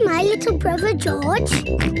 This is my little brother George.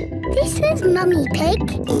 This is Mummy Pig.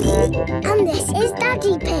 And this is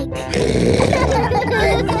Daddy Pig.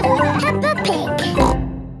 Peppa Pig.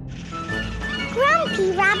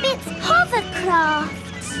 Grumpy Rabbit's hovercraft.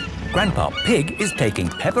 Grandpa Pig is taking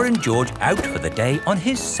Peppa and George out for the day on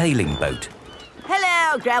his sailing boat.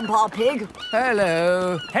 Hello, Grandpa Pig.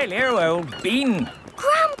 Hello. Hello, old bean.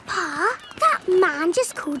 Grandpa, that man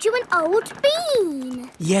just called you an old bean.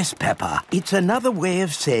 Yes, Peppa. It's another way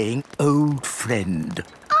of saying old friend.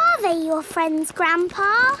 Are they your friends,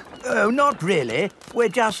 Grandpa? Oh, not really. We're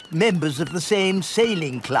just members of the same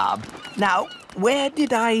sailing club. Now, where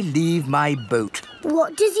did I leave my boat?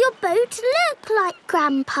 What does your boat look like,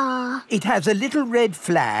 Grandpa? It has a little red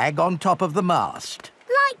flag on top of the mast.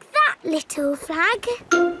 Like that little flag?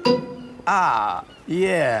 Ah,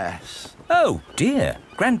 yes. Oh, dear.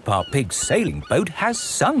 Grandpa Pig's sailing boat has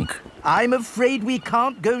sunk. I'm afraid we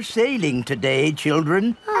can't go sailing today,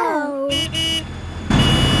 children. Oh.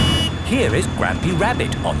 Here is Grampy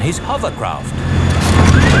Rabbit on his hovercraft.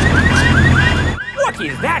 What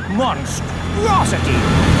is that monstrosity?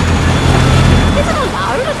 Is it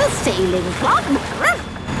allowed at the sailing club?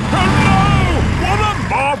 Hello! What a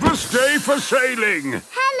marvellous day for sailing!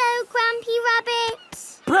 Hello, Grampy Rabbit.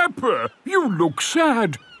 Peppa, you look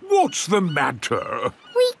sad. What's the matter?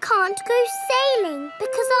 We can't go sailing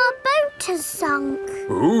because our boat has sunk.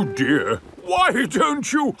 Oh, dear. Why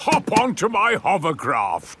don't you hop onto my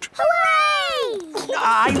hovercraft? Hooray!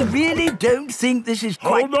 I really don't think this is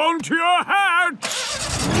quite... Hold on to your hat!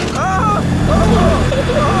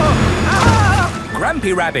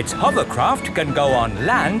 Grampy Rabbit's hovercraft can go on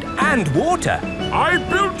land and water. I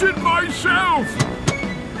built it myself!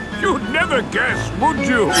 You'd never guess, would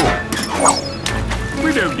you?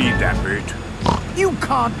 We don't need that bit. You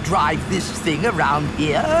can't drive this thing around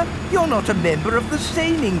here. You're not a member of the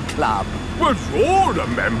sailing club. But you're a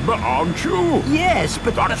member, aren't you? Yes,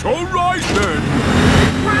 but... That's all right, then.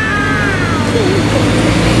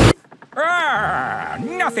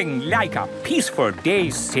 Nothing like a peaceful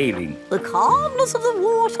day's sailing. The calmness of the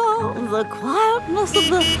water, the quietness of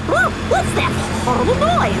the... Oh, what's that horrible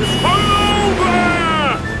noise? Hello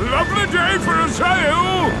there! Lovely day for a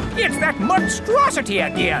sail! It's that monstrosity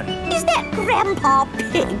again! Is that Grandpa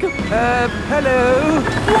Pig? Hello?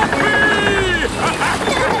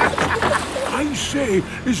 I say,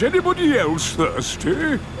 is anybody else thirsty?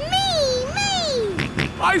 Me!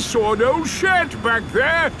 I saw an old shed back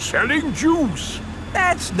there selling juice.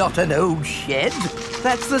 That's not an old shed.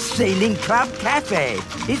 That's the Sailing Club Cafe.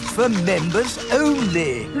 It's for members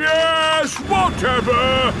only. Yes,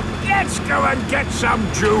 whatever. Let's go and get some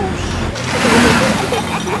juice.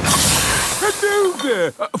 Hello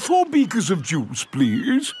there. 4 beakers of juice,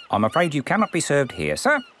 please. I'm afraid you cannot be served here,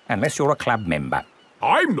 sir, unless you're a club member.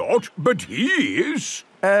 I'm not, but he is.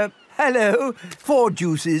 Hello. 4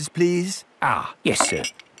 juices, please. Ah, yes, sir.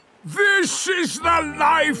 This is the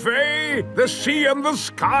life, eh? The sea and the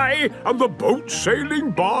sky and the boat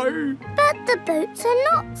sailing by. But the boats are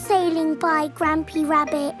not sailing by, Grampy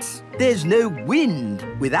Rabbit. There's no wind.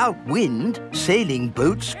 Without wind, sailing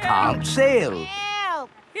boats can't sail.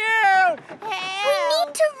 Help! Help! We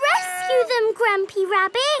need to rescue them, Grampy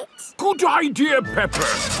Rabbit. Good idea, Pepper.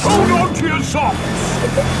 Hold on to your socks.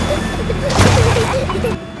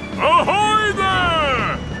 Ahoy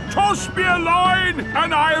there! Toss me a line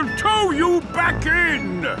and I'll tow you back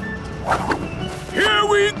in. Here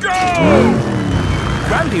we go!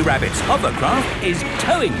 Grampy Rabbit's hovercraft is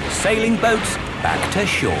towing the sailing boats back to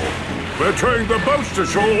shore. We're towing the boats to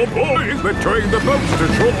shore, boys. We're towing the boats to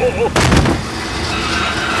shore.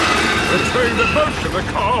 We're towing the boats to the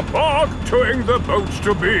car park, towing the boats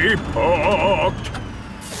to be parked.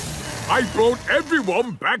 I brought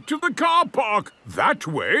everyone back to the car park. That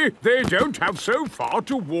way, they don't have so far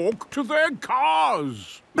to walk to their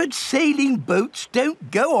cars. But sailing boats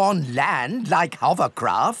don't go on land like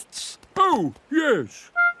hovercrafts. Oh,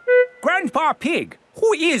 yes. Grandpa Pig,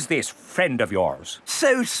 who is this friend of yours?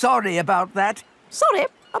 So sorry about that. Sorry,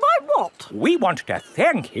 about what? We want to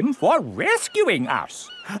thank him for rescuing us.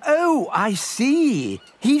 Oh, I see.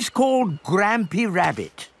 He's called Grampy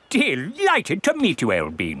Rabbit. Delighted to meet you,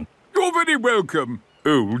 Old Bean. You're very welcome,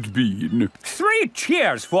 Old Bean. 3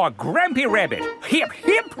 cheers for Grampy Rabbit. Hip,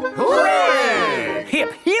 hip, hooray!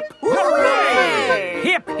 Hip, hip, hooray!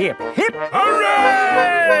 Hip, hip, hip,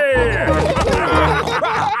 hooray!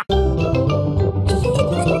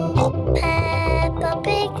 Peppa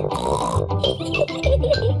Pig.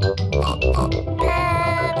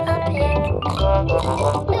 Peppa Pig.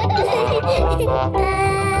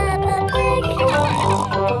 Peppa Pig.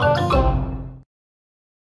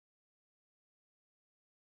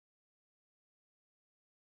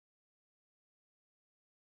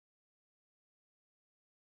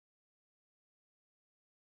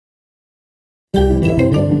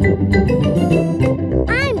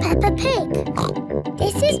 I'm Peppa Pig.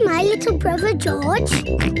 This is my little brother George.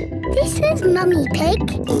 This is Mummy Pig.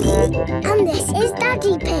 And this is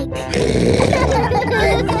Daddy Pig.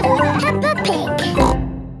 Peppa Pig.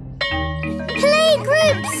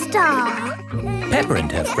 Playgroup star. Peppa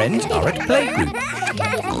and her friends are at playgroup.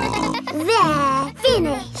 There,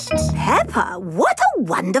 finished. Peppa, what a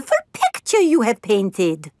wonderful picture you have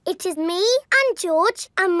painted. It is me and George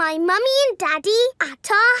and my mummy and daddy at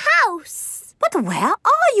our house. But where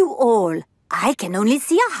are you all? I can only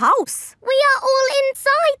see a house. We are all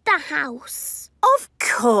inside the house. Of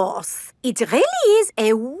course. It really is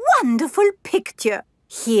a wonderful picture.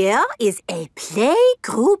 Here is a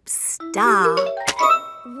playgroup star.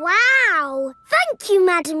 Wow! Thank you,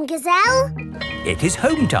 Madam Gazelle. It is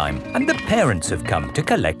home time and the parents have come to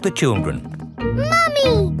collect the children.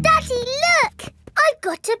 Mummy! Daddy, look! I've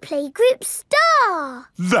got a playgroup star.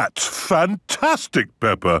 That's fantastic,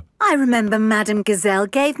 Peppa. I remember Madam Gazelle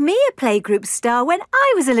gave me a playgroup star when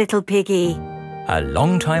I was a little piggy. A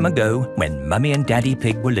long time ago, when Mummy and Daddy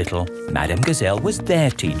Pig were little, Madam Gazelle was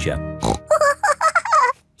their teacher.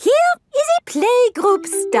 Here is a playgroup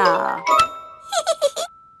star.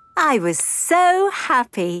 I was so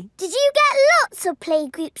happy. Did you get lots of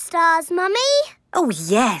playgroup stars, Mummy? Oh,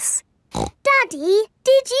 yes. Daddy,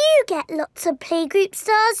 did you get lots of playgroup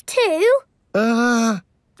stars too?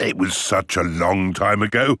 It was such a long time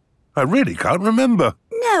ago. I really can't remember.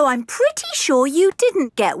 No, I'm pretty sure you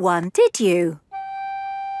didn't get one, did you?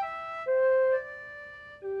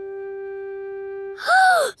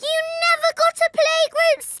 You never got a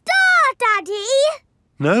playgroup star, Daddy!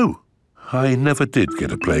 No, I never did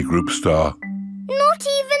get a playgroup star. Not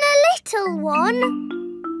even a little one?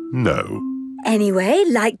 No. Anyway,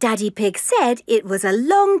 like Daddy Pig said, it was a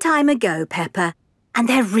long time ago, Peppa, and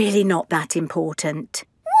they're really not that important.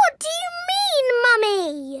 What do you mean,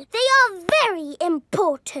 Mummy? They are very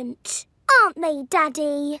important, aren't they,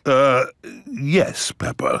 Daddy? Yes,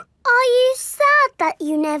 Peppa. Are you sad that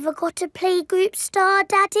you never got a playgroup star,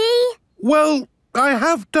 Daddy? Well, I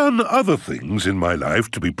have done other things in my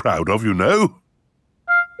life to be proud of, you know.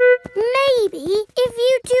 Maybe if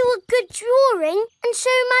you do a good drawing and show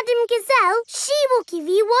Madame Gazelle, she will give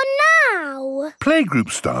you one now. Playgroup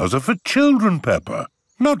stars are for children, Peppa,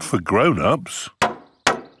 not for grown-ups.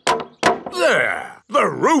 There! The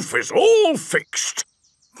roof is all fixed.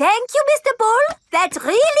 Thank you, Mr. Bull. That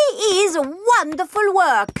really is wonderful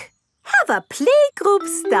work. Have a playgroup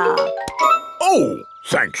star. Oh,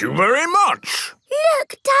 thank you very much.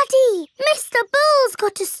 Look, Daddy, Mr. Bull's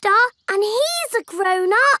got a star and he's a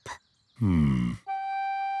grown-up.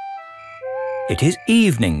 It is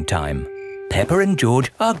evening time. Peppa and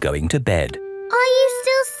George are going to bed. Are you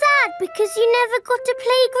still sad because you never got a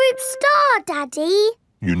playgroup star, Daddy?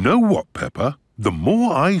 You know what, Peppa? The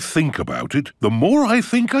more I think about it, the more I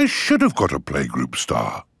think I should have got a playgroup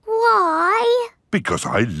star. Why? Because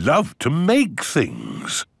I love to make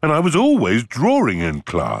things. And I was always drawing in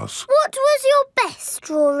class. What was your best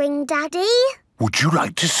drawing, Daddy? Would you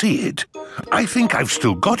like to see it? I think I've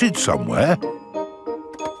still got it somewhere.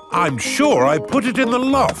 I'm sure I put it in the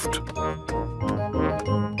loft.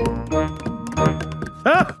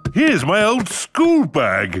 Ah, here's my old school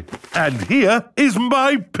bag. And here is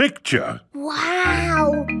my picture.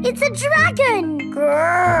 Wow! It's a dragon!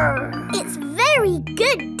 Grrr. It's very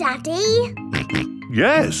good, Daddy.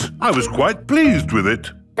 Yes, I was quite pleased with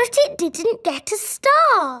it. But it didn't get a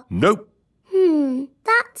star. Nope.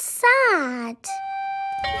 That's sad.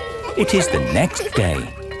 It is the next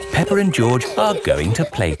day. Peppa and George are going to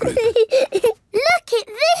playgroup. Look at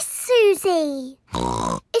this, Susie.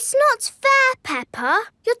 It's not fair, Peppa.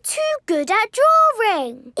 You're too good at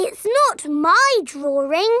drawing. It's not my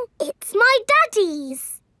drawing. It's my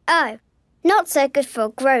Daddy's. Oh, not so good for a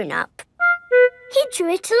grown-up. He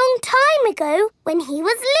drew it a long time ago when he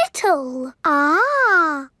was little.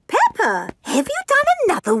 Ah. Peppa, have you done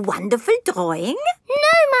another wonderful drawing?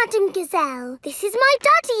 No, Madame Gazelle. This is my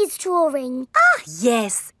Daddy's drawing. Ah,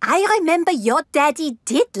 yes. I remember your Daddy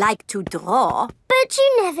did like to draw. But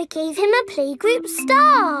you never gave him a playgroup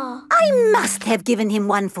star. I must have given him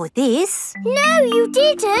one for this. No, you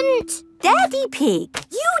didn't. Daddy Pig,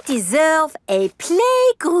 you deserve a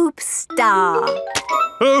playgroup star.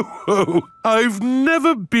 Oh, I've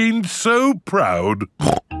never been so proud.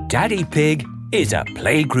 Daddy Pig is a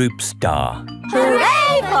playgroup star.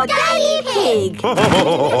 Hooray for Daddy Pig!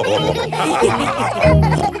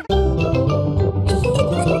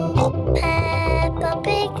 Peppa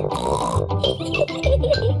Pig.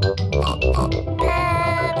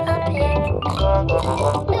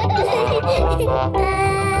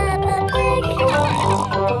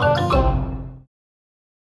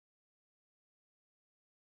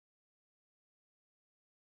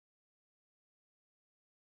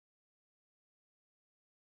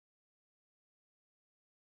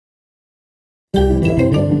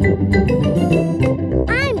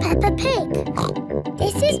 I'm Peppa Pig.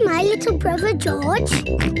 This is my little brother George.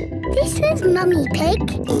 This is Mummy Pig.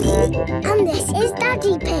 And this is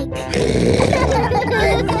Daddy Pig.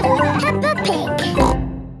 Peppa Pig.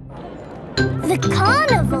 The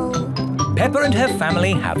carnival. Peppa and her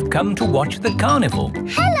family have come to watch the carnival.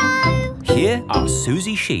 Hello. Here are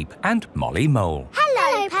Susie Sheep and Molly Mole.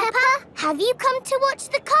 Hello, Peppa. Have you come to watch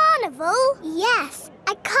the carnival? Yes.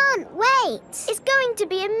 I can't wait. It's going to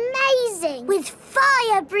be amazing. With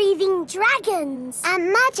fire-breathing dragons.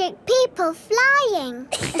 And magic people flying.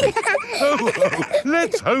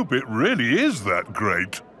 Let's hope it really is that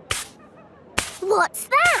great. What's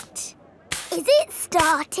that? Is it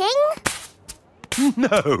starting?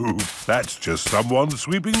 No, that's just someone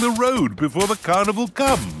sweeping the road before the carnival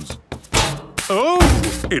comes. Oh,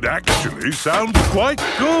 it actually sounds quite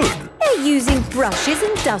good. They're using brushes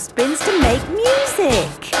and dustbins to make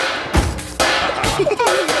music.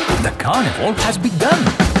 The carnival has begun.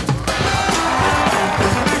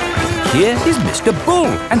 Here is Mr. Bull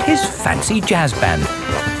and his fancy jazz band.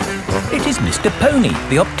 It is Mr. Pony,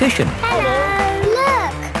 the optician. Hello.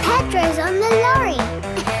 Look, Pedro's on the lorry.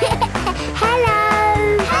 Hello.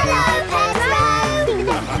 Hello, Pedro.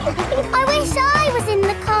 I wish I was in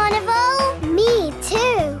the carnival. Me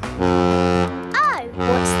too. Oh,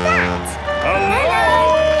 what's that? Hello.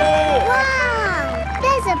 Wow,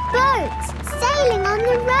 there's a boat sailing on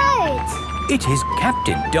the road. It is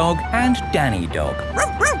Captain Dog and Danny Dog.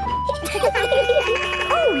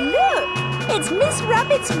 Oh, look! It's Miss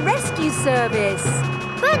Rabbit's rescue service.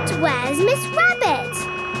 But where's Miss Rabbit?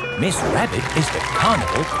 Miss Rabbit is the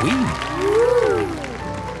carnival queen. Ooh.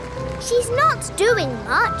 She's not doing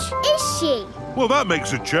much, is she? Well, that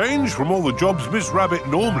makes a change from all the jobs Miss Rabbit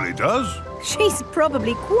normally does. She's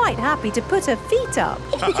probably quite happy to put her feet up.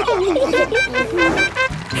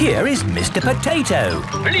 Here is Mr. Potato.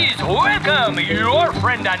 Please welcome your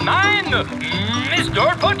friend and mine,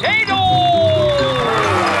 Mr. Potato!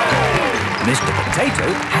 Mr. Potato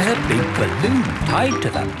has a big balloon tied to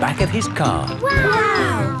the back of his car.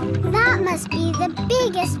 Wow! That must be the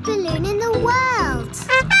biggest balloon in the world.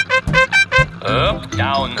 Up,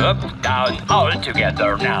 down, all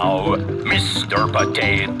together now. Mr.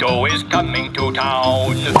 Potato is coming to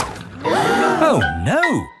town. Oh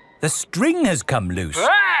no! The string has come loose.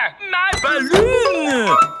 Ah, my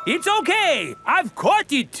balloon! It's okay! I've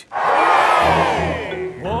caught it!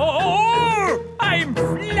 Oh, I'm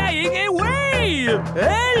flying away!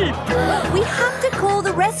 Help! We have to call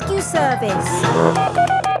the rescue service.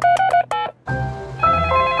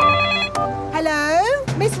 Hello?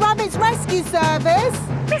 Miss Rabbit's rescue service?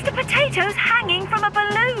 Mr. Potato's hanging from a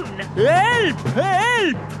balloon. Help!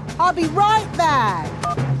 Help! I'll be right there.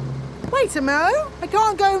 Wait a mo. I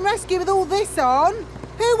can't go and rescue with all this on.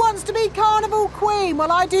 Who wants to be Carnival Queen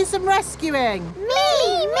while I do some rescuing?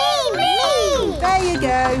 Me! There you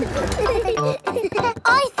go.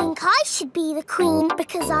 I think I should be the queen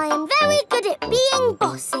because I am very good at being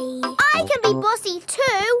bossy. I can be bossy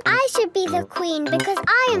too. I should be the queen because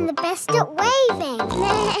I am the best at waving.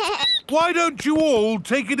 Why don't you all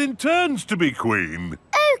take it in turns to be queen?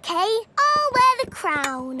 OK, I'll wear the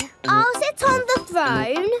crown. I'll sit on the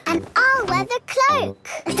throne and I'll wear the cloak.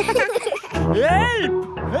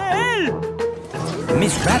 Help! Help!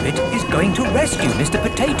 Miss Rabbit is going to rescue Mr.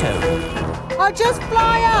 Potato. I'll just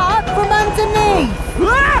fly up from underneath.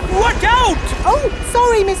 Ah! Watch out! Oh,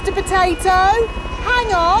 sorry, Mr. Potato.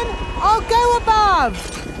 Hang on, I'll go above.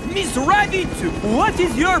 Miss Rabbit, what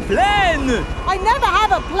is your plan? I never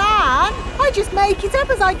have a plan. I just make it up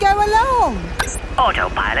as I go along.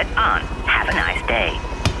 Autopilot on. Have a nice day.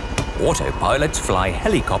 Autopilots fly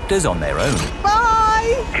helicopters on their own.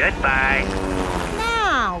 Bye. Goodbye.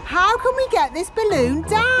 Now, how can we get this balloon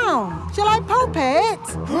down? Shall I pop it?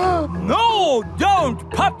 No, don't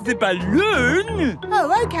pop the balloon!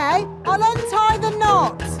 Oh, OK. I'll untie the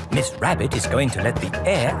knot. Miss Rabbit is going to let the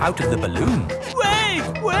air out of the balloon. Wait!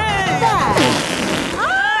 There.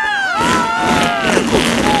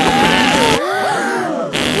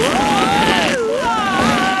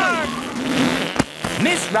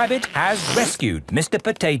 Miss Rabbit has rescued Mr.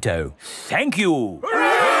 Potato. Thank you.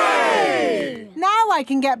 Hooray! Now I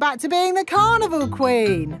can get back to being the Carnival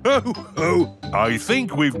Queen. Oh, I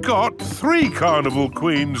think we've got 3 Carnival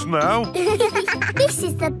Queens now. This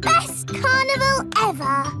is the best carnival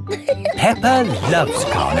ever. Peppa loves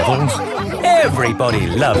carnivals. Everybody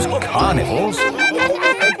loves carnivals.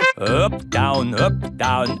 Up, down,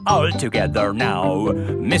 all together now.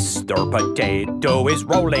 Mr. Potato is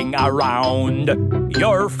rolling around.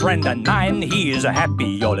 Your friend and mine, he is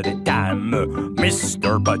happy all the time.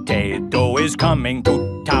 Mr. Potato is coming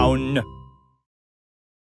to town.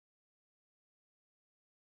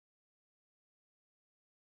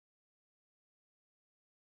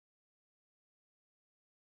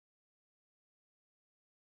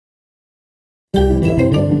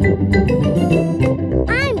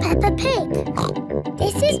 I'm Peppa Pig.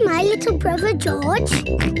 This is my little brother George.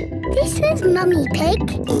 This is Mummy Pig.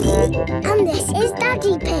 And this is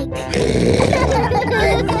Daddy Pig.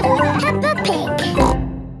 Peppa Pig.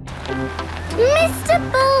 Mr.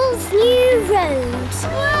 Bull's new road.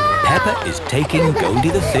 Peppa is taking Goldie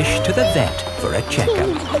the fish to the vet for a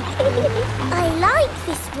checkup. I like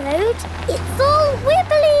this road. It's all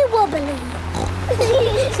wibbly wobbly.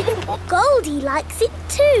 Goldie likes it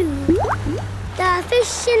too. The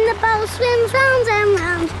fish in the bowl swims round and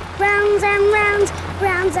round, round and round,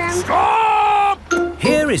 round and... Stop!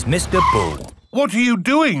 Here is Mr. Bull. What are you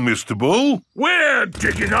doing, Mr. Bull? We're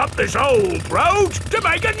digging up this old road to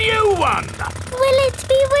make a new one. Will it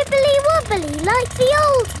be wibbly wobbly like the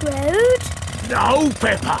old road? No,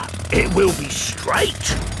 Peppa. It will be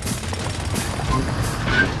straight.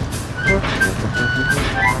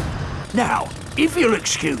 Now, if you'll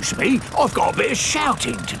excuse me, I've got a bit of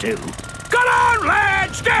shouting to do. Come on,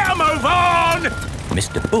 lads! Get a move on!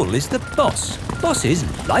 Mr. Bull is the boss. Bosses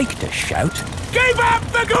like to shout. Keep up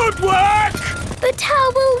the good work! But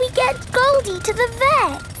how will we get Goldie to the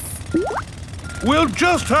vet? We'll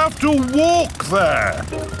just have to walk there.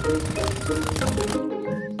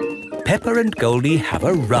 Peppa and Goldie have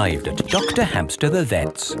arrived at Dr. Hamster the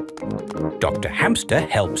vet's. Dr. Hamster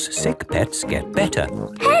helps sick pets get better.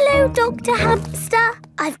 Hello, Dr. Hamster.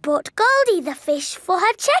 I've brought Goldie the fish for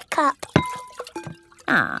her checkup.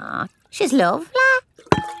 Ah, she's lovely.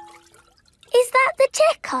 Is that the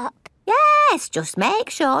checkup? Yes, just make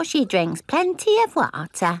sure she drinks plenty of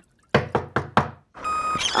water.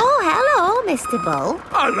 Oh, hello, Mr. Bull.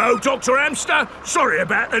 Hello, Dr. Hamster. Sorry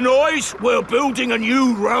about the noise. We're building a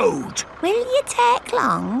new road. Will you take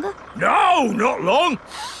long? No, not long.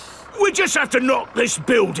 We just have to knock this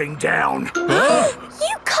building down.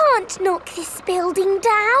 You can't knock this building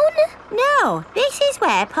down. No, this is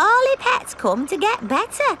where poorly pets come to get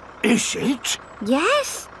better. Is it?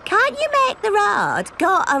 Yes. Can't you make the road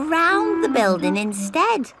go around the building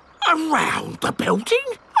instead? Around the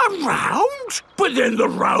building? Around? But then the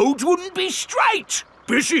road wouldn't be straight.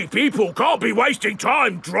 Busy people can't be wasting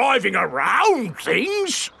time driving around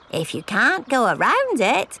things. If you can't go around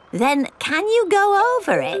it, then can you go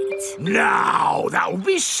over it? No, that would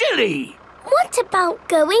be silly. What about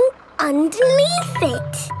going underneath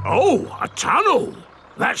it? Oh, a tunnel.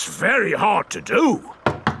 That's very hard to do.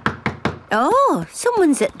 Oh,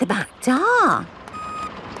 someone's at the back door.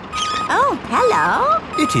 Oh, hello.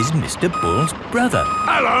 It is Mr. Bull's brother.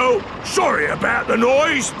 Hello. Sorry about the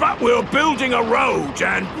noise, but we're building a road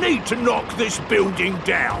and need to knock this building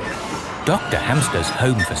down. Dr. Hamster's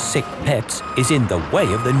home for sick pets is in the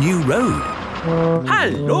way of the new road.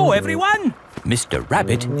 Hello, everyone. Mr.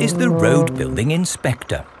 Rabbit is the road building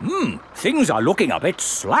inspector. Things are looking a bit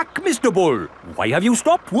slack, Mr. Bull. Why have you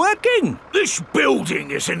stopped working? This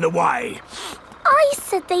building is in the way. I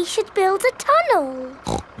said they should build a tunnel.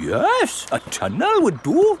 Yes, a tunnel would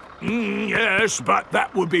do. Yes, but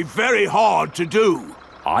that would be very hard to do.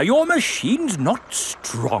 Are your machines not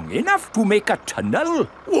strong enough to make a tunnel?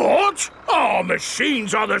 What? Our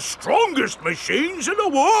machines are the strongest machines in the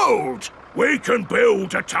world. We can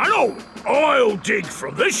build a tunnel. I'll dig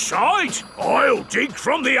from this side, I'll dig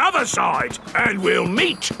from the other side, and we'll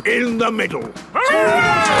meet in the middle.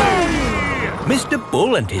 Hooray! Mr.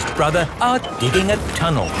 Bull and his brother are digging a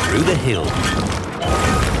tunnel through the hill.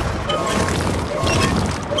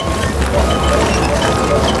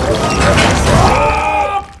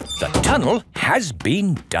 The tunnel has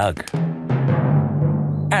been dug.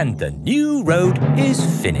 And the new road is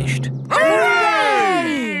finished. Hooray!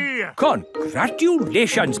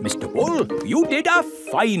 Congratulations, Mr. Bull. You did a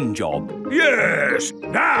fine job. Yes,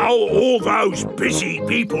 now all those busy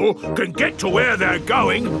people can get to where they're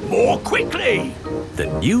going more quickly. The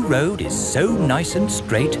new road is so nice and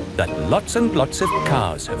straight that lots and lots of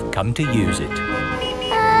cars have come to use it.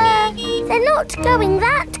 They're not going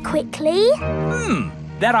that quickly.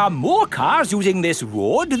 There are more cars using this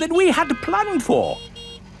road than we had planned for.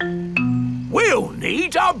 We'll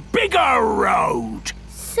need a bigger road.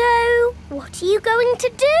 So, what are you going to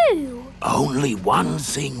do? Only one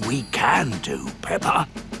thing we can do, Peppa.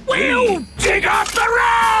 We'll dig up the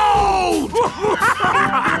road!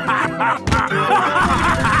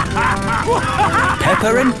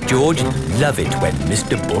 Peppa and George love it when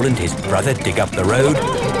Mr. Bull and his brother dig up the road.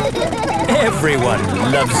 Everyone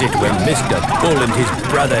loves it when Mr. Bull and his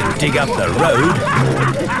brother dig up the road.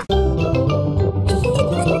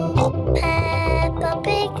 Peppa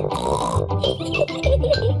Pig.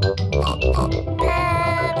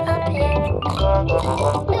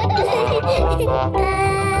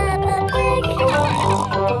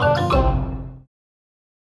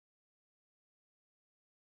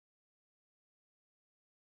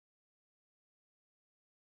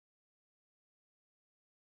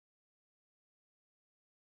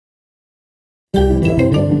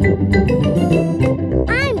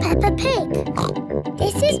 I'm Peppa Pig.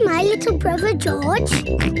 This is my little brother George.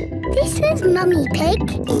 This is Mummy Pig.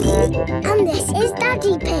 And this is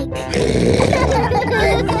Daddy Pig.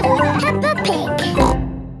 Peppa Pig.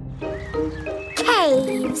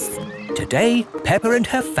 Caves. Today, Peppa and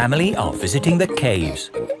her family are visiting the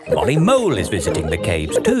caves. Molly Mole is visiting the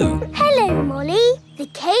caves too. Hello, Molly. The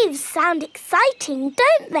caves sound exciting,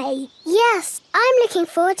 don't they? Yes, I'm looking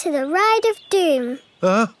forward to the Ride of Doom.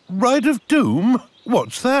 Ride of Doom?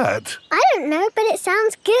 What's that? I don't know, but it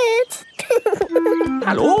sounds good.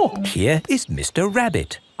 Hello. Here is Mr.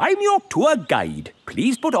 Rabbit. I'm your tour guide.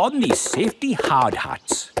 Please put on these safety hard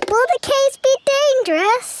hats. Will the caves be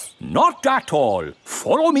dangerous? Not at all.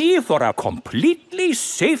 Follow me for a completely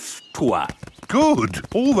safe tour. Good.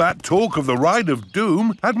 All that talk of the Ride of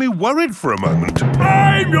Doom had me worried for a moment.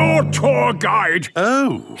 I'm your tour guide.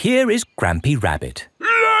 Oh. Here is Grampy Rabbit.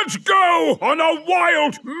 Let's go on a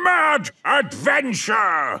wild, mad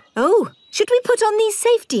adventure. Oh, should we put on these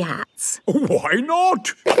safety hats? Why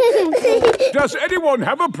not? Does anyone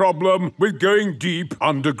have a problem with going deep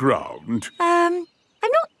underground? I'm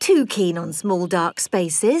not too keen on small dark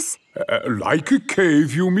spaces. Like a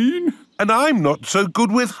cave, you mean? And I'm not so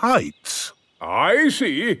good with heights. I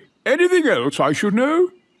see. Anything else I should know?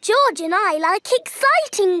 George and I like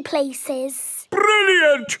exciting places.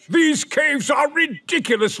 Brilliant! These caves are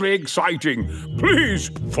ridiculously exciting. Please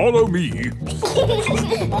follow me.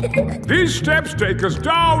 These steps take us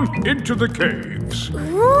down into the caves.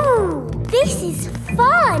 Ooh, this is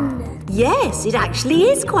fun. Yes, it actually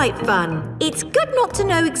is quite fun. It's good not to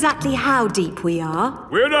know exactly how deep we are.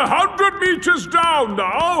 We're 100 meters down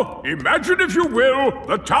now. Imagine, if you will,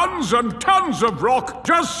 the tons and tons of rock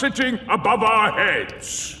just sitting above our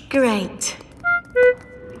heads. Great.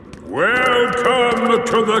 Welcome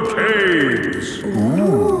to the caves.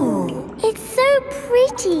 Ooh, it's so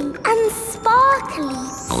pretty and sparkly.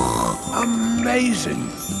 Amazing.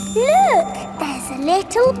 Look, there's a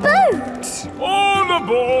little boat. All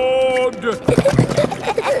aboard!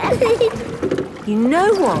 You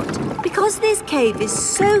know what? Because this cave is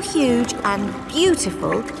so huge and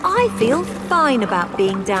beautiful, I feel fine about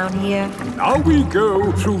being down here. Now we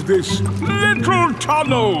go through this little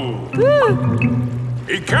tunnel.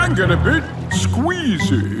 It can get a bit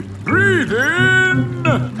squeezy. Breathe in.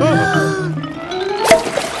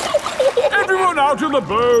 Everyone out of the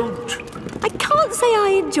boat. I can't say I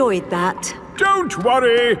enjoyed that. Don't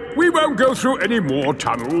worry. We won't go through any more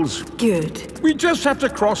tunnels. Good. We just have to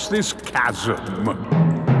cross this chasm.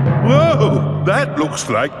 Whoa! That looks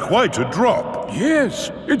like quite a drop.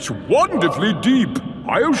 Yes, it's wonderfully deep.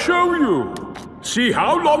 I'll show you. See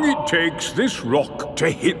how long it takes this rock to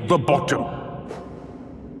hit the bottom.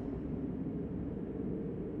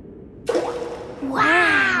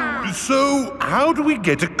 Wow! So, how do we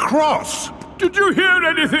get across? Did you hear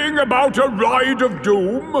anything about a ride of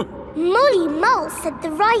doom? Molly Mull said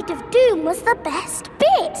the ride of doom was the best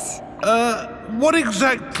bit. What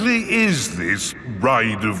exactly is this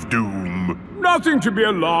ride of doom? Nothing to be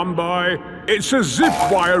alarmed by. It's a zip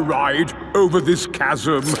wire ride over this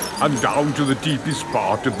chasm and down to the deepest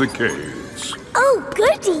part of the caves. Oh,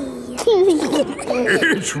 goody!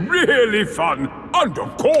 It's really fun and,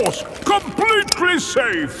 of course, completely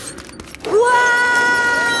safe.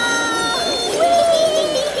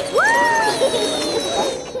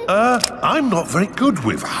 I'm not very good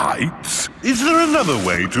with heights. Is there another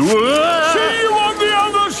way to... See you on the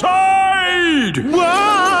other side!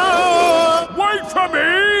 Whoa! Wait for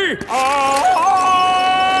me!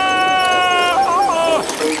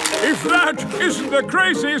 If that isn't the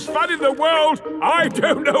craziest fun in the world, I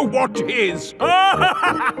don't know what is. It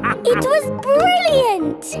was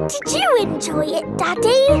brilliant! Did you enjoy it,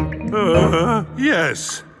 Daddy?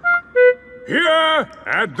 Yes. Here,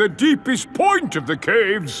 at the deepest point of the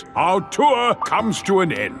caves, our tour comes to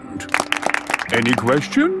an end. Any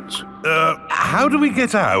questions? How do we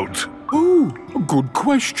get out? Oh, good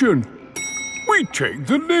question. We take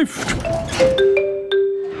the lift.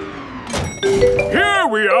 Here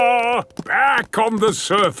we are, back on the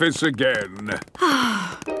surface again.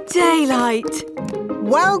 Daylight.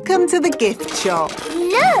 Welcome to the gift shop.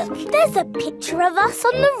 Look, there's a picture of us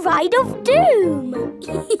on the ride of doom.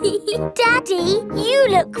 Daddy, you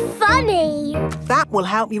look funny. That will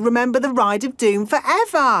help you remember the ride of doom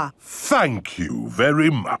forever. Thank you very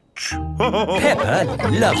much. Peppa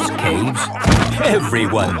loves caves.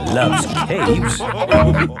 Everyone loves caves.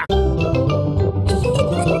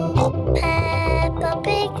 Peppa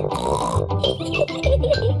Pig. Peppa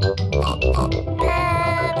Pig.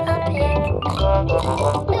 Peppa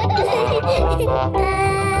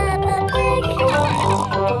Pig.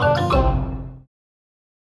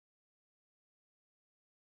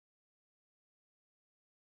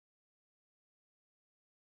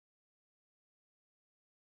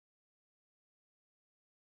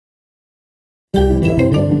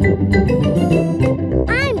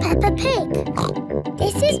 I'm Peppa Pig.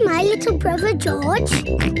 This is my little brother George.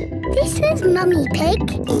 This is Mummy Pig.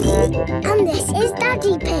 And this is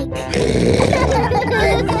Daddy Pig.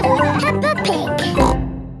 Peppa Pig.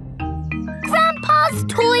 Grandpa's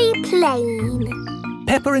toy plane.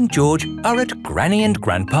 Peppa and George are at Granny and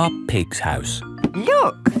Grandpa Pig's house.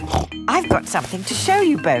 Look, I've got something to show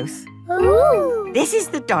you both. Ooh. This is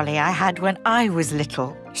the dolly I had when I was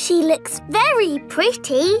little. She looks very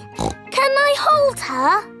pretty. Can I hold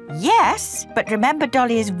her? Yes, but remember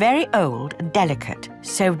Dolly is very old and delicate,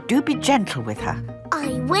 so do be gentle with her.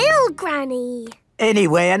 I will, Granny.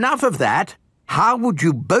 Anyway, enough of that. How would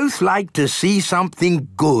you both like to see something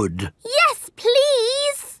good? Yes,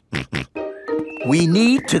 please. We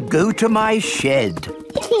need to go to my shed.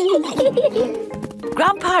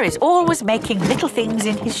 Grandpa is always making little things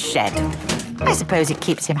in his shed. I suppose it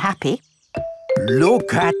keeps him happy.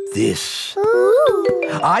 Look at this. Ooh.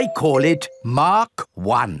 I call it Mark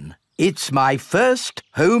 1. It's my first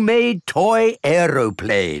homemade toy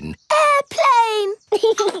aeroplane.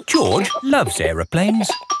 Airplane. George loves aeroplanes.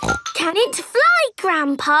 Can it fly,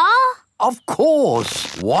 Grandpa? Of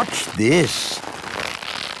course. Watch this.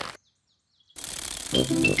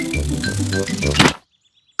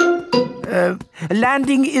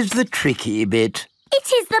 Landing is the tricky bit.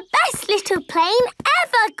 It is the best little plane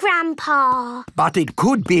ever, Grandpa. But it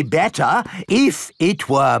could be better if it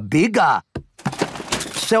were bigger.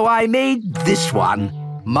 So I made this one,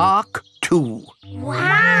 Mark II.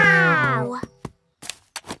 Wow!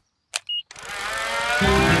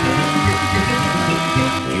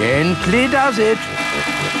 Gently does it.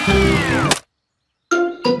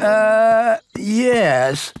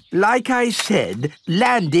 Yes. Like I said,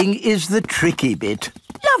 landing is the tricky bit.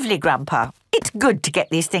 Lovely, Grandpa. It's good to get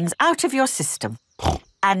these things out of your system.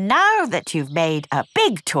 And now that you've made a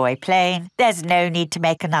big toy plane, there's no need to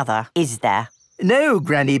make another, is there? No,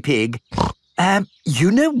 Granny Pig.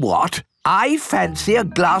 You know what? I fancy a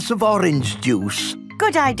glass of orange juice.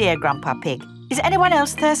 Good idea, Grandpa Pig. Is anyone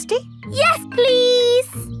else thirsty? Yes, please.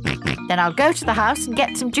 Then I'll go to the house and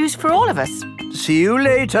get some juice for all of us. See you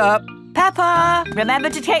later. Peppa, remember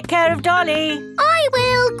to take care of Dolly. I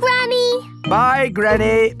will, Granny. Bye,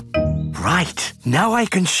 Granny. Right, now I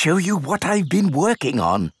can show you what I've been working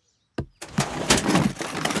on.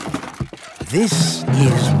 This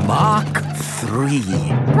is Mark III.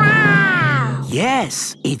 Wow!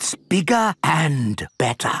 Yes, it's bigger and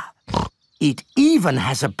better. It even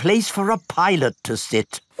has a place for a pilot to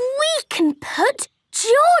sit. We can put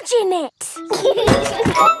George in it.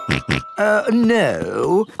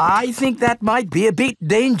 No, I think that might be a bit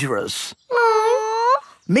dangerous. Aww.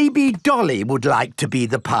 Maybe Dolly would like to be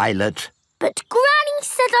the pilot. But Granny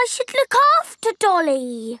said I should look after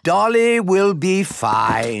Dolly. Dolly will be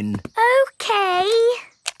fine. OK.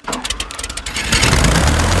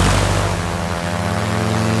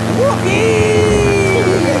 Whoopee!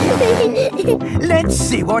 Let's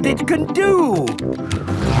see what it can do.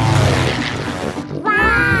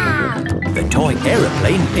 Wow! The toy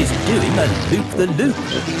aeroplane is doing a loop-the-loop.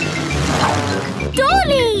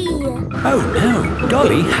 Dolly! Oh no,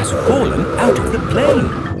 Dolly has fallen out of the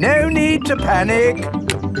plane. No need to panic.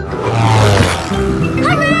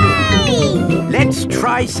 Hooray! Let's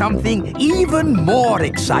try something even more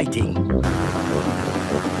exciting.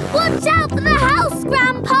 Watch out for the house,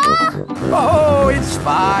 Grandpa! Oh, it's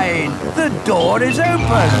fine. The door is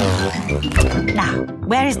open. Now,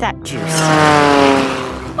 where is that juice?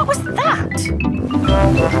 What was that?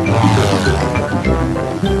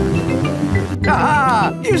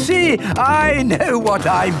 Ah, you see, I know what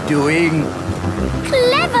I'm doing.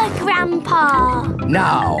 Clever, Grandpa.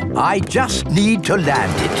 Now, I just need to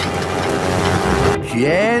land it.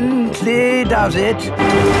 Gently does it.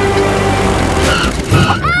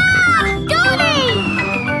 Ah! Dolly!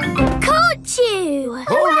 Caught you!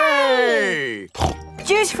 Hooray!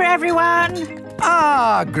 Juice for everyone.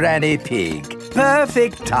 Ah, Granny Pig.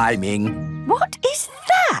 Perfect timing. What is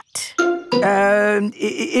that?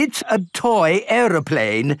 It's a toy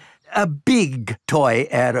aeroplane. A big toy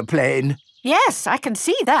aeroplane. Yes, I can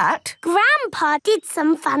see that. Grandpa did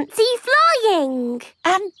some fancy flying.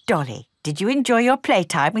 And Dolly, did you enjoy your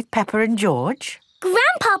playtime with Peppa and George?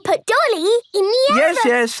 Grandpa put Dolly in the air.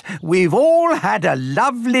 Yes. We've all had a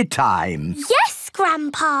lovely time. Yes,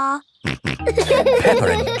 Grandpa. Peppa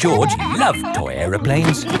and George love toy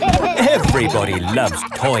aeroplanes. Everybody loves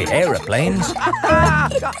toy aeroplanes.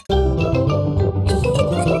 Peppa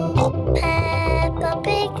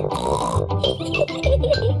Pig.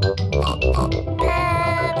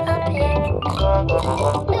 Peppa Pig. Peppa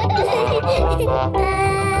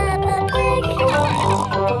Pig.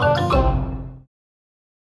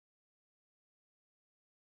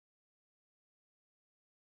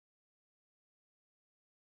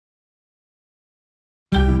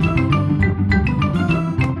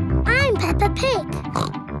 I'm Peppa Pig.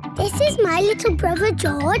 This is my little brother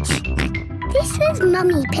George. This is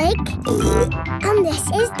Mummy Pig. And this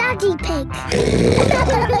is Daddy Pig.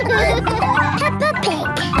 Peppa Pig.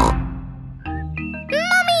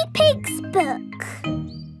 Mummy Pig's book.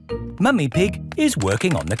 Mummy Pig is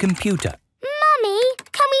working on the computer. Mummy,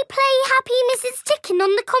 can we play Happy Mrs. Chicken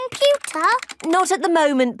on the computer? Not at the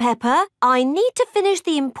moment, Peppa. I need to finish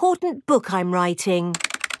the important book I'm writing.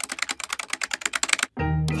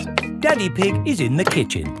 Daddy Pig is in the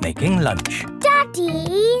kitchen making lunch.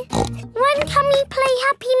 Daddy, when can we play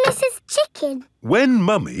Happy Mrs. Chicken? When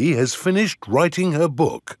Mummy has finished writing her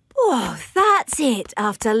book. Oh, that's it.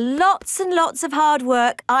 After lots and lots of hard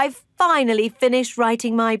work, I've finally finished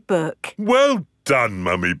writing my book. Well done,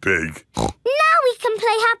 Mummy Pig. Now we can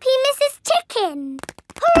play Happy Mrs. Chicken.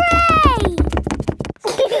 Hooray!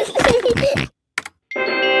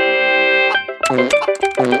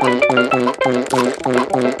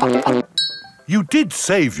 You did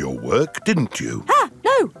save your work, didn't you? Ah,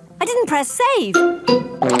 no, I didn't press save. 40, 90, 10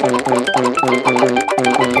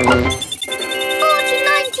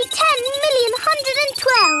 million,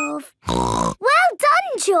 112. Well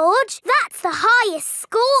done, George. That's the highest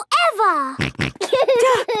score ever.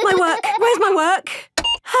 My work. Where's my work?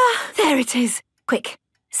 Ah, there it is. Quick.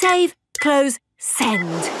 Save, close,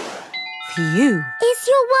 send. Phew. Is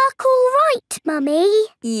your work all right, Mummy?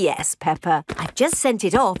 Yes, Peppa. I've just sent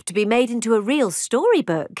it off to be made into a real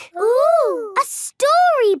storybook. Ooh, a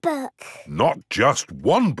storybook. Not just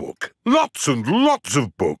one book. Lots and lots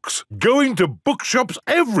of books. Going to bookshops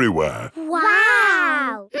everywhere.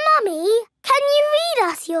 Wow. Mummy, can you read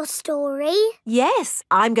us your story? Yes,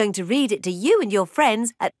 I'm going to read it to you and your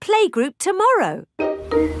friends at playgroup tomorrow.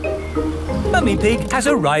 Mummy Pig has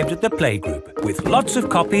arrived at the playgroup with lots of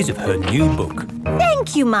copies of her new book.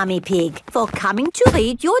 Thank you, Mummy Pig, for coming to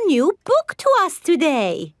read your new book to us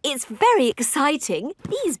today. It's very exciting.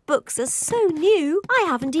 These books are so new, I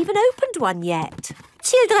haven't even opened one yet.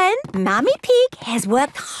 Children, Mummy Pig has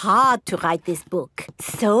worked hard to write this book,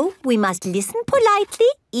 so we must listen politely,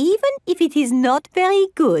 even if it is not very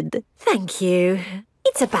good. Thank you.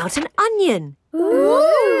 It's about an onion.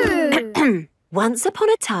 Ooh. Once upon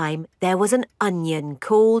a time, there was an onion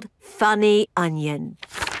called Funny Onion.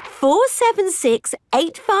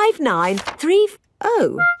 4768593.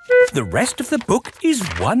 Oh. The rest of the book is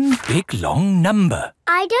one big long number.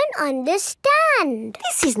 I don't understand.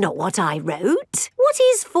 This is not what I wrote. What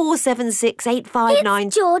is 4768593?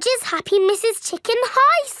 It's George's Happy Mrs. Chicken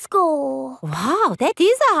high score. Wow, that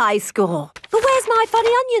is a high score. But where's my Funny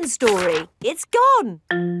Onion story? It's gone.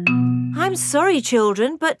 I'm sorry,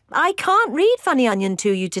 children, but I can't read Funny Onion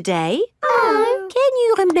to you today. Oh. Can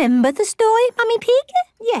you remember the story, Mummy Pig?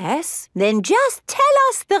 Yes. Then just tell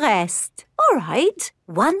us the rest. All right.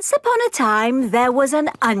 Once upon a time, there was an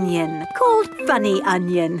onion called Funny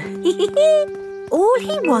Onion. All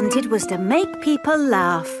he wanted was to make people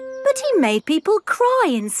laugh, but he made people cry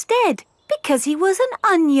instead because he was an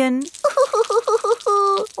onion.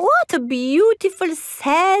 What a beautiful,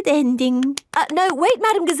 sad ending. No, wait,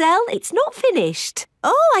 Madame Gazelle, it's not finished.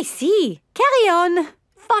 Oh, I see. Carry on.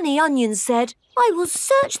 Funny Onion said, I will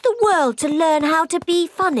search the world to learn how to be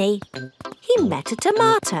funny. He met a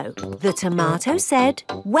tomato. The tomato said,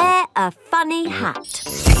 wear a funny hat.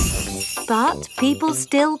 But people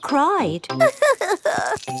still cried.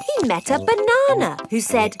 He met a banana who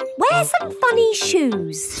said, wear some funny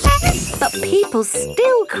shoes. But people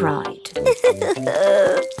still cried.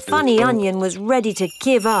 Funny Onion was ready to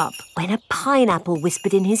give up when a pineapple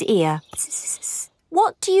whispered in his ear.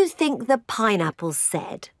 What do you think the pineapple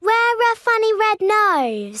said? Wear a funny red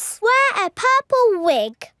nose. Wear a purple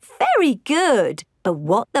wig. Very good. But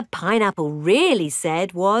what the pineapple really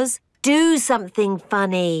said was, do something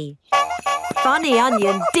funny. Funny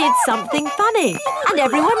Onion did something funny, and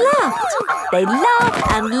everyone laughed. They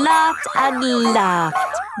laughed and laughed and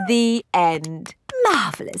laughed. The end.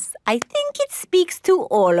 Marvellous. I think it speaks to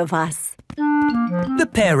all of us. The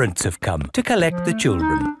parents have come to collect the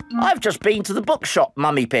children. I've just been to the bookshop,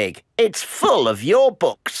 Mummy Pig. It's full of your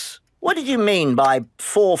books. What did you mean by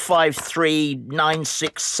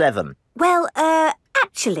 453967? Well,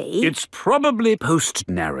 actually... It's probably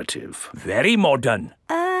post-narrative. Very modern.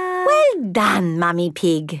 Well done, Mummy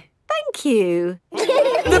Pig. Thank you.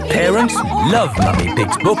 The parents love Mummy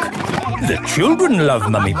Pig's book. The children love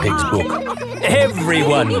Mummy Pig's book.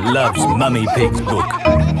 Everyone loves Mummy Pig's book.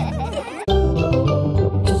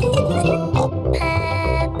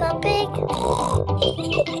 Peppa Pig.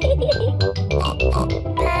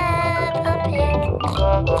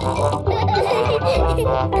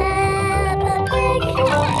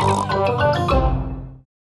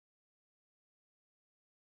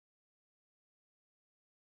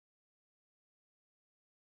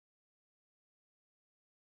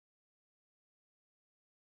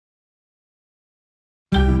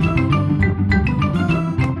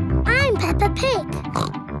 I'm Peppa Pig.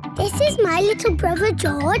 This is my little brother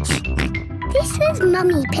George. This is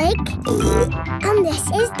Mummy Pig. And this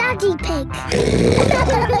is Daddy Pig.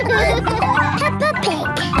 Peppa Pig.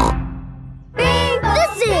 The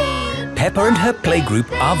zoo. Peppa and her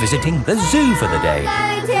playgroup are visiting the zoo for the day.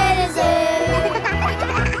 Going to the zoo.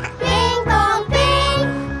 Bing bong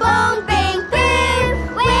bing, bong bing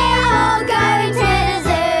boom. We're all going to the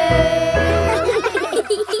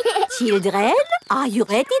zoo. Children, are you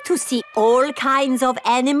ready to see all kinds of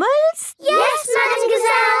animals? Yes, Madame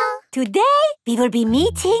Gazelle. Today, we will be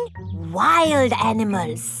meeting wild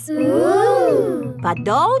animals. Ooh. But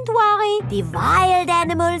don't worry, the wild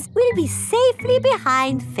animals will be safely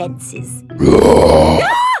behind fences. Ah!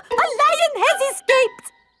 A lion has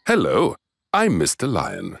escaped! Hello. I'm Mr.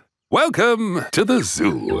 Lion. Welcome to the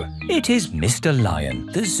zoo. It is Mr. Lion,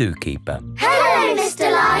 the zookeeper. Hello,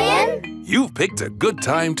 Mr. Lion. You've picked a good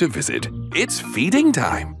time to visit. It's feeding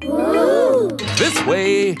time. Ooh. This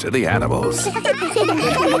way to the animals.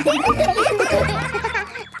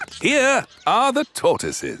 Here are the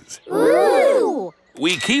tortoises. Ooh.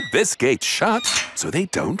 We keep this gate shut so they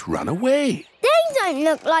don't run away. They don't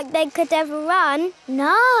look like they could ever run.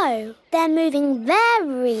 No, they're moving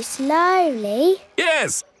very slowly.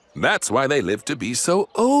 Yes, that's why they live to be so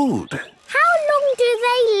old. How long do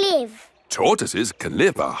they live? Tortoises can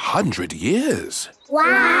live 100 years.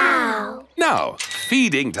 Wow. Now,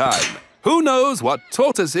 feeding time. Who knows what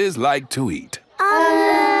tortoises like to eat?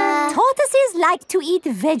 Tortoises like to eat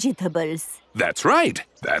vegetables. That's right.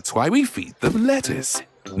 That's why we feed them lettuce.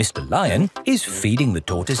 Mr. Lion is feeding the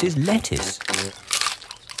tortoises lettuce.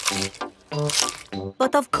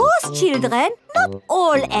 But of course, children, not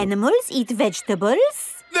all animals eat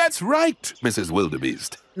vegetables. That's right, Mrs.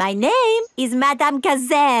 Wildebeest. My name is Madame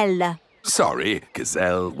Gazelle. Sorry,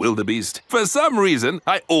 Gazelle, Wildebeest. For some reason,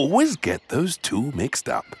 I always get those two mixed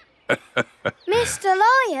up. Mr.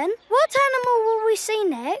 Lion, what animal will we see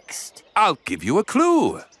next? I'll give you a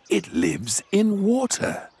clue. It lives in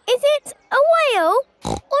water. Is it a whale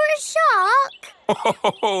or a shark?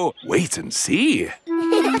 Oh, wait and see.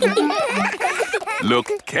 Look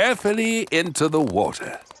carefully into the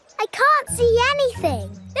water. I can't see anything.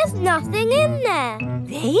 There's nothing in there.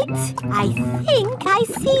 Wait, I think I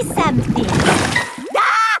see something.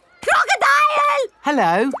 Ah! Crocodile!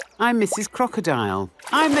 Hello, I'm Mrs. Crocodile.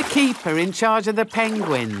 I'm the keeper in charge of the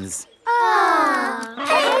penguins. Ah,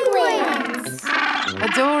 penguins!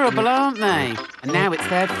 Adorable, aren't they? And now it's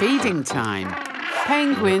their feeding time.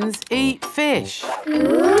 Penguins eat fish.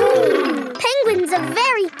 Ooh. Penguins are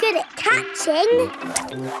very good at catching.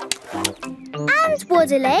 And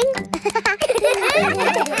waddling.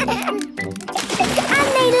 And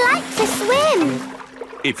they like to swim.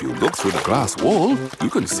 If you look through the glass wall, you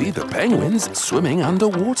can see the penguins swimming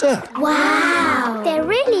underwater. Wow! They're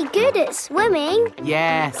really good at swimming.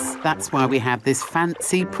 Yes, that's why we have this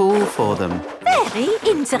fancy pool for them. Very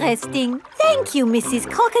interesting. Thank you, Mrs.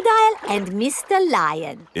 Crocodile and Mr.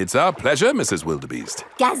 Lion. It's our pleasure, Mrs. Wildebeest.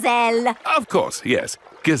 Gazelle. Of course, yes.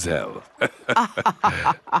 Gazelle.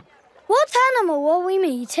 What animal are we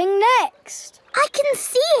meeting next? I can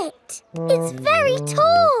see it. It's very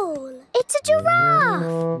tall. It's a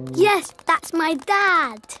giraffe. Yes, that's my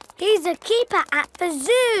dad. He's a keeper at the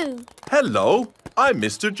zoo. Hello, I'm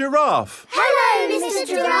Mr. Giraffe. Hello, Mr.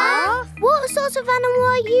 Giraffe. What sort of animal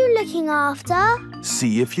are you looking after?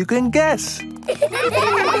 See if you can guess. Look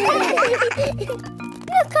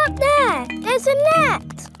up there. There's a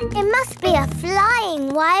net. It must be a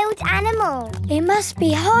flying wild animal. It must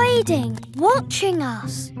be hiding, watching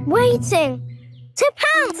us, waiting to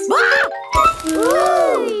pounce.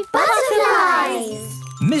 Ooh, butterflies!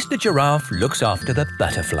 Mr. Giraffe looks after the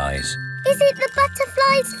butterflies. Is it the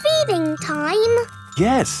butterflies' feeding time?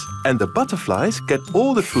 Yes, and the butterflies get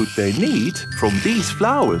all the food they need from these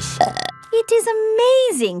flowers. It is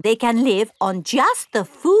amazing they can live on just the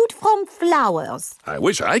food from flowers. I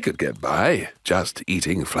wish I could get by just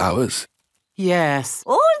eating flowers. Yes.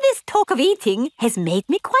 All this talk of eating has made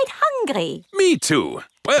me quite hungry. Me too.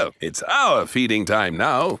 Well, it's our feeding time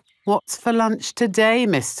now. What's for lunch today,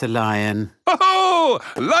 Mr. Lion? Oh,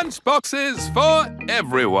 lunch boxes for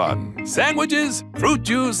everyone. Sandwiches, fruit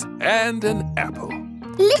juice, and an apple.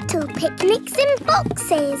 Little picnics in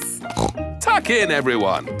boxes. Tuck in,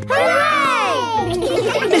 everyone. Hooray!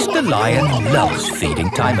 Mr. Lion loves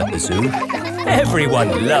feeding time at the zoo.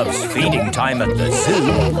 Everyone loves feeding time at the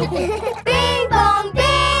zoo. Bing bong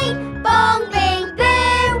bing, bong bing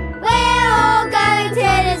boo. We're all going to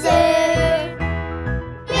the zoo.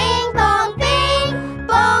 Bing bong bing,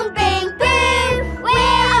 bong bing boo.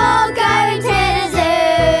 We're all going to the zoo.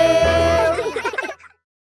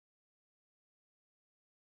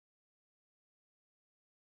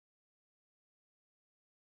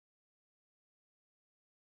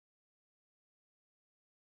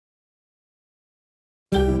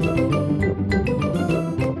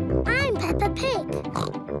 I'm Peppa Pig.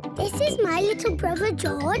 This is my little brother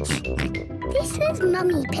George. This is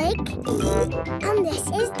Mummy Pig. And this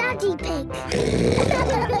is Daddy Pig.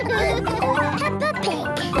 Peppa Pig.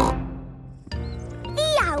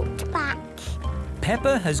 The Outback.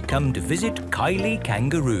 Peppa has come to visit Kylie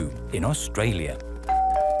Kangaroo in Australia.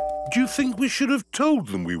 Do you think we should have told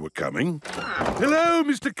them we were coming? Hello,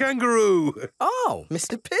 Mr. Kangaroo. Oh,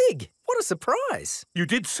 Mr. Pig. What a surprise. You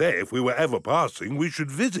did say if we were ever passing, we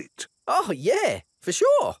should visit. Oh, yeah, for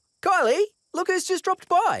sure. Kylie, look who's just dropped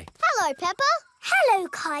by. Hello, Peppa. Hello,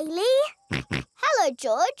 Kylie. Hello,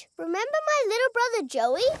 George. Remember my little brother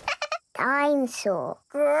Joey? Dinosaur.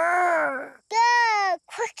 Grrr. Grrr,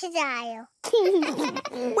 crocodile.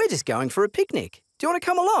 We're just going for a picnic. Do you want to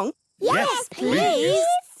come along? Yes, please.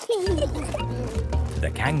 The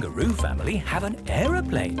kangaroo family have an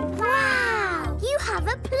aeroplane. Wow! You have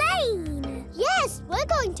a plane. Yes, we're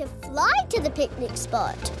going to fly to the picnic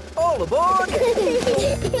spot. All aboard!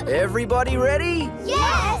 Everybody ready?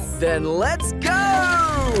 Yes! Then let's go!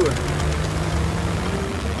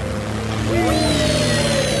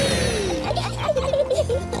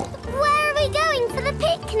 Where are we going for the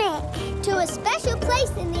picnic? To a special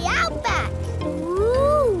place in the outback.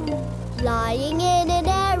 Ooh! Flying in an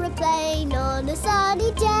aeroplane on a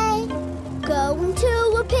sunny day. Going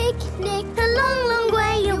to a picnic a long, long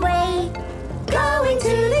way away. Going to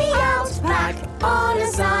the outback on a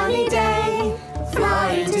sunny day.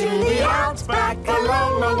 Flying to the outback a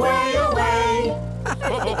long, long way away.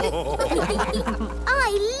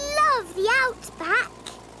 I love the outback.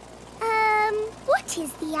 What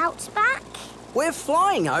is the outback? We're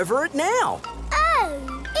flying over it now.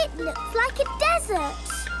 Oh, it looks like a desert.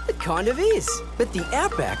 It kind of is. But the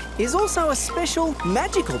outback is also a special,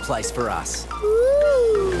 magical place for us.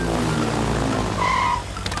 Ooh.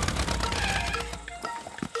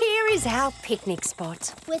 Here is our picnic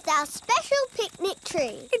spot. With our special picnic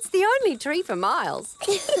tree. It's the only tree for miles.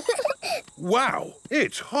 Wow,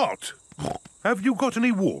 it's hot. Have you got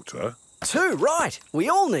any water? Too right. We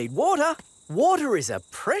all need water. Water is a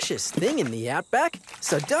precious thing in the outback,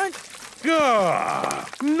 so don't... Ah,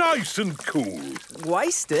 nice and cool.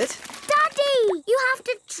 Waste it. Daddy, you have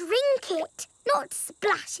to drink it, not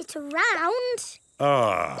splash it around.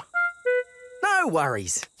 Ah. No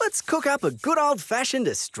worries. Let's cook up a good old-fashioned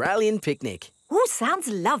Australian picnic. Oh, sounds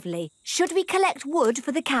lovely. Should we collect wood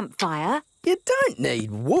for the campfire? You don't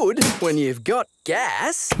need wood when you've got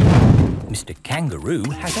gas. Mr. Kangaroo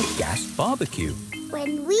has a gas barbecue.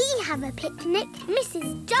 When we have a picnic,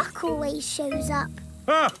 Mrs. Duck always shows up.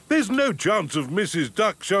 Ah, there's no chance of Mrs.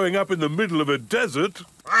 Duck showing up in the middle of a desert.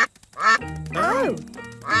 Oh.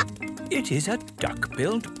 It is a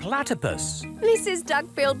duck-billed platypus. Mrs.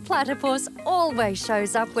 Duck-billed Platypus always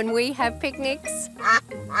shows up when we have picnics.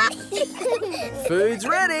 Food's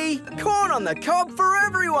ready. Corn on the cob for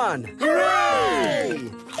everyone. Hooray!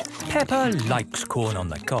 Peppa likes corn on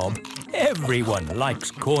the cob. Everyone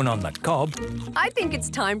likes corn on the cob. I think it's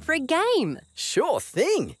time for a game. Sure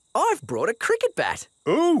thing. I've brought a cricket bat.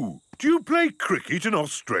 Oh, do you play cricket in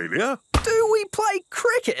Australia? Do we play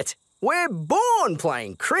cricket? We're born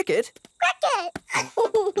playing cricket. Cricket!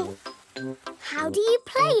 How do you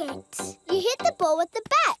play it? You hit the ball with the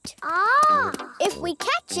bat. Ah! If we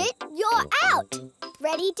catch it, you're out.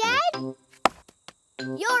 Ready, Dad?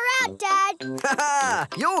 You're out, Dad. Ha!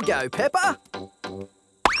 You'll go, Peppa.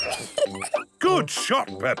 Good shot,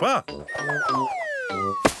 Peppa.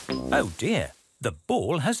 Oh, dear. The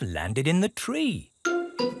ball has landed in the tree.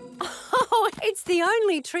 Oh, it's the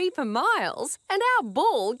only tree for miles, and our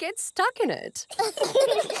ball gets stuck in it.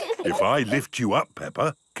 If I lift you up,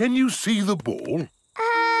 Peppa, can you see the ball?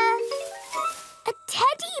 A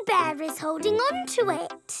teddy bear is holding on to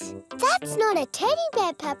it. That's not a teddy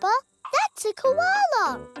bear, Peppa. That's a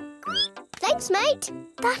koala. Thanks, mate.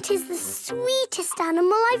 That is the sweetest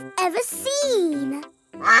animal I've ever seen.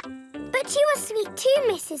 But you are sweet too,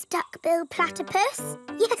 Mrs. Duck-billed Platypus.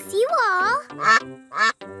 Yes, you are.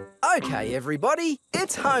 OK, everybody,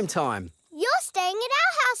 it's home time. You're staying at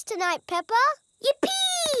our house tonight, Peppa.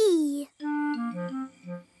 Yippee!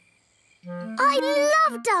 I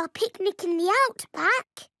loved our picnic in the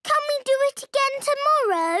outback. Can we do it again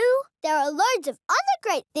tomorrow? There are loads of other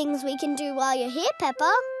great things we can do while you're here,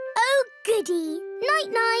 Peppa. Oh, goody.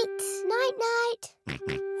 Night-night. Night-night.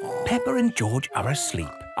 Peppa and George are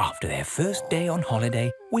asleep after their first day on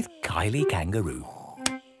holiday with Kylie Kangaroo.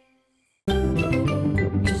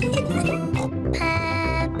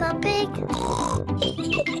 Peppa Pig.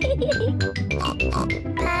 Peppa Pig.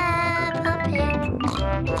 Peppa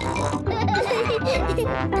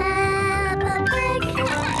Pig.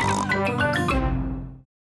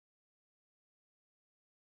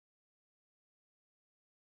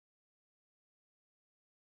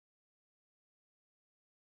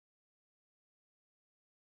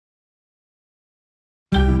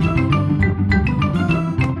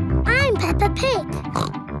 I'm Peppa Pig.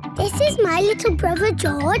 This is my little brother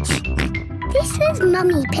George. This is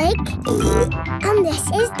Mummy Pig. And this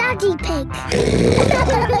is Daddy Pig.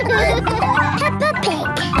 Peppa Pig.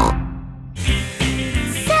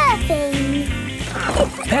 Surfing.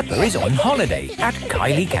 Peppa is on holiday at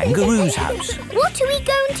Kylie Kangaroo's house. What are we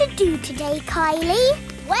going to do today, Kylie?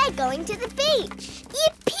 We're going to the beach.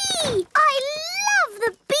 Yippee! I love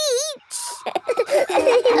the beach!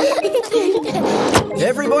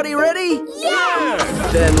 Everybody ready? Yeah!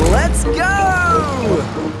 Then let's go!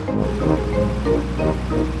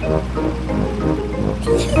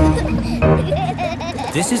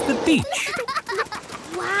 This is the beach.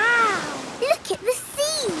 Wow! Look at the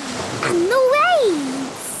sea and the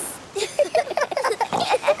waves.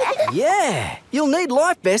 Yeah, you'll need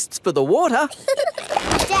life vests for the water.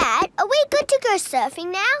 Dad, are we good to go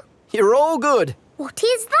surfing now? You're all good. What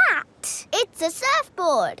is that? It's a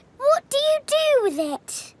surfboard. What do you do with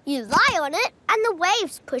it? You lie on it and the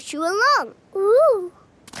waves push you along. Ooh.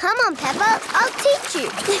 Come on, Peppa, I'll teach you.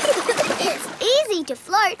 It's easy to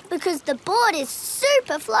float because the board is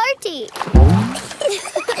super floaty.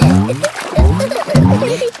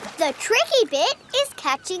 The tricky bit is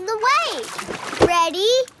catching the wave.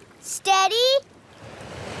 Ready, steady,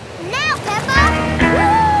 now, Peppa!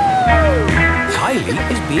 Woo! Kylie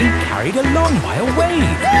is being carried along by a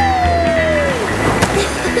wave.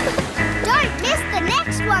 Don't miss the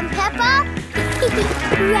next one, Peppa.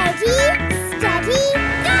 Ready, steady,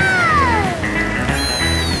 go!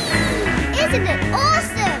 Isn't it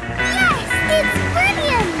awesome? Yes, it's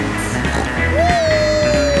brilliant!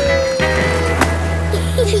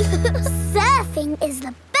 Surfing is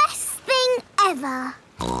the best thing ever.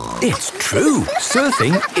 It's true.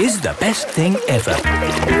 Surfing is the best thing ever.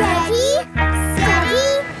 Ready,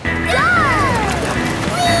 steady, go!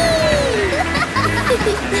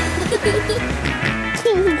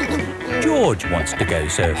 George wants to go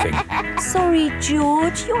surfing. Sorry,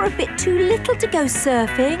 George, you're a bit too little to go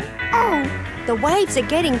surfing. Oh, the waves are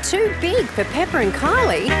getting too big for Peppa and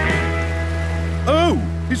Kylie. Oh,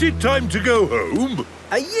 is it time to go home?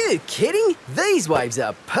 Are you kidding? These waves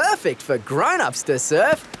are perfect for grown-ups to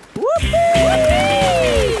surf.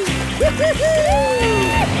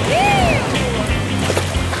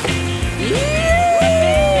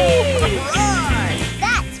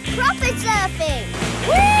 That's proper surfing!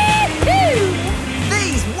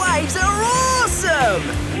 These waves are awesome!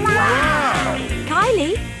 Wow!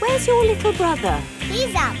 Kylie, where's your little brother?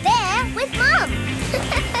 He's out there with Mum.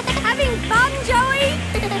 Having fun, Joey?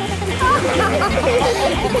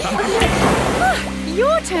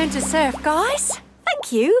 Your turn to surf, guys.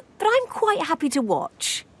 Thank you, but I'm quite happy to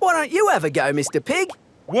watch. Why don't you have a go, Mr. Pig?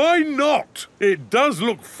 Why not? It does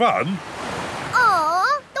look fun.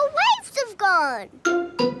 Aw, the waves have gone.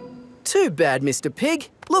 Too bad, Mr. Pig.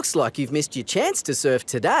 Looks like you've missed your chance to surf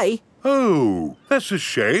today. Oh, that's a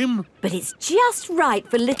shame. But it's just right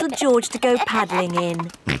for little George to go paddling in.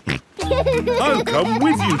 I'll come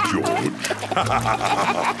with you, George.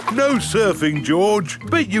 No surfing, George,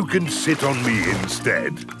 but you can sit on me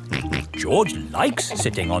instead. George likes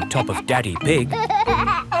sitting on top of Daddy Pig.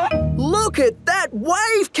 Look at that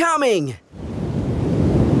wave coming!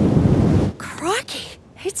 Crikey,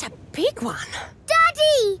 it's a big one.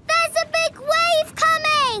 Daddy, there's a big wave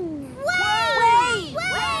coming! Wave!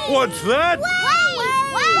 What's that? Wave!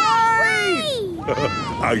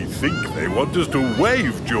 I think they want us to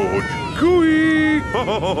wave, George. Cooey!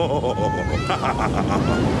 Cooey!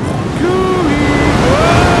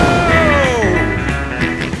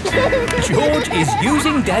 George is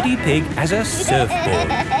using Daddy Pig as a surfboard.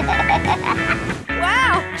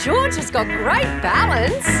 Wow, George has got great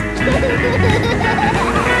balance.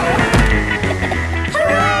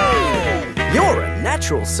 Hooray! You're a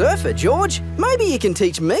natural surfer, George. Maybe you can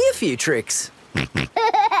teach me a few tricks.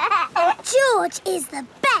 George is the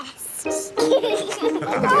best.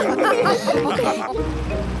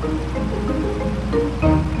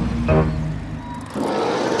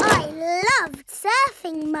 I loved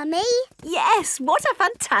surfing, Mummy. Yes, what a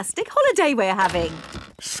fantastic holiday we're having.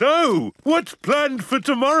 So, what's planned for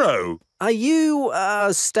tomorrow? Are you,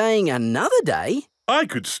 staying another day? I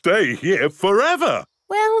could stay here forever.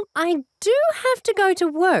 Well, I do have to go to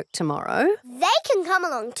work tomorrow. They can come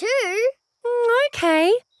along too.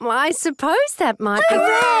 OK, well, I suppose that might be...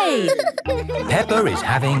 Hooray! Peppa is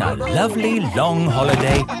having a lovely long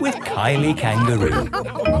holiday with Kylie Kangaroo.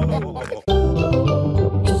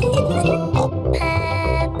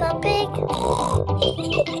 Peppa Pig.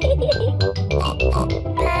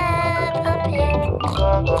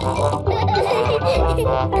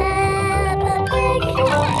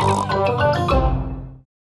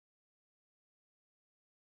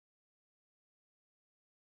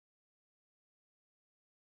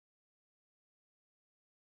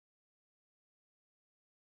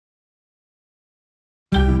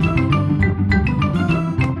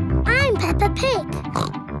 I'm Peppa Pig.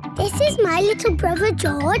 This is my little brother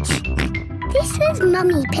George. This is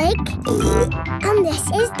Mummy Pig. And this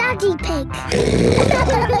is Daddy Pig.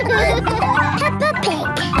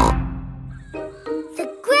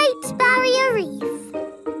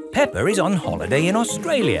 on holiday in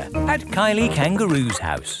Australia at Kylie Kangaroo's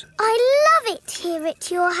house. I love it here at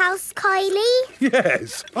your house, Kylie.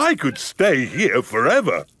 Yes, I could stay here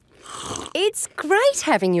forever. It's great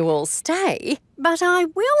having you all stay, but I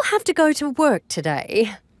will have to go to work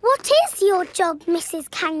today. What is your job, Mrs.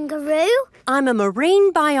 Kangaroo? I'm a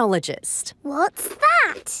marine biologist. What's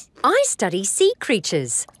that? I study sea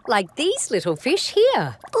creatures, like these little fish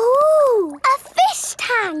here. Ooh, a fish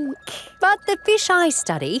tank. But the fish I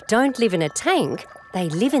study don't live in a tank. They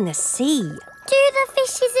live in the sea. Do the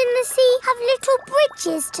fishes in the sea have little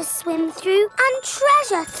bridges to swim through and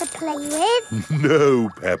treasure to play with? No,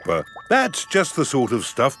 Peppa. That's just the sort of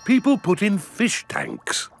stuff people put in fish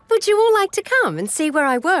tanks. Would you all like to come and see where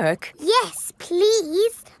I work? Yes,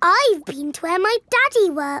 please. I've been to where my daddy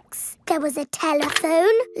works. There was a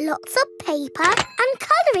telephone, lots of paper and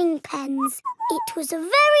colouring pens. It was a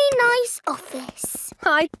very nice office.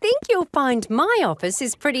 I think you'll find my office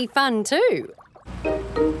is pretty fun too.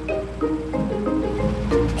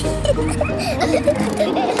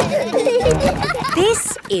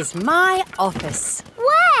 This is my office.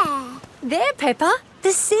 Where? There, Peppa,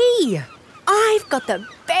 the sea. I've got the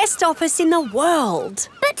best office in the world.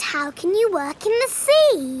 But how can you work in the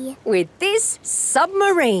sea? With this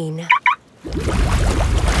submarine.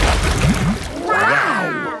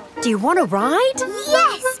 Wow! Do you want to ride?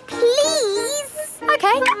 Yes, please. OK,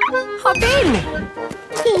 hop in.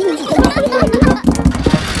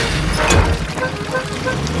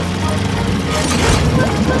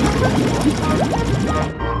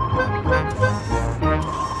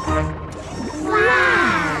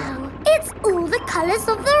 Wow! It's all the colours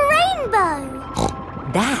of the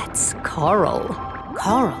rainbow. That's coral.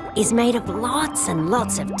 Coral is made of lots and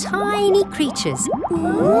lots of tiny creatures.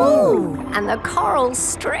 Ooh! And the coral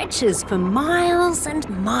stretches for miles and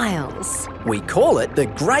miles. We call it the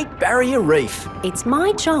Great Barrier Reef. It's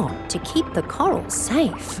my job to keep the coral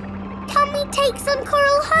safe. Can we take some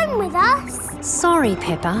coral home with us? Sorry,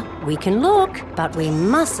 Peppa. We can look, but we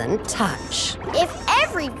mustn't touch. If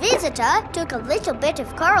every visitor took a little bit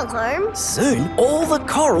of coral home, soon all the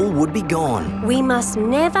coral would be gone. We must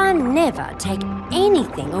never, never take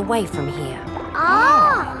anything away from here.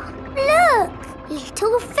 Ah! Look!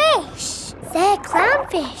 Little fish. They're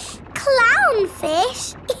clownfish.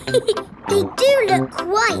 Clownfish? They do look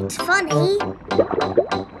quite funny.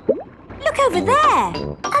 Look over there.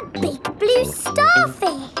 A big blue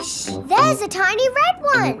starfish. There's a tiny red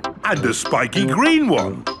one. And a spiky green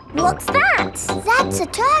one. What's that? That's a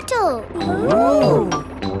turtle. Ooh.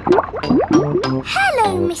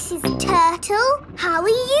 Hello, Mrs. Turtle. How are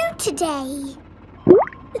you today?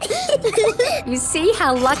 You see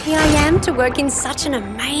how lucky I am to work in such an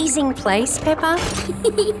amazing place, Peppa?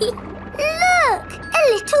 Look! A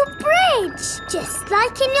little bridge, just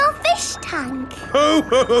like in your fish tank.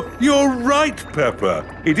 Oh, you're right, Peppa.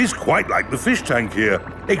 It is quite like the fish tank here,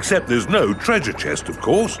 except there's no treasure chest, of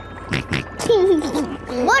course.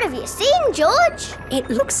 What have you seen, George? It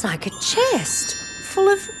looks like a chest full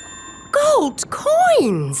of gold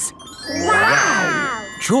coins. Wow!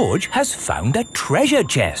 George has found a treasure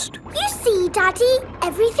chest. You see, Daddy,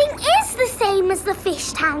 everything is the same as the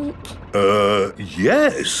fish tank.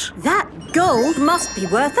 Yes. That gold must be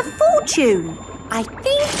worth a fortune. I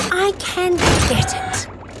think I can get it.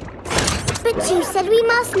 But you said we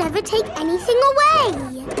must never take anything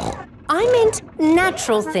away. I meant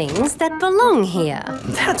natural things that belong here.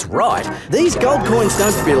 That's right. These gold coins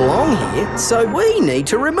don't belong here, so we need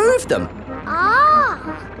to remove them.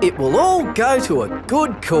 Ah! It will all go to a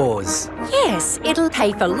good cause. Yes, it'll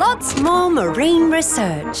pay for lots more marine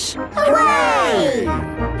research. Hooray!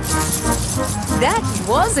 That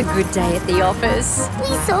was a good day at the office.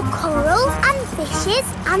 We saw coral and fishes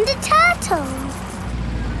and a turtle.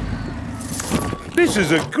 This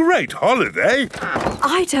is a great holiday.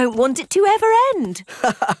 I don't want it to ever end.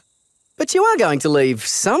 But you are going to leave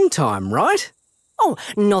sometime, right? Oh,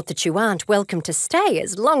 not that you aren't welcome to stay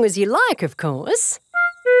as long as you like, of course.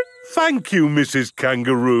 Thank you, Mrs.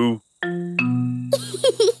 Kangaroo.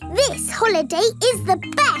 This holiday is the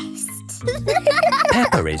best.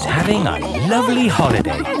 Peppa is having a lovely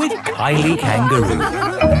holiday with Kylie Kangaroo.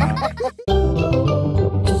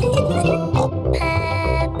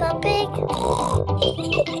 Peppa Pig.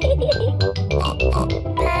 Peppa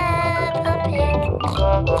Pig.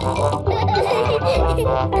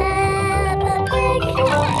 Peppa Pig.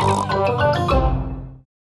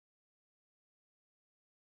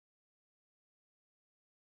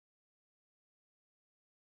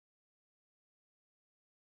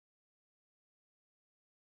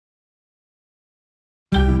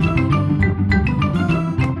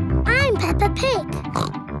 I'm Peppa Pig.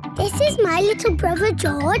 This is my little brother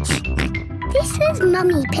George. This is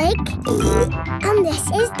Mummy Pig. And this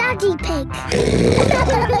is Daddy Pig.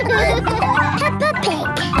 Peppa Pig.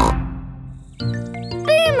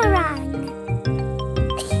 Boomerang.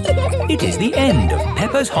 It is the end of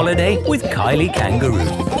Peppa's holiday with Kylie Kangaroo.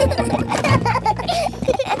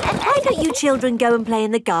 Why don't you children go and play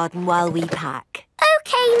in the garden while we pack?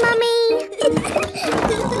 OK, Mummy.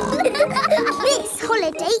 This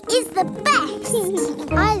holiday is the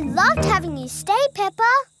best. I loved having you stay, Peppa.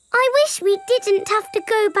 I wish we didn't have to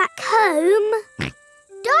go back home.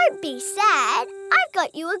 Don't be sad. I've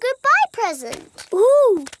got you a goodbye present.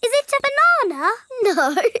 Ooh, is it a banana?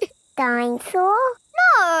 No. Dinosaur?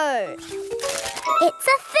 No. It's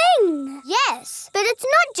a thing. Yes, but it's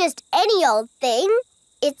not just any old thing.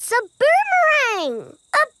 It's a boomerang.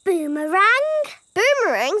 A boomerang?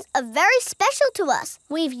 Boomerangs are very special to us.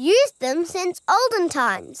 We've used them since olden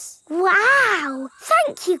times. Wow.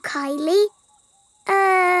 Thank you, Kylie.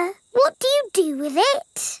 What do you do with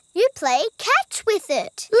it? You play catch with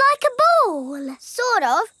it. Like a ball? Sort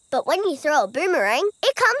of, but when you throw a boomerang,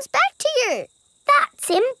 it comes back to you. That's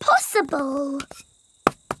impossible.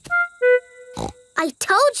 I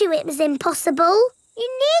told you it was impossible. You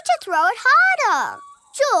need to throw it harder.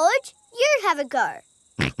 George, you have a go.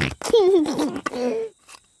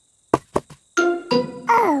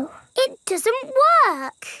 Oh, it doesn't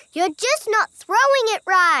work. You're just not throwing it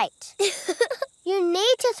right. You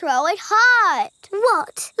need to throw it hard.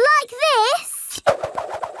 What, like this?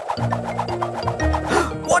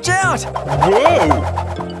 Watch out! Whoa!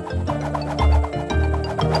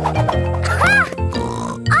 Ha!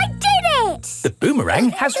 I did it! The boomerang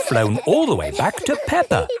has flown all the way back to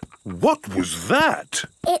Peppa. What was that?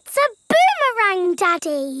 It's a boomerang,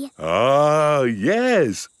 Daddy. Ah,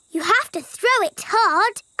 yes. You have to throw it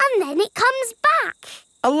hard and then it comes back.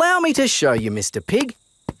 Allow me to show you, Mr. Pig.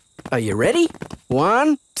 Are you ready?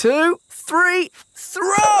 1, 2, 3,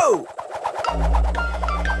 throw!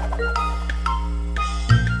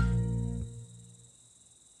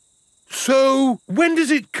 So, when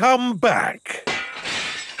does it come back?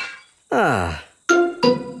 Ah.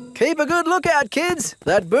 Keep a good lookout, kids.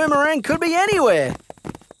 That boomerang could be anywhere.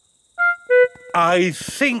 I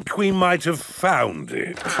think we might have found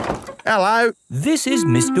it. Hello. This is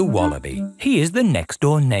Mr. Wallaby. He is the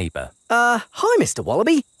next-door neighbour. Hi, Mr.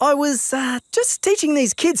 Wallaby. I was, just teaching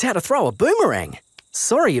these kids how to throw a boomerang.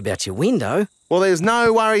 Sorry about your window. Well, there's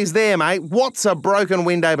no worries there, mate. What's a broken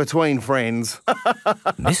window between friends?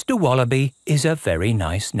 Mr. Wallaby is a very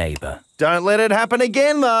nice neighbour. Don't let it happen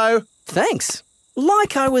again, though. Thanks.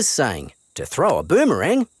 Like I was saying, to throw a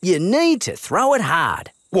boomerang, you need to throw it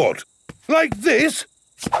hard. What? Like this?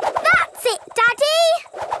 That's it, Daddy.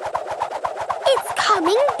 It's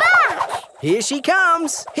coming back. Here she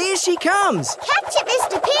comes. Here she comes. Catch it,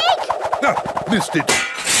 Mr. Pig. Ah, missed it.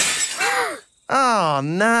 Oh,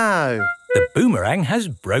 no. The boomerang has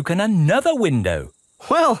broken another window.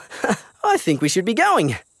 Well, I think we should be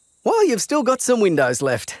going. Well, you've still got some windows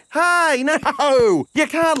left. Hey, no! You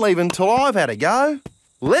can't leave until I've had a go.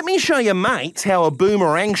 Let me show your mates how a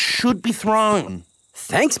boomerang should be thrown.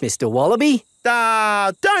 Thanks, Mr. Wallaby.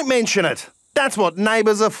 Don't mention it. That's what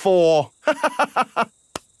neighbours are for.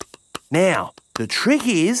 Now, the trick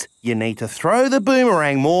is you need to throw the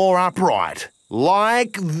boomerang more upright.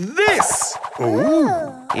 Like this. Ooh.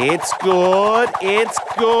 It's good. It's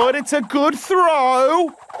good. It's a good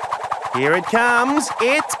throw. Here it comes.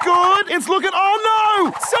 It's good. It's looking... Oh,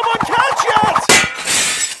 no! Someone catch it!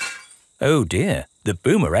 Oh, dear. The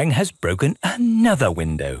boomerang has broken another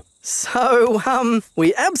window. So,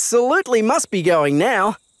 we absolutely must be going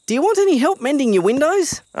now. Do you want any help mending your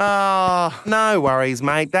windows? No worries,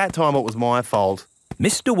 mate. That time it was my fault.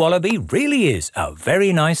 Mr. Wallaby really is a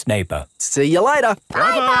very nice neighbour. See you later.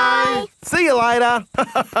 Bye-bye. See you later.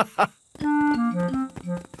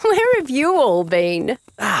 Where have you all been?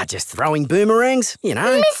 Just throwing boomerangs, you know.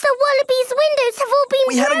 Mr. Wallaby's windows have all been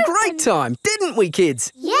We had a great time, didn't we,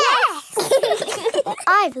 kids? Yes!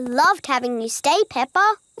 I've loved having you stay,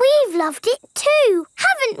 Peppa. We've loved it too,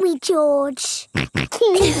 haven't we, George?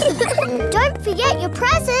 Don't forget your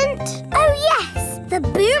present. Oh, yes, the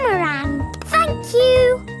boomerang. Thank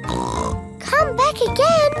you. Come back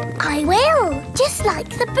again. I will, just like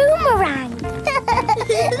the boomerang.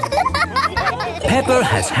 Peppa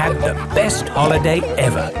has had the best holiday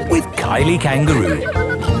ever with Kylie Kangaroo.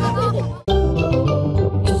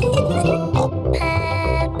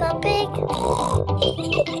 Peppa Pig.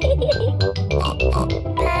 Peppa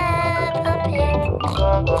Pig.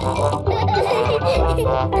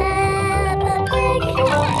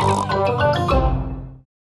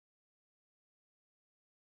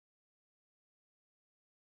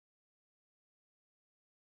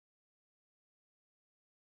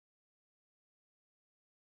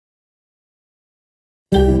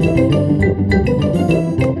 I'm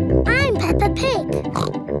Peppa Pig.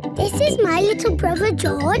 This is my little brother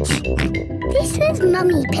George. This is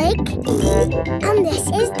Mummy Pig. And this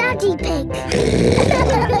is Daddy Pig.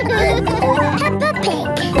 Peppa Pig.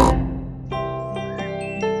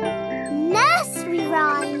 Nursery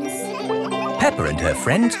rhymes. Peppa and her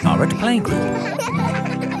friends are at playgroup.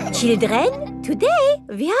 Children, today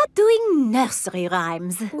we are doing nursery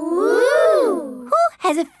rhymes. Ooh! Who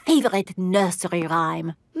has a favourite nursery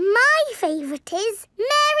rhyme? My favourite is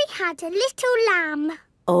Mary Had a Little Lamb.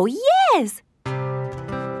 Oh, yes!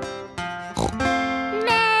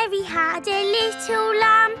 Mary had a little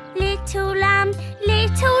lamb, little lamb,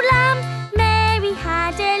 little lamb. Mary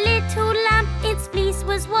had a little lamb, its fleece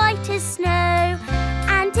was white as snow.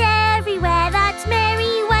 And everywhere that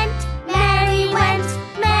Mary went, Mary went,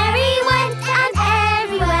 Mary went. And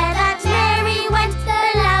everywhere that Mary went, the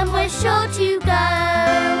lamb was sure to go.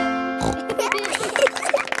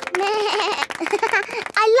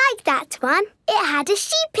 I like that one. It had a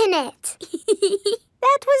sheep in it.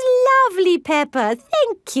 That was lovely, Peppa.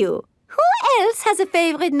 Thank you. Who else has a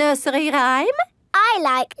favourite nursery rhyme? I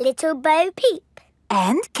like Little Bo Peep.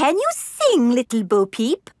 And can you sing, Little Bo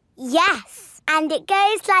Peep? Yes, and it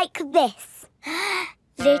goes like this.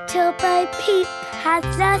 Little Bo Peep has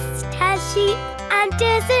lost her sheep and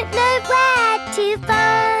doesn't know where to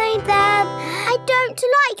find them. I don't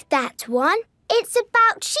like that one. It's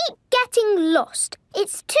about sheep getting lost.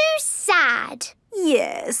 It's too sad.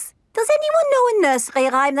 Yes. Does anyone know a nursery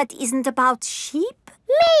rhyme that isn't about sheep?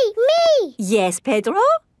 Me! Yes, Pedro?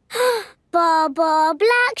 Ba ba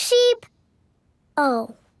black sheep.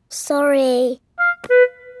 Oh, sorry.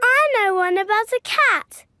 I know one about a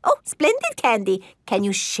cat. Oh, splendid, Candy. Can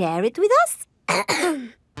you share it with us?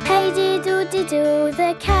 Hey diddle diddle,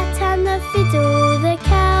 the cat and the fiddle. The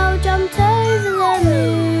cow jumped over the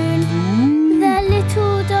moon. The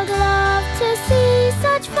little dog loved to see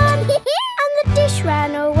such fun. And the dish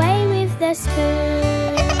ran away with the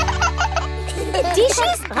spoon.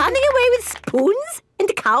 Dishes running away with spoons? And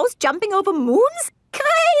the cows jumping over moons?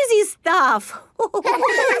 Crazy stuff.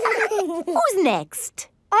 Who's next?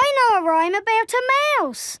 I know a rhyme about a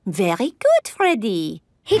mouse. Very good, Freddy.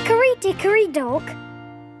 Hickory dickory dock,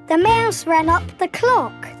 the mouse ran up the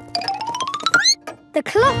clock. The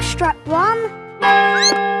clock struck 1,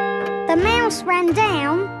 the mouse ran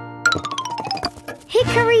down.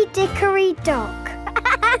 Hickory dickory dock.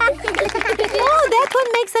 Oh, that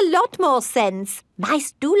one makes a lot more sense.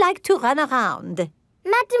 Mice do like to run around.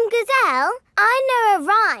 Madam Gazelle, I know a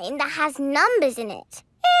rhyme that has numbers in it.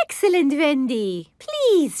 Excellent, Wendy.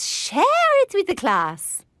 Please share it with the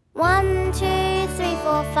class. 1, 2, 3,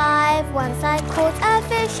 4, 5. Once I caught a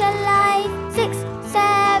fish alive. 6,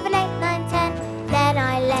 7, 8, 9, 10. Then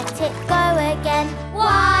I let it go again.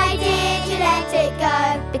 Why did you let it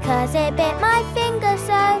go? Because it bit my finger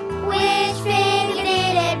so. Which finger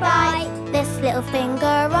did it bite? This little finger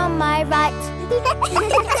on my right.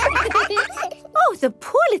 Oh, the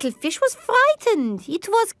poor little fish was frightened. It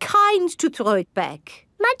was kind to throw it back.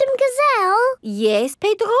 Madam Gazelle? Yes,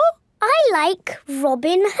 Pedro? I like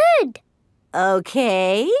Robin Hood.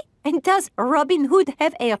 Okay. And does Robin Hood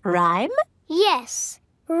have a rhyme? Yes.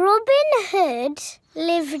 Robin Hood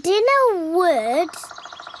lived in a wood.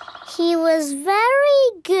 He was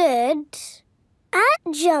very good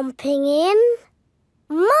at jumping in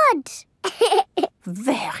mud.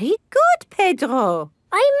 Very good, Pedro.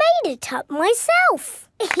 I made it up myself.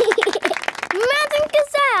 Madam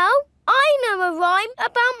Gazelle, I know a rhyme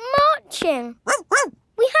about marching.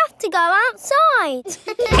 We have to go outside.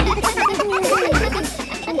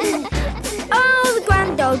 Oh, the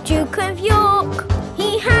grand old Duke of York.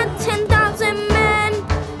 He had 10,000 men.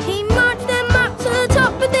 He marched them up to the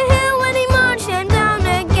top of the hill and he marched them down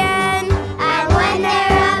again. And when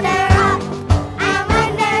they're up, they're up. And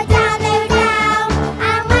when they're down, they're down.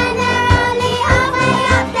 And when they're only halfway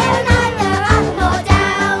up, they're neither up nor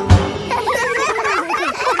down.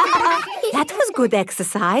 That was good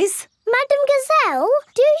exercise. Madam Gazelle,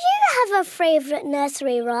 do you have a favourite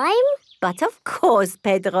nursery rhyme? But of course,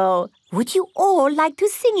 Pedro. Would you all like to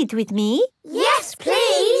sing it with me? Yes,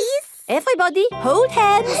 please. Everybody, hold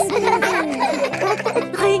hands.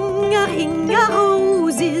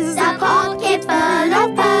 Ring-a-ring-a-roses, a pocket full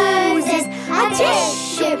of posies, a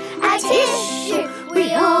tissue,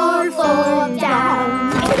 we all fall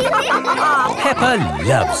down. Peppa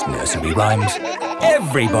loves nursery rhymes.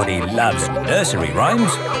 Everybody loves nursery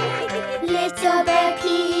rhymes. Little Bo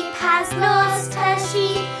Peep has lost her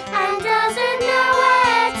sheep and doesn't know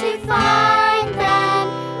where to find them.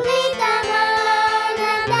 Leave them alone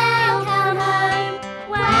and they'll come home,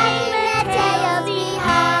 wagging their tails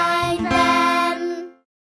behind them.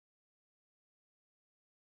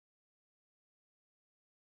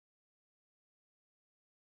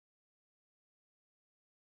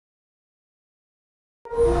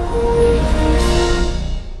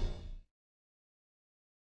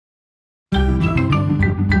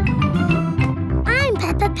 I'm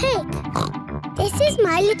Peppa Pig. This is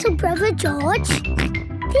my little brother George.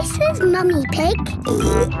 This is Mummy Pig.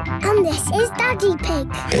 And this is Daddy Pig.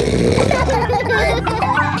 Peppa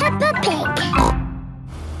Pig.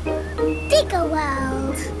 Digger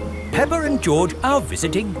World. Peppa and George are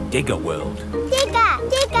visiting Digger World. Digger,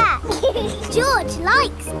 Digger. George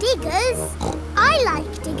likes diggers. I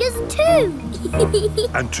like diggers too.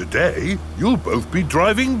 And today, you'll both be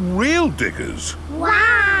driving real diggers.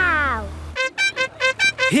 Wow!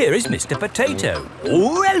 Here is Mr. Potato.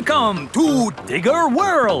 Welcome to Digger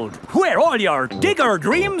World, where all your digger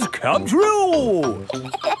dreams come true.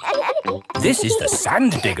 This is the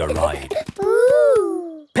Sand Digger ride.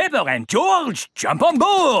 Ooh. Peppa and George, jump on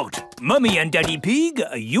board. Mummy and Daddy Pig,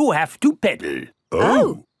 you have to pedal.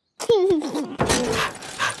 Oh.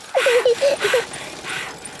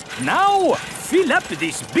 Now, fill up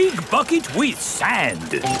this big bucket with sand.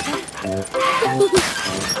 This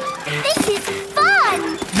is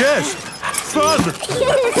fun! Yes, fun!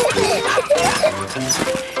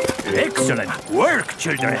 Excellent work,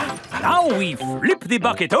 children. Now we flip the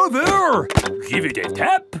bucket over, give it a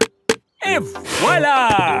tap, and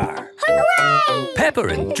voila! Hooray! Peppa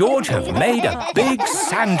and George have made a big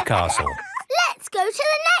sandcastle. Let's go to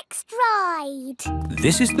the next ride.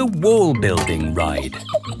 This is the wall building ride.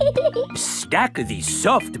 Stack the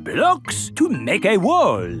soft blocks to make a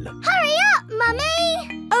wall. Hurry up,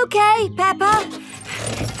 Mummy! OK, Peppa.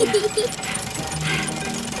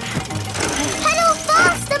 Pedal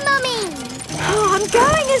faster, Mummy! Oh, I'm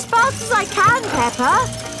going as fast as I can, Peppa.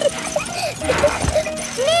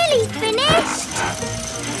 Nearly finished.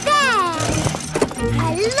 There! A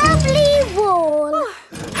lovely wall.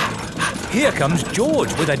 Here comes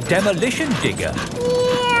George with a demolition digger.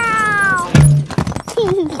 Meow.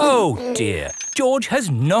 Oh dear, George has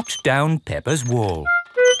knocked down Peppa's wall.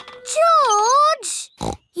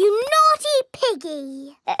 George! You naughty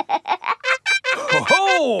piggy!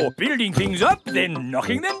 Ho-ho! Building things up, then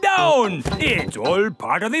knocking them down. It's all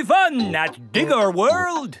part of the fun at Digger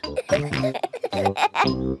World.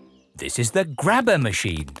 This is the grabber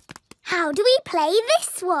machine. How do we play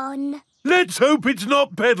this one? Let's hope it's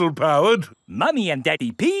not pedal-powered. Mummy and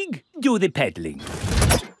Daddy Pig do the peddling.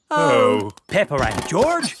 Oh. Peppa and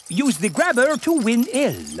George use the grabber to win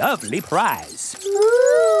a lovely prize.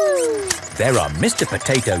 Ooh. There are Mr.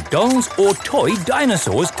 Potato dolls or toy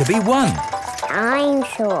dinosaurs to be won.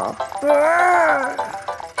 Dinosaur.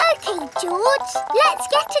 OK, George, let's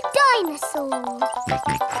get a dinosaur.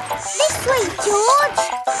 This way, George.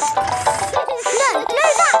 No,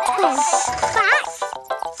 that way. Back,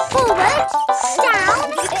 forward, down.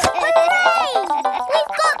 Hooray!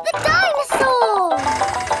 We've got the dinosaur.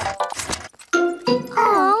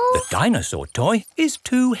 Oh. The dinosaur toy is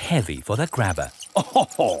too heavy for the grabber.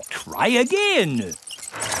 Oh, try again.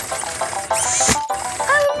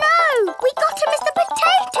 Oh no! We got a Mr.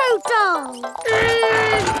 Potato doll!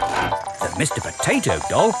 The Mr. Potato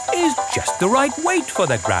doll is just the right weight for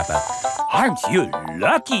the grabber. Aren't you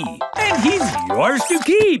lucky? And he's yours to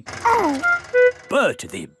keep. Oh. But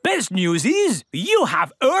the best news is you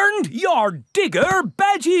have earned your digger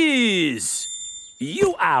badges.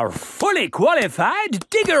 You are fully qualified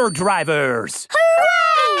digger drivers.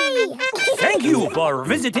 Hooray! Thank you for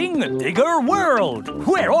visiting Digger World,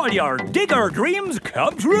 where all your digger dreams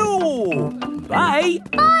come true. Bye.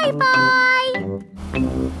 Bye-bye.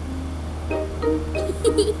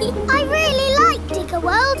 I really like Digger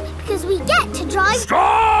World because we get to drive...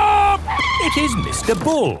 Stop! It is Mr.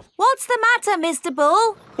 Bull. What's the matter, Mr.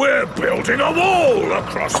 Bull? We're building a wall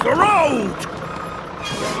across the road.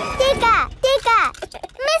 Digger!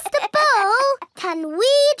 Mr. Bull, can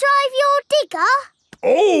we drive your digger?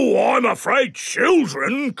 Oh, I'm afraid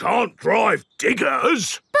children can't drive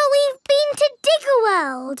diggers. But we've been to Digger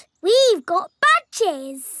World. We've got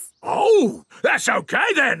badges. Oh, that's OK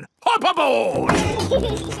then. Hop aboard.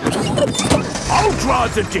 I'll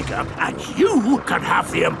drive the digger and you can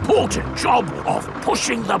have the important job of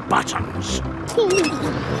pushing the buttons.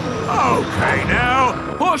 OK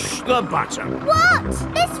now, push the button. What?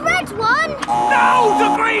 This red one? No, the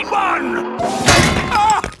green one!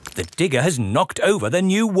 Ah! The digger has knocked over the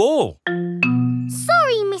new wall.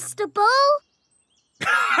 Sorry, Mr. Bull.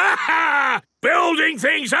 Building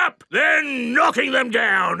things up, then knocking them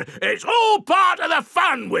down. It's all part of the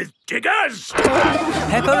fun with diggers.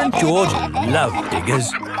 Peppa and George love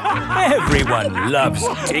diggers. Everyone loves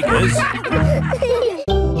diggers.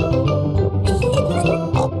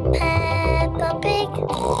 Peppa Pig.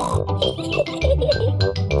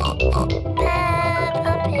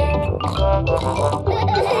 Peppa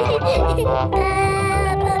Pig.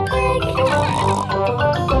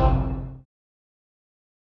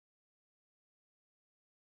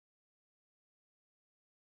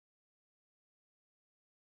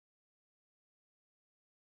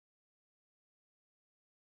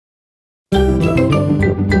 I'm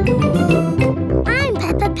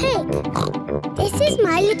Peppa Pig. This is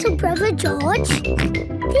my little brother George.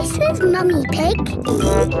 This is Mummy Pig.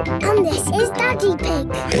 And this is Daddy Pig.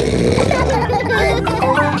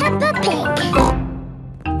 Peppa Pig.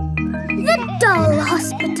 The Doll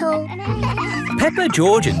Hospital. Peppa,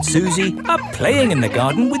 George and Susie are playing in the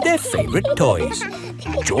garden with their favourite toys.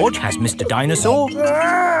 George has Mr. Dinosaur,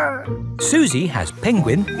 Susie has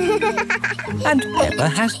Penguin, and Peppa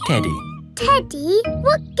has Teddy. Teddy,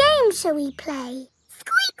 what game shall we play?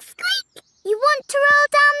 Squeak, squeak. You want to roll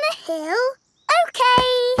down the hill? OK.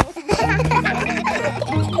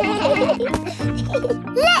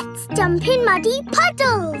 Let's jump in muddy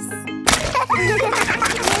puddles.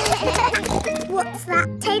 What's that,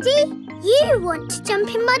 Teddy? You want to jump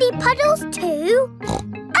in muddy puddles too?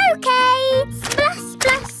 OK. Splash,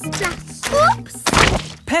 splash, splash. Whoops.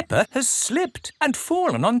 Peppa has slipped and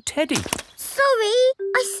fallen on Teddy. Sorry,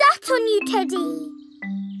 I sat on you, Teddy.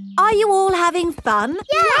 Are you all having fun?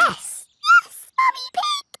 Yes. Yes, Mummy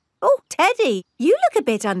Pig. Oh, Teddy, you look a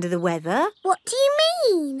bit under the weather. What do you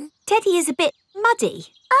mean? Teddy is a bit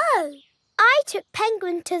muddy. Oh, I took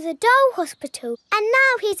Penguin to the doll hospital and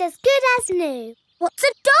now he's as good as new. What's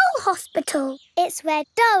a doll hospital? It's where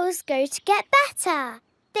dolls go to get better.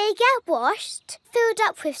 They get washed, filled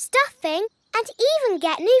up with stuffing and even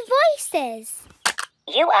get new voices.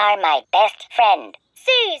 You are my best friend.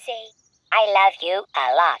 Susie. I love you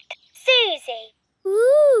a lot. Susie.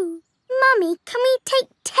 Ooh. Mummy, can we take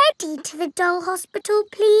Teddy to the doll hospital,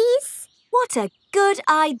 please? What a good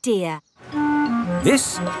idea.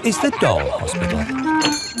 This is the doll hospital.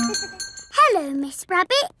 Hello, Miss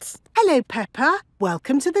Rabbit. Hello, Peppa.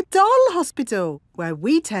 Welcome to the doll hospital, where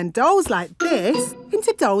we turn dolls like this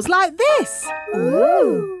into dolls like this.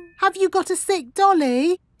 Ooh. Have you got a sick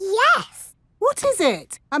dolly? Yes. What is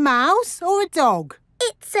it? A mouse or a dog?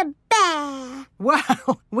 It's a bear.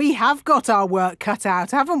 Well, we have got our work cut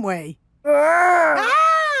out, haven't we?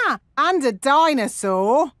 Ah! And a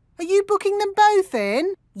dinosaur. Are you booking them both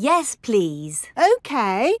in? Yes, please.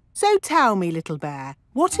 OK. So tell me, little bear,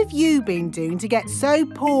 what have you been doing to get so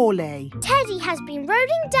poorly? Teddy has been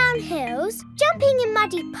rolling down hills, jumping in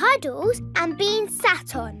muddy puddles and being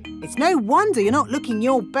sat on. It's no wonder you're not looking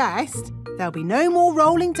your best. There'll be no more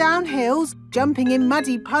rolling down hills, jumping in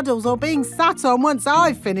muddy puddles or being sat on once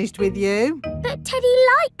I've finished with you. But Teddy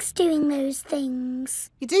likes doing those things.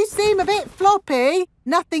 You do seem a bit floppy.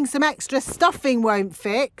 Nothing some extra stuffing won't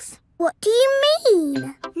fix. What do you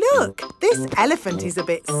mean? Look, this elephant is a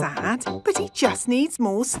bit sad, but he just needs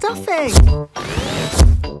more stuffing.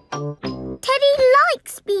 Teddy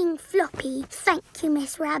likes being floppy, thank you,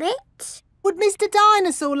 Miss Rabbit. Would Mr.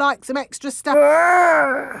 Dinosaur like some extra stuff?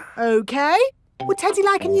 OK. Would Teddy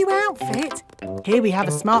like a new outfit? Here we have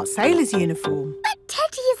a smart sailor's uniform. But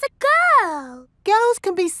Teddy is a girl. Girls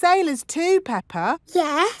can be sailors too, Peppa.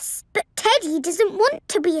 Yes, but Teddy doesn't want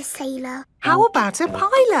to be a sailor. How about a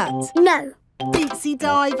pilot? No. Deep-sea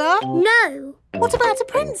diver? No. What about a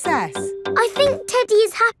princess? I think Teddy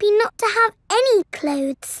is happy not to have any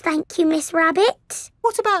clothes, thank you, Miss Rabbit.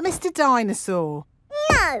 What about Mr. Dinosaur?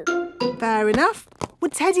 No. Fair enough.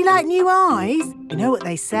 Would Teddy like new eyes? You know what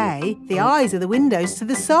they say, the eyes are the windows to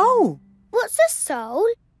the soul. What's a soul?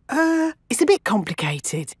 It's a bit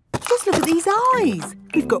complicated. Just look at these eyes.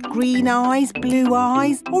 We've got green eyes, blue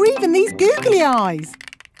eyes, or even these googly eyes.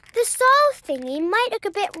 The soul thingy might look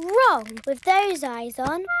a bit wrong with those eyes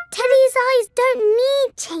on. Teddy's eyes don't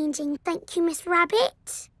need changing, thank you, Miss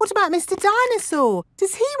Rabbit. What about Mr. Dinosaur?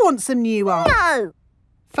 Does he want some new eyes? No.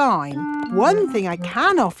 Fine. One thing I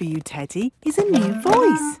can offer you, Teddy, is a new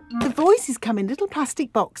voice. The voices come in little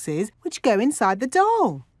plastic boxes which go inside the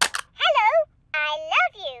doll. Hello, I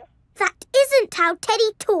love you. That isn't how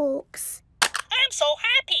Teddy talks. I'm so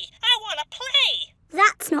happy. I want to play.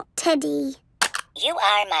 That's not Teddy. You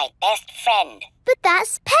are my best friend. But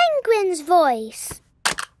that's Penguin's voice.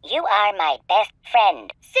 You are my best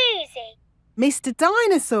friend. Susie. Mr.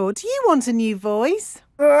 Dinosaur, do you want a new voice?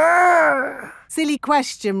 Silly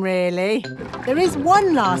question, really. There is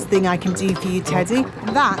one last thing I can do for you, Teddy.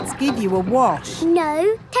 That's give you a wash.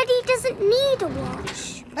 No, Teddy doesn't need a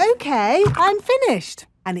wash. OK, I'm finished.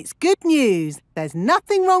 And it's good news. There's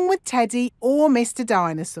nothing wrong with Teddy or Mr.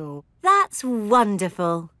 Dinosaur. That's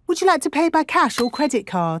wonderful. Would you like to pay by cash or credit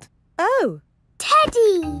card? Oh.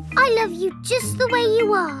 Teddy, I love you just the way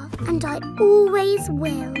you are, and I always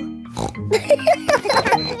will.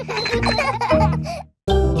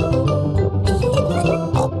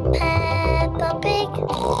 Peppa Pig.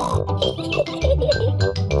 Peppa Pig.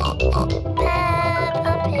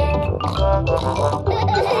 Peppa Pig.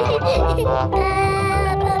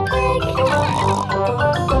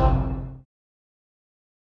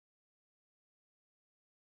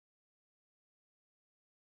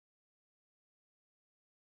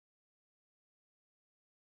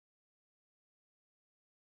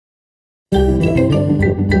 I'm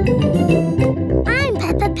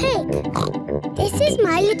Peppa Pig. This is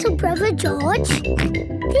my little brother George.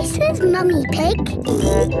 This is Mummy Pig.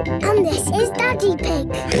 And this is Daddy Pig.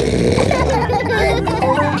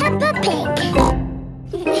 Peppa Pig.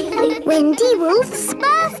 Wendy Wolf's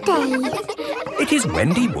birthday. It is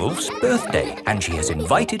Wendy Wolf's birthday, and she has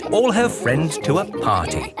invited all her friends to a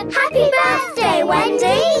party. Happy birthday,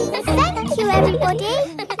 Wendy! Thank you, everybody.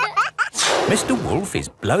 Mr. Wolf is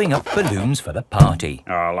blowing up balloons for the party.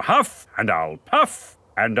 I'll huff and I'll puff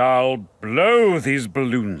and I'll blow these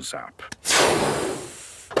balloons up.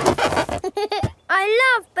 I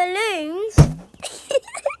love balloons.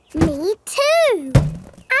 Me too. And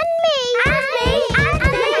me. And me. And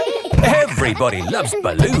me. Everybody loves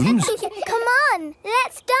balloons. Come on,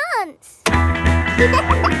 let's dance.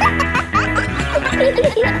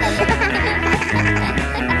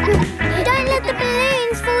 Don't let the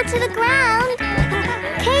balloons fall to the ground.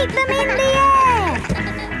 Keep them in the air.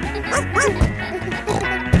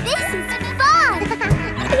 This is fun.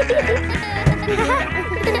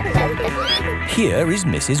 Here is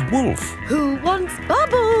Mrs. Wolf. Who wants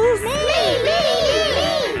bubbles? Me.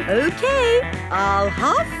 OK, I'll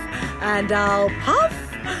huff and I'll puff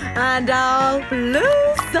and I'll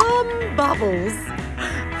blow some bubbles.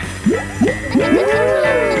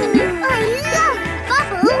 I love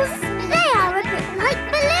bubbles. They are a bit like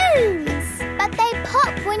balloons, but they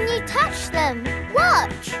pop when you touch them.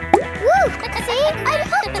 Watch. Woo! See, I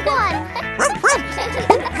popped one.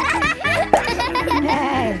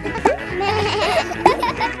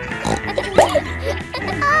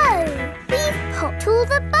 Oh, we've popped all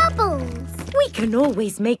the bubbles. We can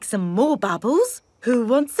always make some more bubbles. Who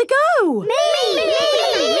wants to go? Me!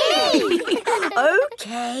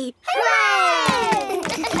 OK. Hooray!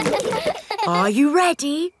 Are you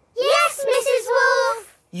ready? Yes, Mrs.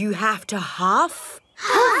 Wolf. You have to huff.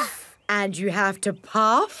 Huff. And you have to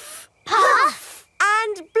puff. Puff.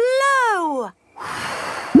 And blow.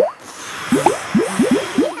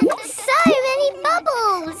 So many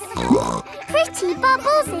bubbles. Pretty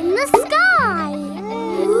bubbles in the sky.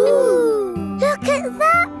 Ooh. Look at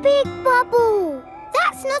that big bubble.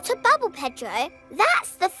 That's not a bubble, Pedro.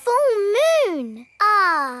 That's the full moon.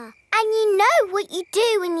 Ah, and you know what you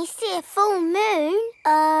do when you see a full moon?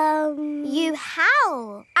 You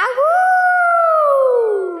howl.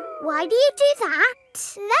 Ow! Why do you do that?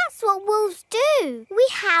 That's what wolves do. We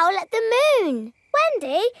howl at the moon.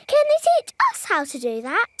 Wendy, can you teach us how to do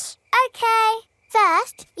that? OK.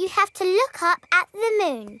 First, you have to look up at the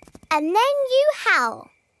moon. And then you howl.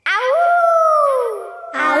 Ow!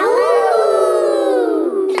 Ow!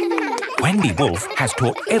 Wendy Wolf has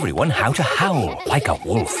taught everyone how to howl like a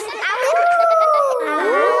wolf.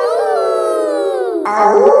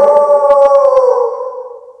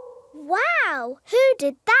 Wow, who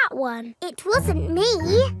did that one? It wasn't me.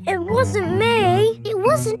 It wasn't me. It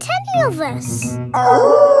wasn't any of us. It's a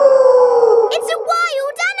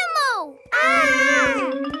wild animal.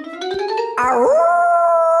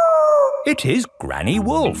 It is Granny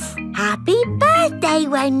Wolf. Happy birthday,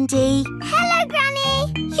 Wendy. Hello,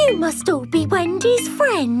 Granny. You must all be Wendy's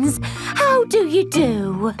friends. How do you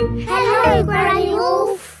do? Hello, Granny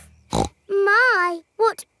Wolf. My,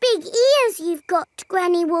 what big ears you've got,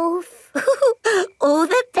 Granny Wolf. All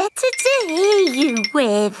the better to hear you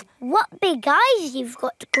with. What big eyes you've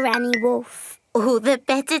got, Granny Wolf. All the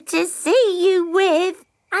better to see you with.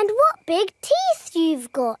 And what big teeth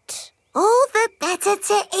you've got. All the better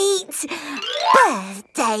to eat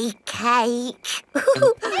birthday cake.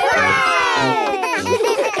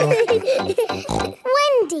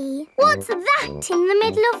 Wendy, what's that in the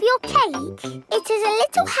middle of your cake? It is a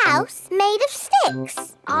little house made of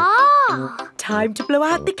sticks. Ah. Time to blow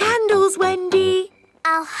out the candles, Wendy.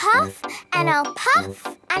 I'll huff and I'll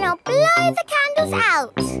puff and I'll blow the candles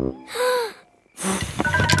out.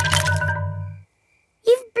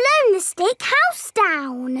 You've blown the stick house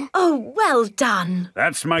down. Oh, well done.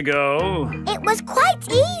 That's my goal. It was quite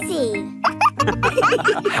easy.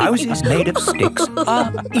 Houses made of sticks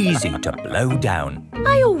are easy to blow down.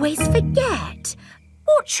 I always forget.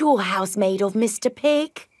 What's your house made of, Mr.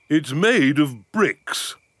 Pig? It's made of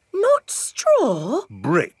bricks. Not straw?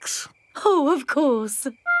 Bricks. Oh, of course.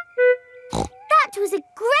 That was a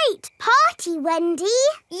great party, Wendy.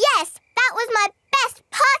 Yes, that was my best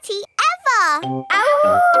party ever.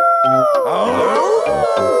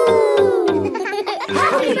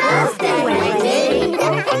 Happy birthday, Wendy.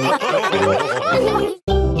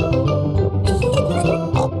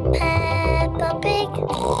 Peppa Pig.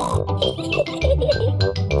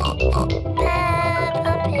 Peppa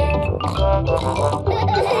Pig.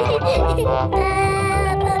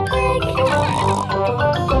 Peppa Pig.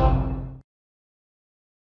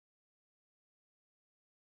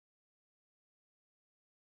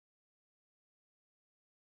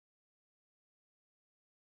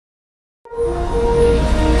 I'm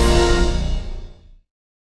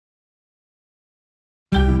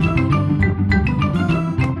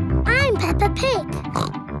Peppa Pig.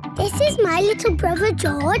 This is my little brother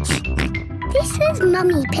George. This is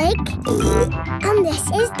Mummy Pig. And this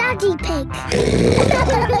is Daddy Pig.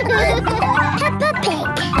 Peppa Pig.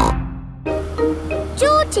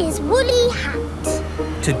 George's woolly hat.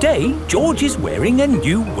 Today, George is wearing a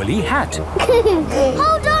new woolly hat.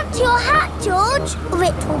 Hold on to your hat, George, or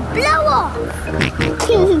it will blow off.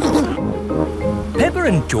 Peppa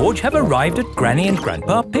and George have arrived at Granny and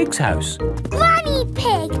Grandpa Pig's house. Granny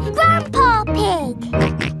Pig! Grandpa Pig!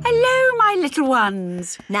 Hello, my little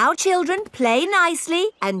ones. Now, children, play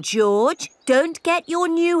nicely. And, George, don't get your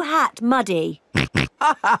new hat muddy.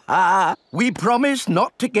 We promise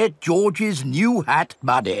not to get George's new hat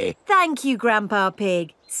muddy. Thank you, Grandpa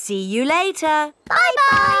Pig. See you later.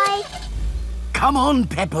 Bye-bye. Come on,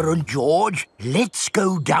 Peppa and George. Let's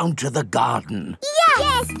go down to the garden.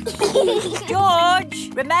 Yes! George,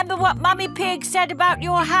 remember what Mummy Pig said about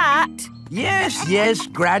your hat? Yes, yes,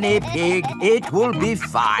 Granny Pig. It will be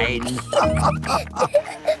fine.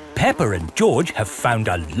 Peppa and George have found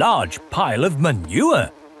a large pile of manure.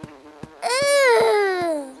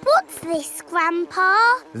 What's this, Grandpa?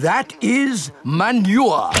 That is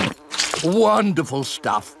manure. Wonderful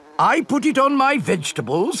stuff. I put it on my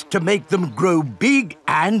vegetables to make them grow big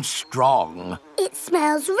and strong. It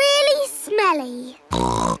smells really smelly.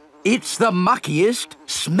 It's the muckiest,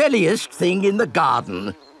 smelliest thing in the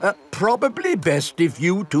garden. Probably best if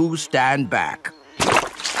you two stand back.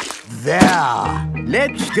 There.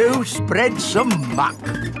 Let's go spread some muck.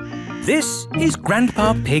 This is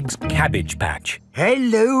Grandpa Pig's cabbage patch.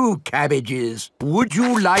 Hello, cabbages. Would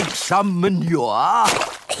you like some manure?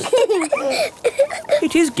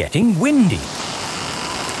 It is getting windy.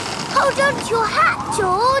 Hold on to your hat,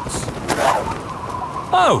 George.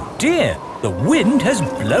 Oh, dear. The wind has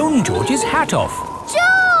blown George's hat off.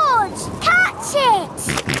 George! Catch it!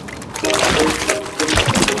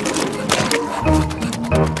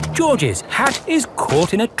 George's hat is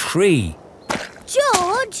caught in a tree.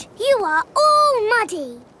 George, you are all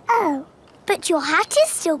muddy. Oh, but your hat is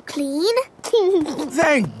still clean.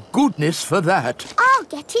 Thank goodness for that. I'll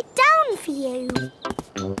get it down for you.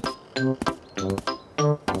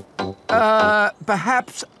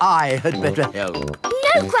 Perhaps I had better help.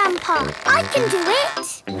 No, Grandpa, I can do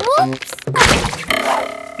it. Whoops.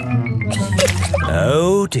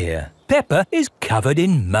 Oh, dear. Peppa is covered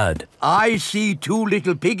in mud. I see two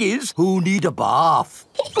little piggies who need a bath.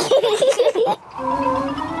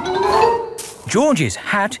 George's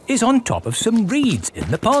hat is on top of some reeds in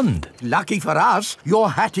the pond. Lucky for us, your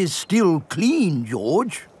hat is still clean,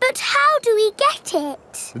 George. But how do we get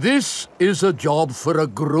it? This is a job for a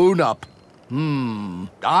grown-up.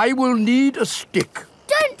 I will need a stick.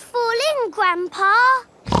 Don't fall in, Grandpa.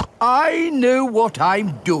 I know what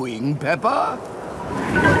I'm doing, Peppa.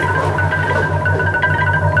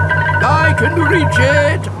 I can reach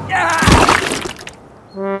it.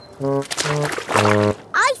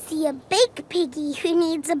 I see a big piggy who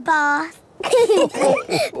needs a bath.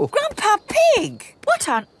 Grandpa Pig, what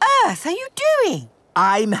on earth are you doing?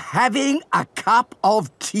 I'm having a cup of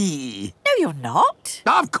tea. No, you're not.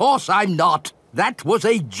 Of course I'm not. That was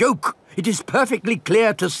a joke. It is perfectly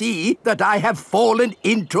clear to see that I have fallen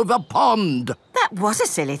into the pond. That was a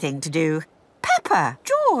silly thing to do. Peppa,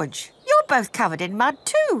 George, you're both covered in mud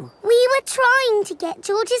too. We were trying to get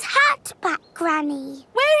George's hat back, Granny.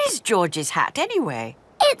 Where is George's hat anyway?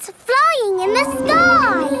 It's flying in the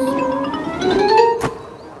sky.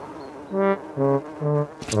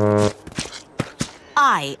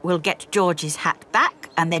 I will get George's hat back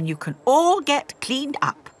and then you can all get cleaned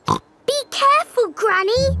up. Be careful,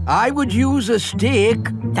 Granny. I would use a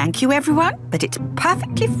stick. Thank you, everyone, but it's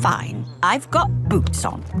perfectly fine. I've got boots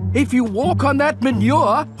on. If you walk on that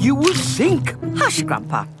manure, you will sink. Hush,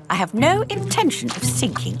 Grandpa. I have no intention of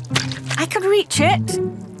sinking. I can reach it.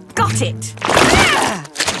 Got it. Ah!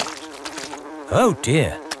 Oh,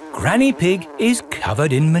 dear. Granny Pig is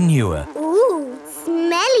covered in manure. Ooh,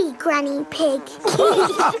 smelly Granny Pig.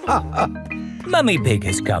 Mummy Pig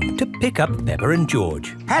has come to pick up Peppa and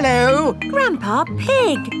George. Hello. Grandpa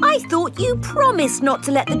Pig, I thought you promised not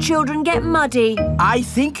to let the children get muddy. I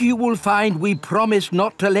think you will find we promised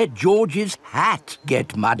not to let George's hat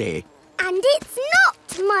get muddy. And it's not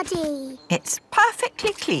muddy. It's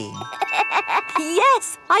perfectly clean.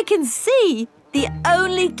 Yes, I can see. The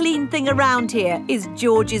only clean thing around here is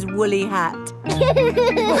George's woolly hat.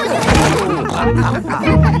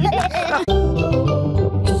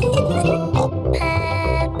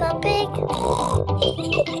 Peppa Pig.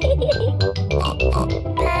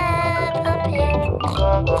 Peppa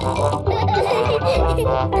Pig. I'm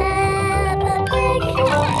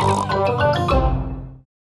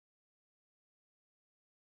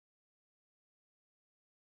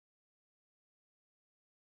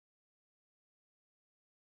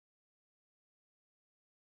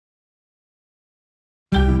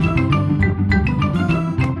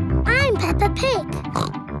Peppa Pig.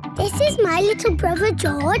 This is my little brother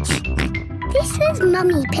George. This is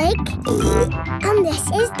Mummy Pig. And this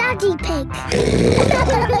is Daddy Pig.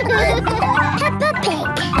 Peppa Pig.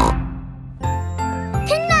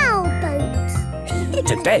 Canal boat.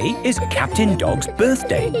 Today is Captain Dog's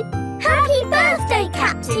birthday. Happy birthday,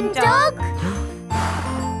 Captain Dog.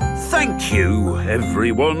 Thank you,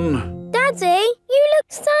 everyone. Daddy, you look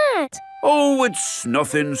sad. Oh, it's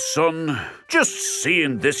nothing, son. Just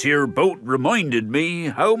seeing this here boat reminded me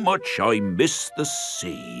how much I miss the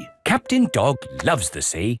sea. Captain Dog loves the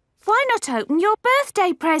sea. Why not open your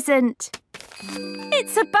birthday present?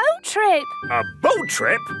 It's a boat trip. A boat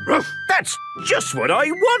trip? That's just what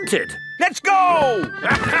I wanted. Let's go!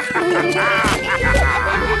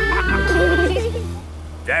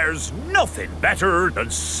 There's nothing better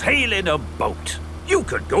than sailing a boat. You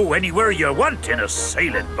could go anywhere you want in a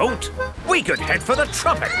sailing boat. We could head for the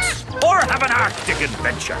tropics or have an Arctic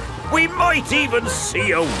adventure. We might even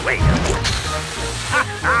see a whale.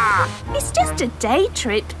 It's just a day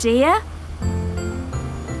trip, dear.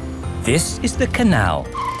 This is the canal.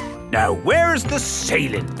 Now, where's the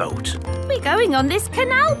sailing boat? We're going on this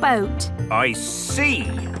canal boat. I see.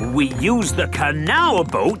 We use the canal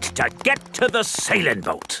boat to get to the sailing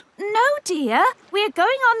boat. No, dear. We're going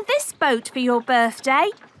on this boat for your birthday,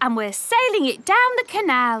 and we're sailing it down the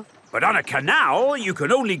canal. But on a canal, you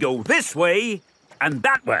can only go this way and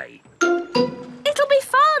that way. It'll be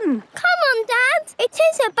fun. Come on, Dad. It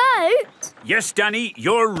is a boat. Yes, Danny,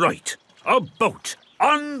 you're right. A boat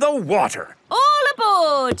on the water. All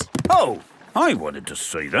aboard. Oh, I wanted to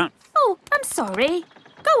say that. Oh, I'm sorry.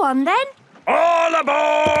 Go on, then. All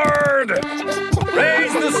aboard!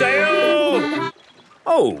 Raise the sail!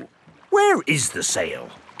 Oh, where is the sail?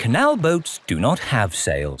 Canal boats do not have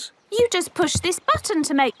sails. You just push this button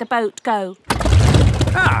to make the boat go.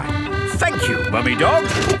 Ah, thank you, Mummy Dog.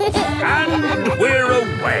 And we're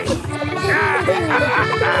away.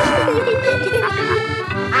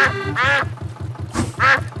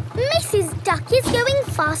 Mrs. Duck is going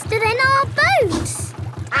faster than our boat.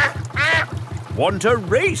 Want a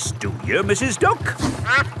race, do you, Mrs. Duck?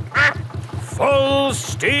 Full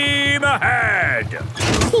steam ahead!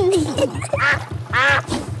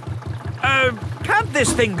 Can't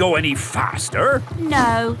this thing go any faster?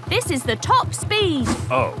 No, this is the top speed.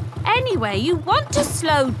 Oh. Anyway, you want to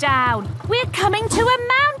slow down. We're coming to a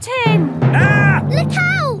mountain. Ah! Look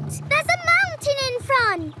out! There's a mountain in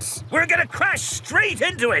front. We're going to crash straight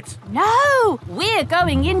into it. No, we're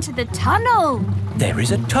going into the tunnel. There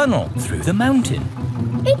is a tunnel through the mountain.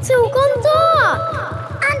 It's all gone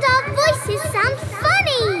dark. And our voices sound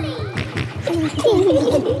funny.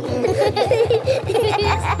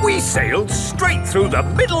 We sailed straight through the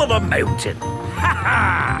middle of a mountain. Ha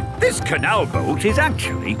ha! This canal boat is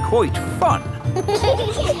actually quite fun. Look,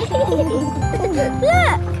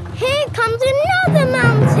 here comes another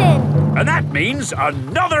mountain. And that means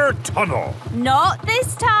another tunnel. Not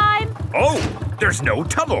this time. Oh, there's no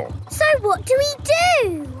tunnel. So what do we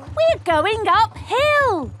do? We're going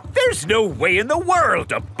uphill. There's no way in the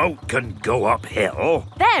world a boat can go uphill.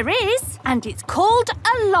 There is, and it's called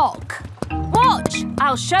a lock. Watch,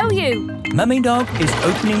 I'll show you. Mummy Dog is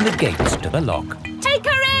opening the gates to the lock. Take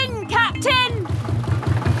her in, Captain.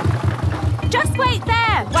 Just wait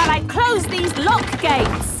there while I close these lock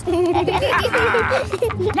gates.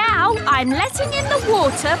 Now I'm letting in the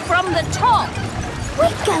water from the top.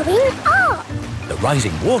 We're going up. The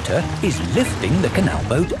rising water is lifting the canal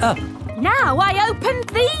boat up. Now I opened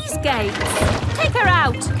these gates. Take her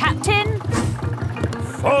out, Captain.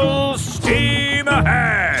 Full steam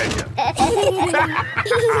ahead!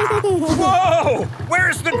 Whoa!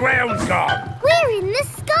 Where's the ground gone? We're in the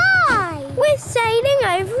sky. We're sailing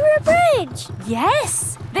over a bridge.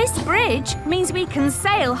 Yes, this bridge means we can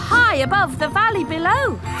sail high above the valley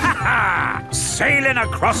below. Ha ha! Sailing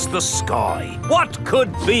across the sky. What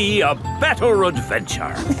could be a better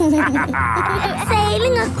adventure?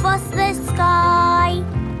 Sailing across the sky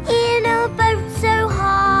in a boat so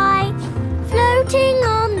high, floating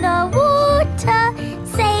on the water,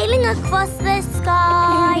 sailing across the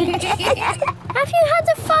sky. Have you had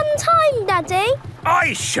a fun time, Daddy?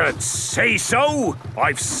 I should say so.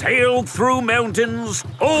 I've sailed through mountains,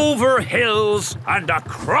 over hills, and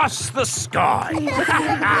across the sky.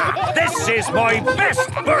 This is my best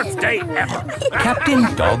birthday ever.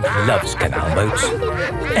 Captain Dog loves canal boats.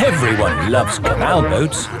 Everyone loves canal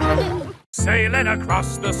boats. Sailing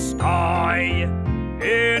across the sky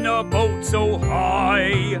in a boat so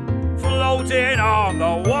high, floating on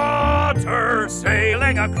the water,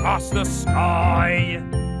 sailing across the sky.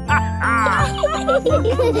 I'm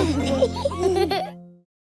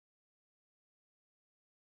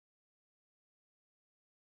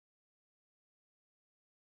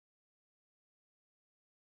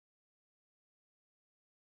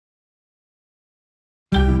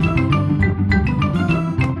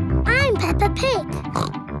Peppa Pig.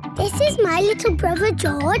 This is my little brother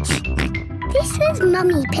George. This is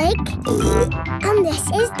Mummy Pig. And this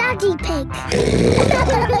is Daddy Pig.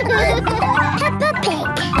 Peppa Pig.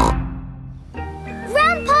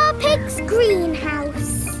 Grandpa Pig's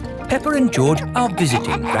greenhouse. Peppa and George are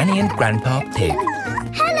visiting Granny and Grandpa Pig.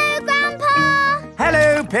 Hello, Grandpa.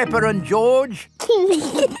 Hello, Peppa and George.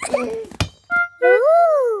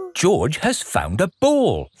 Ooh. George has found a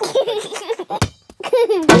ball.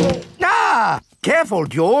 Ah! Careful,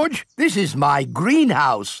 George. This is my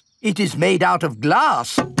greenhouse. It is made out of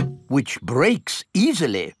glass, which breaks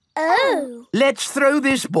easily. Oh. Let's throw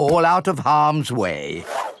this ball out of harm's way.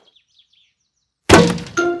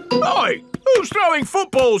 Oi! Who's throwing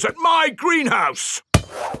footballs at my greenhouse?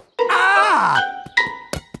 Ah!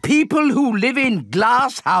 People who live in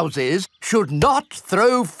glass houses should not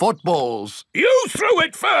throw footballs. You threw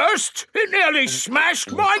it first! It nearly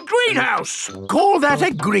smashed my greenhouse! Call that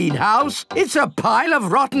a greenhouse? It's a pile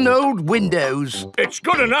of rotten old windows. It's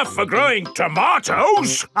good enough for growing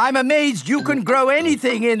tomatoes! I'm amazed you can grow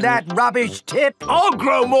anything in that rubbish tip. I'll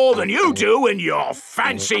grow more than you do in your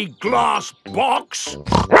fancy glass box!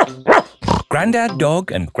 Grandad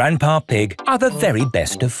Dog and Grandpa Pig are the very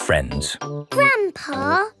best of friends.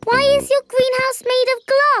 Grandpa, why is your greenhouse made of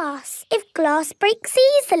glass if glass breaks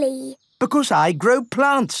easily? Because I grow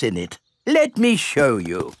plants in it. Let me show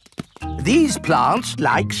you. These plants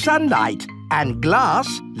like sunlight, and glass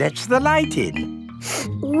lets the light in.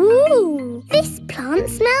 Ooh, this plant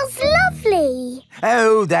smells lovely.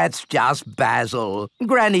 Oh, that's just basil.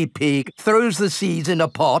 Granny Pig throws the seeds in a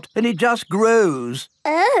pot and it just grows.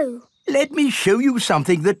 Oh. Let me show you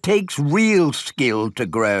something that takes real skill to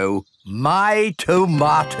grow. My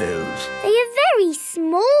tomatoes. They are very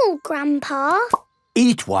small, Grandpa.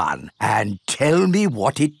 Eat one and tell me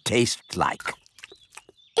what it tastes like.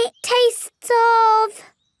 It tastes of...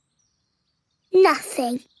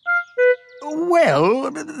 nothing. Well,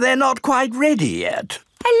 they're not quite ready yet.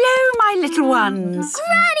 Hello, my little ones.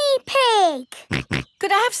 Granny Pig!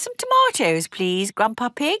 Could I have some tomatoes, please, Grandpa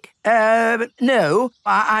Pig? No.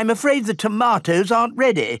 I'm afraid the tomatoes aren't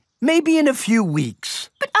ready. Maybe in a few weeks.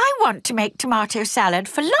 But I want to make tomato salad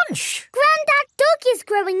for lunch. Grandad Dog is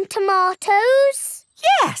growing tomatoes.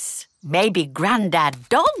 Yes. Maybe Grandad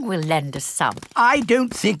Dog will lend us some. I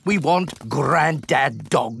don't think we want Grandad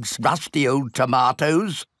Dog's rusty old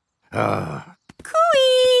tomatoes.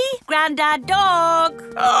 Cooey! Grandad Dog!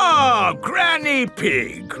 Ah, Granny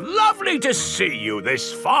Pig. Lovely to see you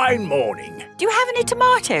this fine morning. Do you have any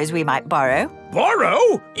tomatoes we might borrow? Borrow?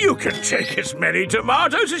 You can take as many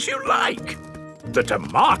tomatoes as you like. The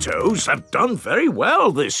tomatoes have done very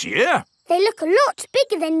well this year. They look a lot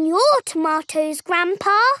bigger than your tomatoes,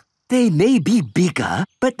 Grandpa. They may be bigger,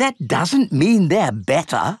 but that doesn't mean they're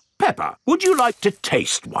better. Peppa, would you like to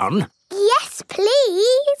taste one? Yes,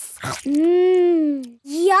 please.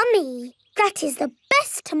 Yummy. That is the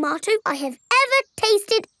best tomato I have ever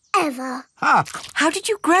tasted ever. How did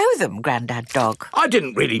you grow them, Grandad Dog? I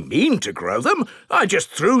didn't really mean to grow them. I just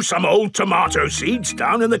threw some old tomato seeds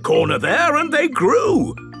down in the corner there and they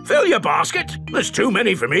grew. Fill your basket. There's too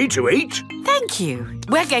many for me to eat. Thank you.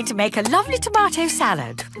 We're going to make a lovely tomato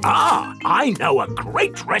salad. Ah, I know a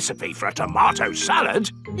great recipe for a tomato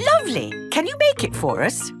salad. Lovely. Can you make it for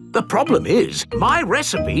us? The problem is, my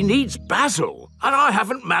recipe needs basil, and I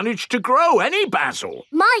haven't managed to grow any basil.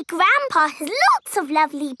 My grandpa has lots of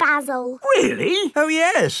lovely basil. Really? Oh,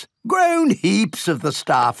 yes. Grown heaps of the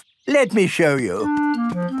stuff. Let me show you.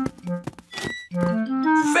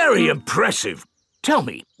 Very impressive. Tell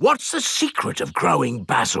me, what's the secret of growing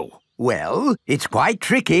basil? Well, it's quite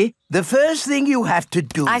tricky. The first thing you have to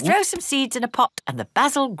do... I throw some seeds in a pot and the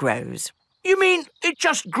basil grows. You mean it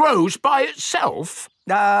just grows by itself?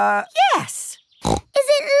 Yes. Is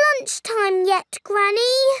it lunchtime yet,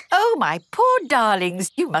 Granny? Oh, my poor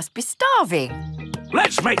darlings, you must be starving.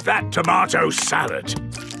 Let's make that tomato salad.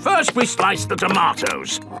 First we slice the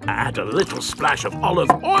tomatoes. Add a little splash of olive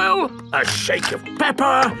oil, a shake of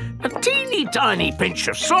pepper, a teeny tiny pinch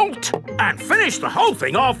of salt, and finish the whole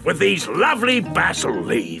thing off with these lovely basil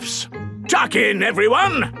leaves. Tuck in,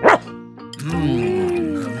 everyone!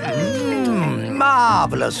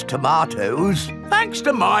 Marvellous tomatoes. Thanks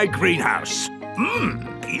to my greenhouse.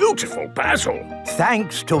 Beautiful basil.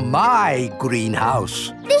 Thanks to my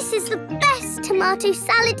greenhouse. This is the best tomato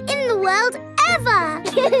salad in the world ever!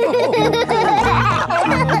 Peppa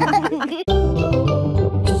Pig.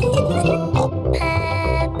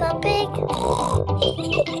 Peppa Pig.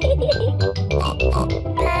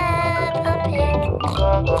 Peppa Pig.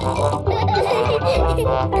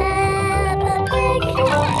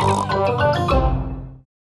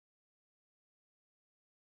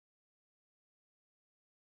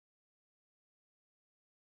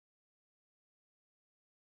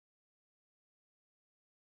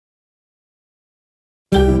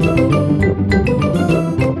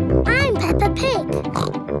 I'm Peppa Pig.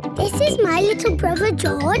 This is my little brother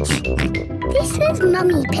George. This is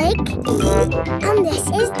Mummy Pig. And this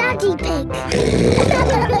is Daddy Pig.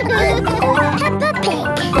 Peppa Pig.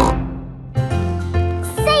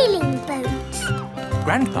 Sailing boat.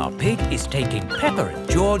 Grandpa Pig is taking Peppa and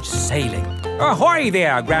George sailing. Ahoy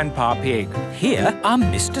there, Grandpa Pig. Here are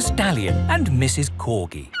Mr. Stallion and Mrs.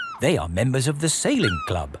 Corgi. They are members of the sailing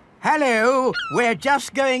club. Hello, we're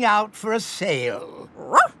just going out for a sail.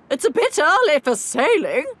 It's a bit early for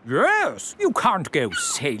sailing. Yes, you can't go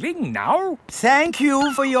sailing now. Thank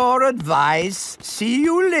you for your advice. See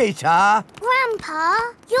you later. Grandpa,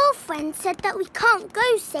 your friend said that we can't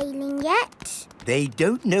go sailing yet. They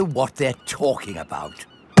don't know what they're talking about.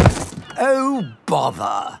 Oh,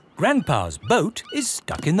 bother. Grandpa's boat is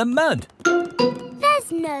stuck in the mud.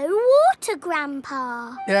 There's no water,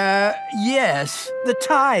 Grandpa. Yes. The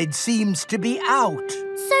tide seems to be out.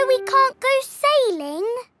 So we can't go sailing?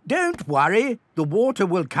 Don't worry. The water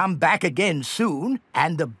will come back again soon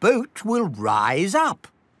and the boat will rise up.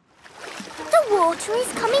 The water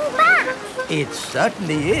is coming back. It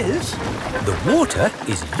certainly is. The water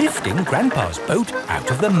is lifting Grandpa's boat out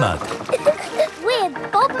of the mud. We're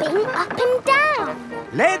bobbing up and down.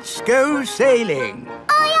 Let's go sailing.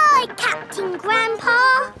 Aye, aye, Captain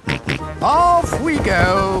Grandpa. Off we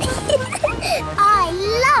go. I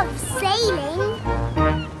love sailing.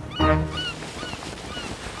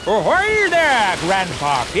 Ahoy there,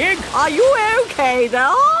 Grandpa Pig. Are you okay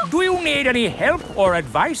there? Do you need any help or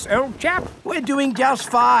advice, old chap? We're doing just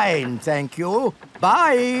fine, thank you.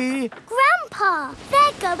 Bye. Grandpa,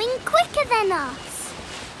 they're going quicker than us.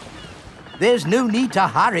 There's no need to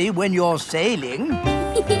hurry when you're sailing.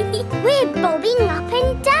 We're bobbing up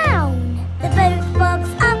and down. The boat bobs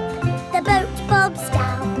up, the boat bobs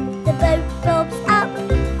down. The boat bobs up,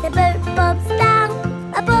 the boat bobs down.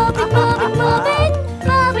 A bobbing, bobbing, bobbing,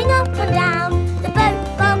 bobbing up and down. The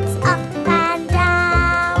boat bobs up and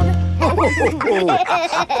down.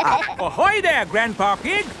 Ahoy there, Grandpa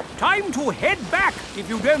Pig. Time to head back if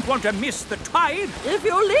you don't want to miss the tide. If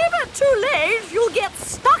you leave it too late, you'll get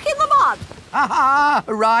stuck in the mud. Ha-ha,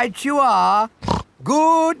 right you are.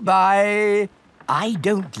 Goodbye. I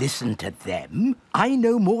don't listen to them. I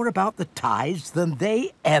know more about the tides than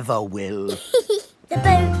they ever will. The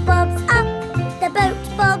boat bobs up, the boat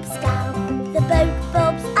bobs down. The boat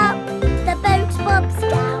bobs up, the boat bobs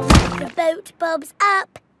down. The boat bobs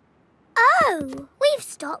up. Oh, we've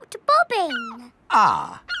stopped bobbing.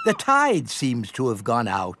 Ah, the tide seems to have gone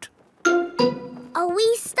out. Are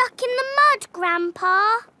we stuck in the mud,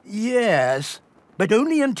 Grandpa? Yes, but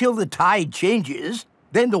only until the tide changes.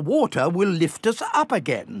 Then the water will lift us up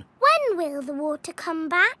again. When will the water come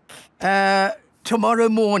back? Tomorrow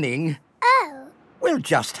morning. Oh. We'll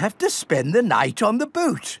just have to spend the night on the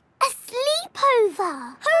boat. A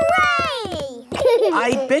sleepover! Hooray!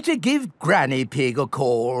 I'd better give Granny Pig a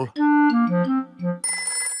call.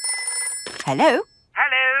 Hello?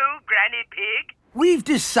 Hello, Granny Pig. We've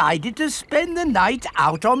decided to spend the night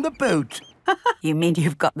out on the boat. You mean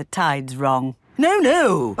you've got the tides wrong?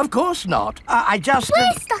 No, of course not. I just...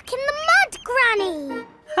 We're stuck in the mud, Granny.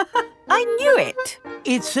 I knew it.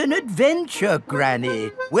 It's an adventure,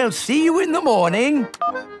 Granny. We'll see you in the morning.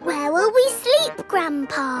 Where will we sleep,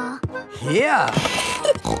 Grandpa? Here.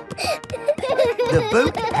 The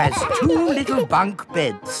boat has 2 little bunk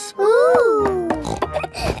beds. Ooh.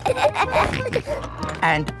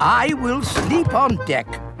 And I will sleep on deck,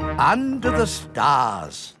 under the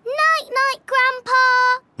stars. Night-night,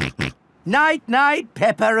 Grandpa. Night-night,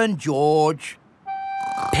 Peppa and George.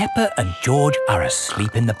 Peppa and George are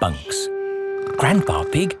asleep in the bunks. Grandpa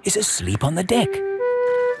Pig is asleep on the deck.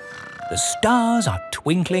 The stars are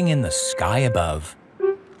twinkling in the sky above.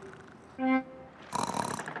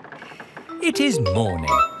 It is morning.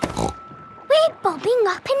 We're bobbing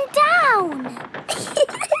up and down.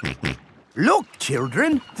 Look,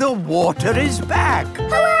 children, the water is back.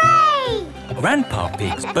 Hooray! Grandpa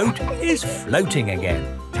Pig's boat is floating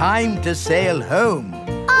again. Time to sail home.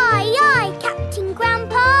 Aye, aye, Captain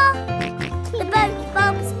Grandpa. The boat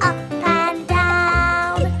bobs up and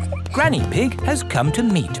down. Granny Pig has come to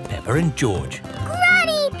meet Peppa and George.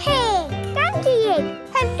 Granny Pig! Dandy!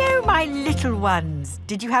 Hello, my little ones.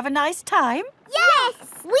 Did you have a nice time? Yes!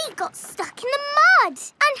 We got stuck in the mud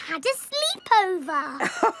and had a sleepover.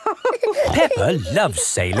 Peppa loves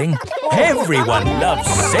sailing. Everyone loves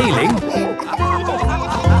sailing. The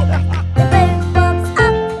boat bobs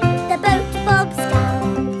down. The boat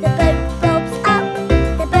bobs up.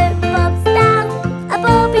 The boat bobs down. A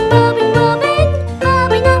bobbing, bobbing, bobbing,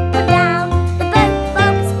 bobbing up and down. The boat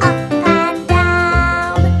bobs up and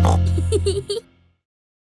down.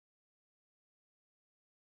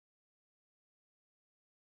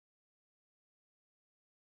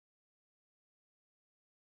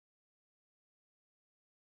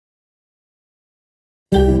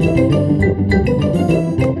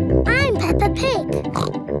 I'm Peppa Pig.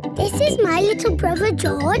 This is my little brother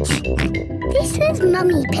George. This is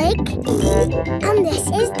Mummy Pig. And this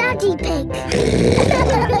is Daddy Pig.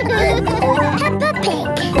 Peppa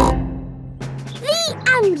Pig. The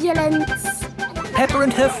ambulance. Peppa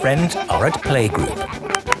and her friends are at playgroup.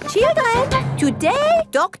 Children, today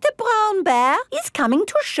Dr. Brown Bear is coming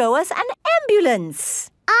to show us an ambulance.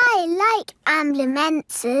 I like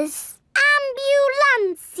ambulances.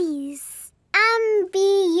 Ambulances.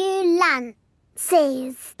 Ambulances.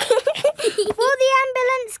 Will the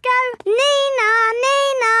ambulance go? Nina,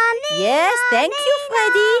 Nina, Nina. Yes, thank you,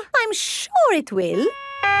 Freddy. I'm sure it will.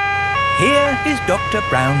 Here is Dr.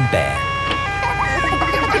 Brown Bear.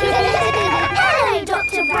 Hello,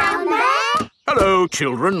 Dr. Brown Bear. Hello,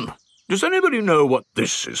 children. Does anybody know what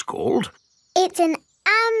this is called? It's an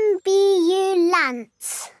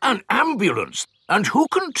ambulance. An ambulance. And who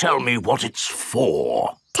can tell me what it's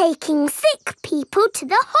for? Taking sick people to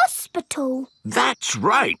the hospital. That's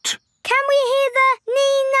right. Can we hear the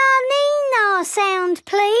Nina Nina sound,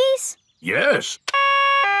 please? Yes.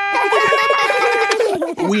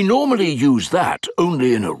 We normally use that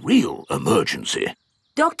only in a real emergency.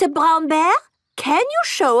 Dr. Brown Bear, can you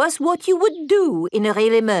show us what you would do in a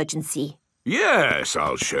real emergency? Yes,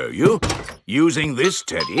 I'll show you. Using this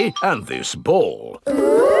teddy and this ball.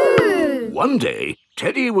 Ooh. One day,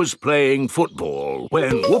 Teddy was playing football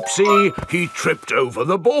when, whoopsie, he tripped over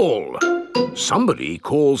the ball. Somebody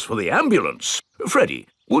calls for the ambulance. Freddie,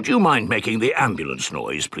 would you mind making the ambulance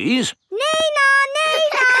noise, please? Nina,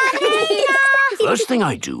 Nina, Nina. First thing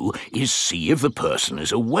I do is see if the person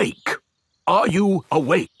is awake. Are you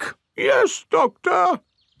awake? Yes, Doctor.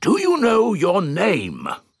 Do you know your name?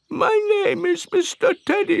 My name is Mr.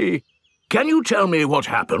 Teddy. Can you tell me what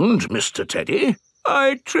happened, Mr. Teddy?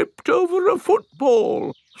 I tripped over a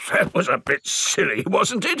football. That was a bit silly,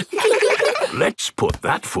 wasn't it? Let's put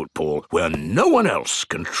that football where no one else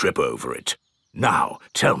can trip over it. Now,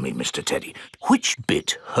 tell me, Mr. Teddy, which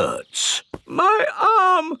bit hurts? My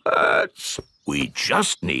arm hurts. We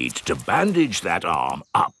just need to bandage that arm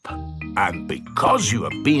up. And because you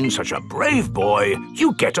have been such a brave boy,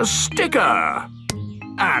 you get a sticker.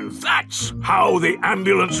 And that's how the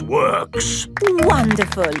ambulance works.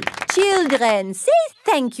 Wonderful. Children, say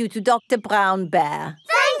thank you to Dr. Brown Bear.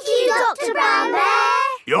 Thank you, Dr. Brown Bear.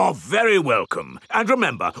 You're very welcome. And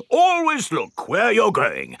remember, always look where you're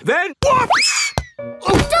going. Then, whoops!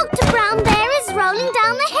 Dr. Brown Bear is rolling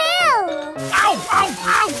down the hill. Ow, ow,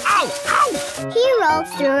 ow, ow, ow! He rolled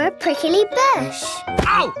through a prickly bush.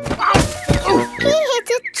 Ow, ow! He hit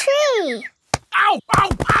a tree. Ow, ow,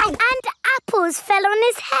 ow! And apples fell on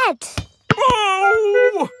his head.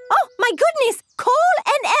 Oh! Oh, my goodness! Call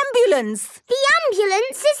an ambulance! The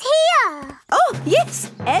ambulance is here! Oh,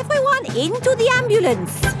 yes! Everyone into the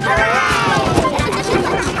ambulance!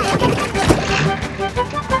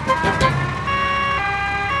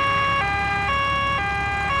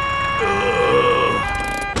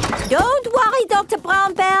 Don't worry, Dr.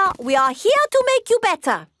 Brown Bear. We are here to make you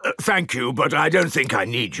better. Thank you, but I don't think I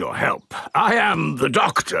need your help. I am the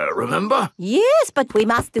doctor, remember? Yes, but we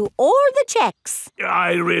must do all the checks.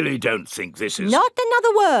 I really don't think this is... Not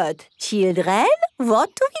another word. Children,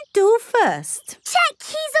 what do we do first? Check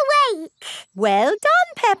he's awake. Well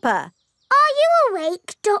done, Peppa. Are you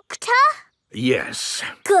awake, Doctor? Yes.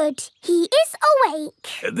 Good. He is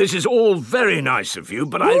awake. This is all very nice of you,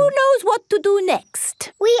 but Who knows what to do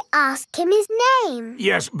next? We ask him his name.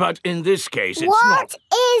 Yes, but in this case it's What not...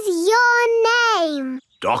 is your name?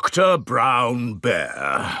 Dr. Brown Bear.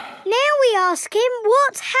 Now we ask him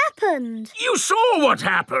what happened. You saw what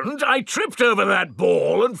happened. I tripped over that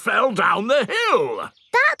ball and fell down the hill.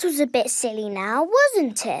 That was a bit silly now,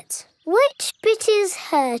 wasn't it? Which bit is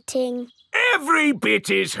hurting? Every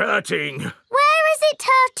bit is hurting. Where is it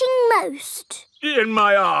hurting most? In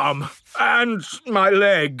my arm, and my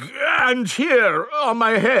leg, and here on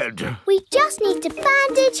my head. We just need to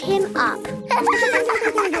bandage him up.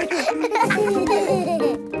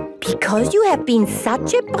 Because you have been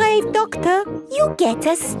such a brave doctor, you get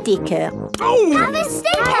a sticker. Oh! Have a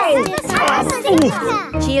sticker! Have a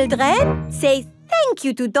sticker! Children, say thank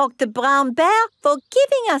you to Dr. Brown Bear for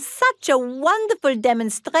giving us such a wonderful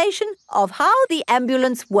demonstration of how the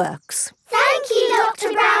ambulance works. Thank you,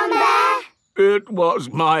 Dr. Brown Bear. It was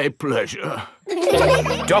my pleasure.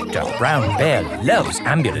 Dr. Brown Bear loves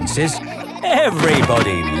ambulances.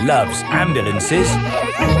 Everybody loves ambulances.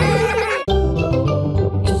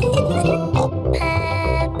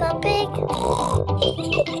 Peppa Pig.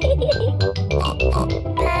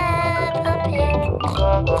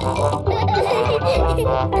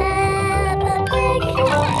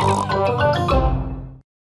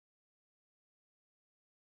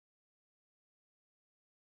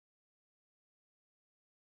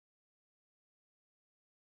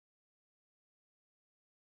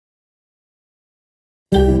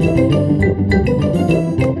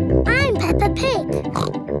 I'm Peppa Pig.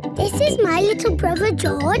 This is my little brother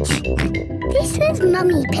George. This is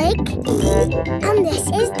Mummy Pig. And this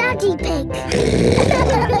is Daddy Pig.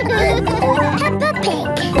 Peppa Pig.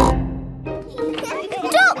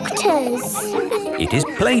 Doctors. It is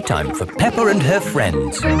playtime for Peppa and her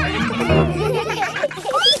friends.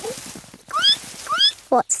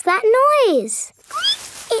 What's that noise?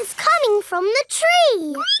 It's coming from the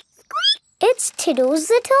tree. It's Tiddles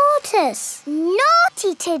the tortoise.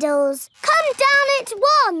 Naughty Tiddles! Come down at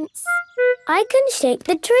once! I can shake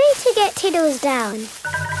the tree to get Tiddles down. Is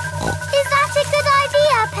that a good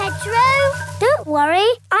idea, Pedro? Don't worry,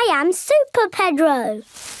 I am Super Pedro.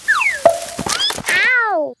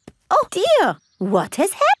 Ow! Oh dear, what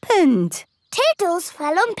has happened? Tiddles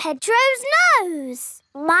fell on Pedro's nose.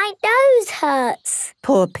 My nose hurts.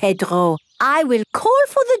 Poor Pedro. I will call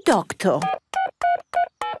for the doctor.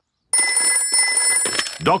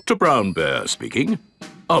 Dr. Brown Bear speaking.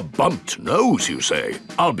 A bumped nose, you say?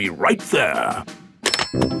 I'll be right there.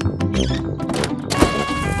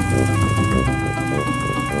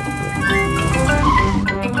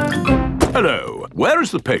 Hello. Where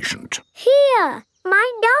is the patient? Here.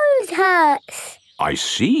 My nose hurts. I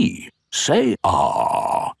see. Say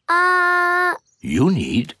ah. You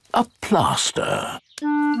need a plaster.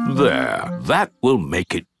 There. That will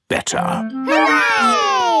make it better.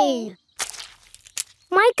 Hooray!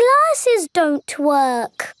 My glasses don't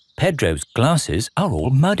work. Pedro's glasses are all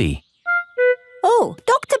muddy. Oh,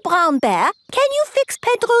 Dr. Brown Bear, can you fix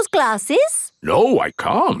Pedro's glasses? No, I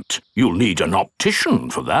can't. You'll need an optician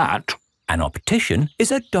for that. An optician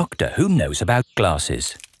is a doctor who knows about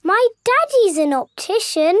glasses. My daddy's an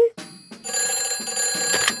optician.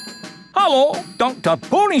 Hello, Dr.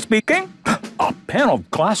 Pony speaking. A pair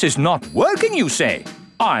of glasses not working, you say?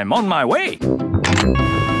 I'm on my way.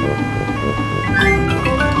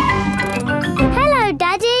 Hello,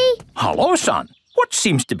 Daddy. Hello, son. What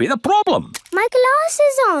seems to be the problem? My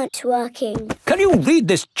glasses aren't working. Can you read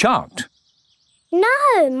this chart?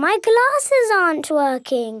 No, my glasses aren't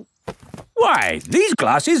working. Why, these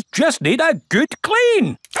glasses just need a good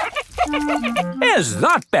clean. Is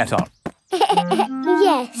that better?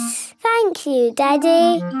 Yes. Thank you,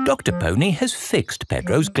 Daddy. Dr. Pony has fixed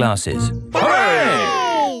Pedro's glasses.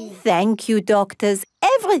 Hooray! Thank you, doctors.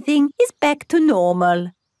 Everything is back to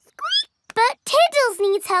normal. But Tiddles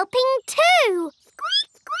needs helping too.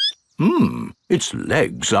 Its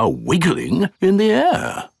legs are wiggling in the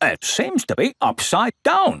air. It seems to be upside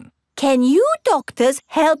down. Can you doctors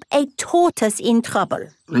help a tortoise in trouble?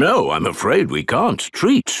 No, I'm afraid we can't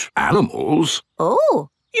treat animals. Oh.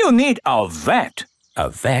 You need a vet. A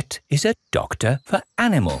vet is a doctor for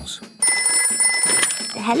animals.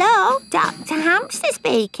 Hello, Dr. Hamster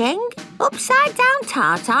speaking. Upside down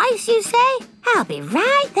tortoise, you say? I'll be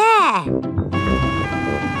right there.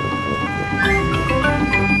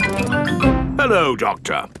 Hello,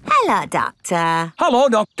 Doctor. Hello, Doctor. Hello,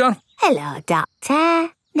 Doctor. Hello,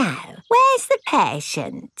 Doctor. Now, where's the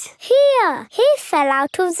patient? Here. He fell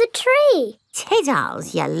out of the tree.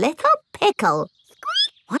 Tiddles, you little pickle.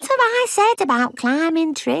 What have I said about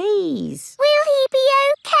climbing trees? Will he be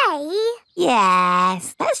okay?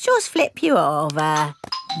 Yes, let's just flip you over.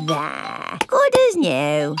 There. Good as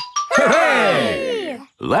new. Hooray!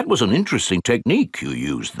 That was an interesting technique you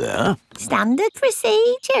used there. Standard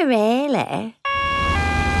procedure, really.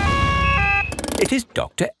 It is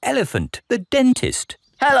Dr. Elephant, the dentist.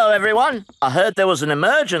 Hello, everyone. I heard there was an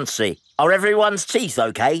emergency. Are everyone's teeth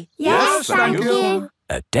okay? Yes, thank you.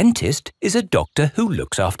 A dentist is a doctor who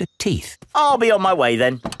looks after teeth. I'll be on my way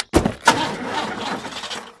then.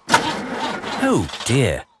 Oh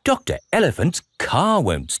dear, Dr. Elephant's car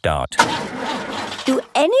won't start. Do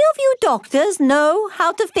any of you doctors know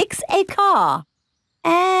how to fix a car?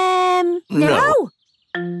 No.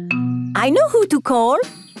 I know who to call.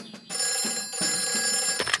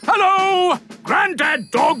 Hello!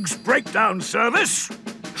 Grandad Dog's breakdown service.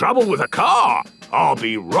 Trouble with a car? I'll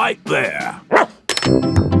be right there.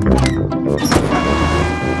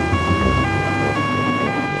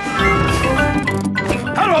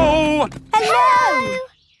 Hello! Hello!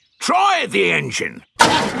 Try the engine.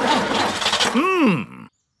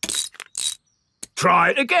 Try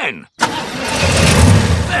it again.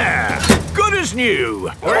 There! Good as new.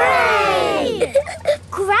 Hooray!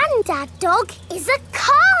 Grandad Dog is a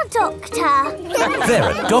car doctor. There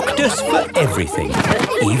are doctors for everything,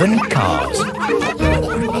 even cars.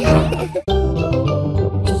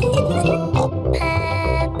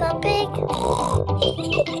 Peppa Pig.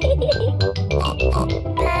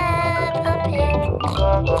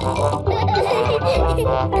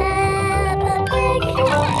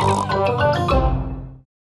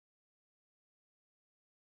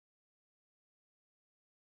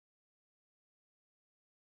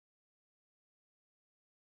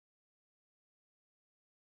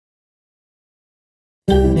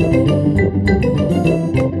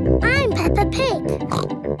 I'm Peppa Pig.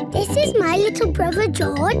 This is my little brother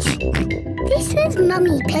George. This is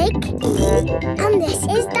Mummy Pig. And this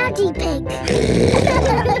is Daddy Pig.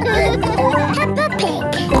 Peppa Pig.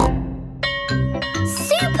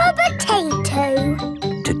 Super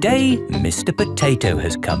Potato. Today, Mr. Potato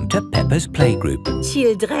has come to Peppa's playgroup.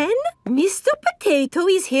 Children, Mr. Potato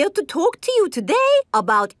is here to talk to you today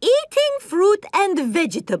about eating fruit and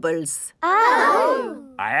vegetables. Oh!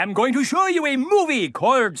 I am going to show you a movie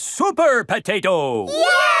called Super Potato.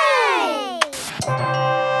 Yay!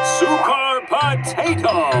 Super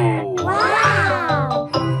Potato! Wow!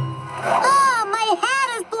 Oh, my hat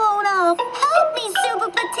is blown off. Help me, Super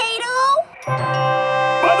Potato.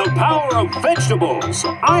 By the power of vegetables,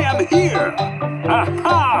 I am here!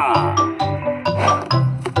 Aha!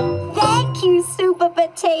 Thank you, Super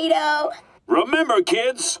Potato. Remember,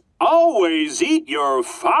 kids, always eat your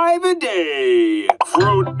 5 a day.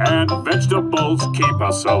 Fruit and vegetables keep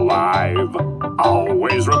us alive.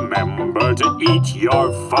 Always remember to eat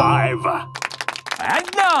your 5. And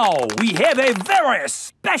now we have a very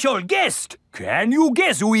special guest. Can you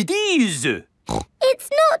guess who it is? It's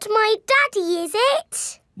not my daddy, is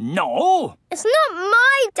it? No. It's not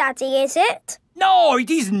my daddy, is it? No, it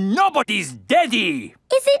is nobody's daddy.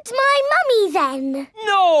 Is it my mummy then?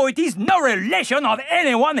 No, it is no relation of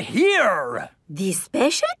anyone here. The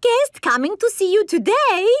special guest coming to see you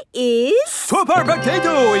today is... Super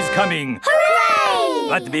Potato is coming. Hooray!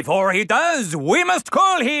 But before he does, we must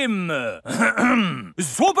call him...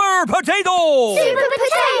 Super Potato! Super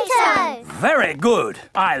Potato! Very good.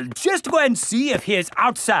 I'll just go and see if he is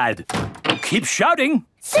outside. Keep shouting.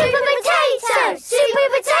 Super Potato! Super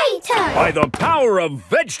Potato! By the power of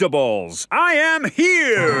vegetables, I am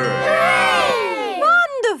here! Hooray!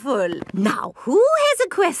 Wonderful! Now, who has a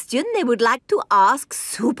question they would like to ask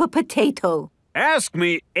Super Potato? Ask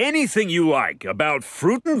me anything you like about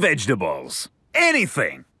fruit and vegetables.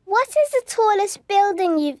 Anything. What is the tallest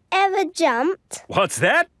building you've ever jumped? What's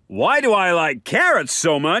that? Why do I like carrots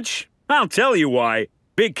so much? I'll tell you why.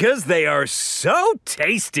 Because they are so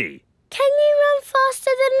tasty. Can you run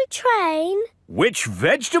faster than a train? Which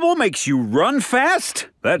vegetable makes you run fast?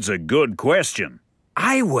 That's a good question.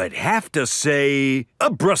 I would have to say a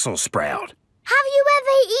Brussels sprout. Have you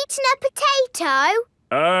ever eaten a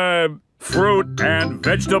potato? Fruit and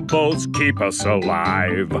vegetables keep us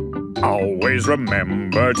alive. Always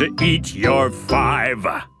remember to eat your 5.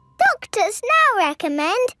 Doctors now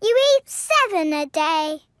recommend you eat 7 a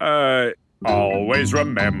day. Always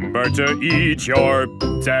remember to eat your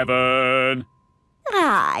 7.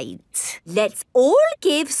 Right. Let's all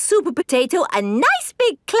give Super Potato a nice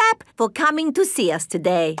big clap for coming to see us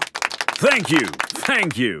today. Thank you.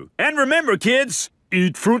 Thank you. And remember, kids,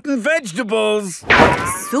 eat fruit and vegetables.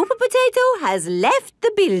 Super Potato has left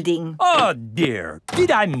the building. Oh, dear. Did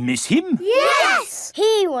I miss him? Yes!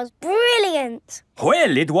 He was brilliant.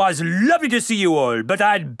 Well, it was lovely to see you all, but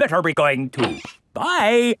I'd better be going too.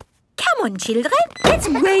 Bye. Come on, children. Let's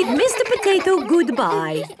wave Mr. Potato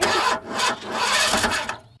goodbye.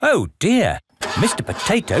 Oh dear, Mr.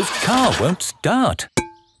 Potato's car won't start.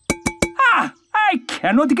 Ah, I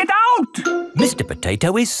cannot get out. Mr.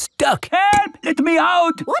 Potato is stuck. Help, let me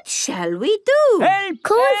out. What shall we do? Help,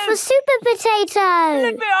 Call help. for Super Potato.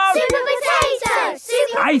 Let me out. Super Potato!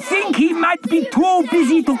 Super I think he might be too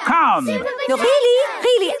busy to come. No,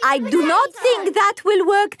 really, I do not think that will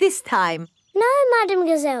work this time. No, Madam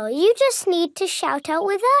Gazelle, you just need to shout out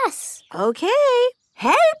with us. Okay.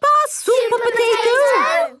 Help us, Super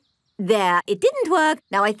Potato! There, it didn't work.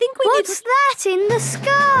 Now I think we What's that in the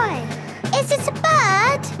sky? Is it a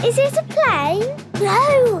bird? Is it a plane?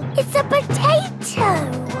 No, it's a potato.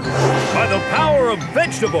 By the power of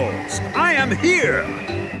vegetables, I am here.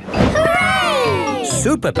 Hooray!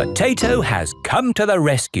 Super Potato has come to the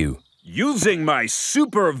rescue. Using my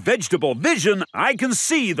super vegetable vision, I can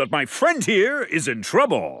see that my friend here is in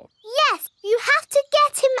trouble. Yes, you have to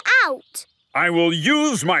get him out. I will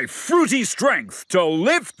use my fruity strength to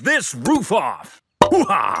lift this roof off.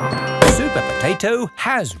 Hoo-ha! Super Potato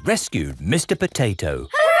has rescued Mr. Potato.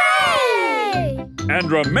 Hooray!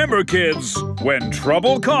 And remember, kids, when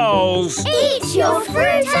trouble calls, Eat your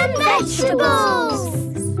fruit and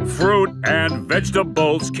vegetables. fruit and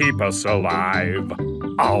vegetables keep us alive.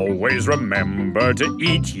 Always remember to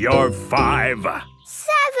eat your 5.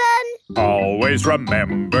 7. Always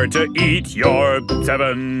remember to eat your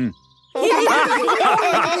 7.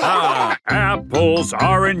 Apples,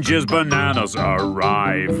 oranges, bananas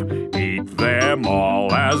arrive. Eat them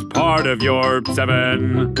all as part of your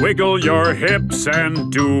 7. Wiggle your hips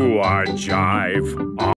and do a jive.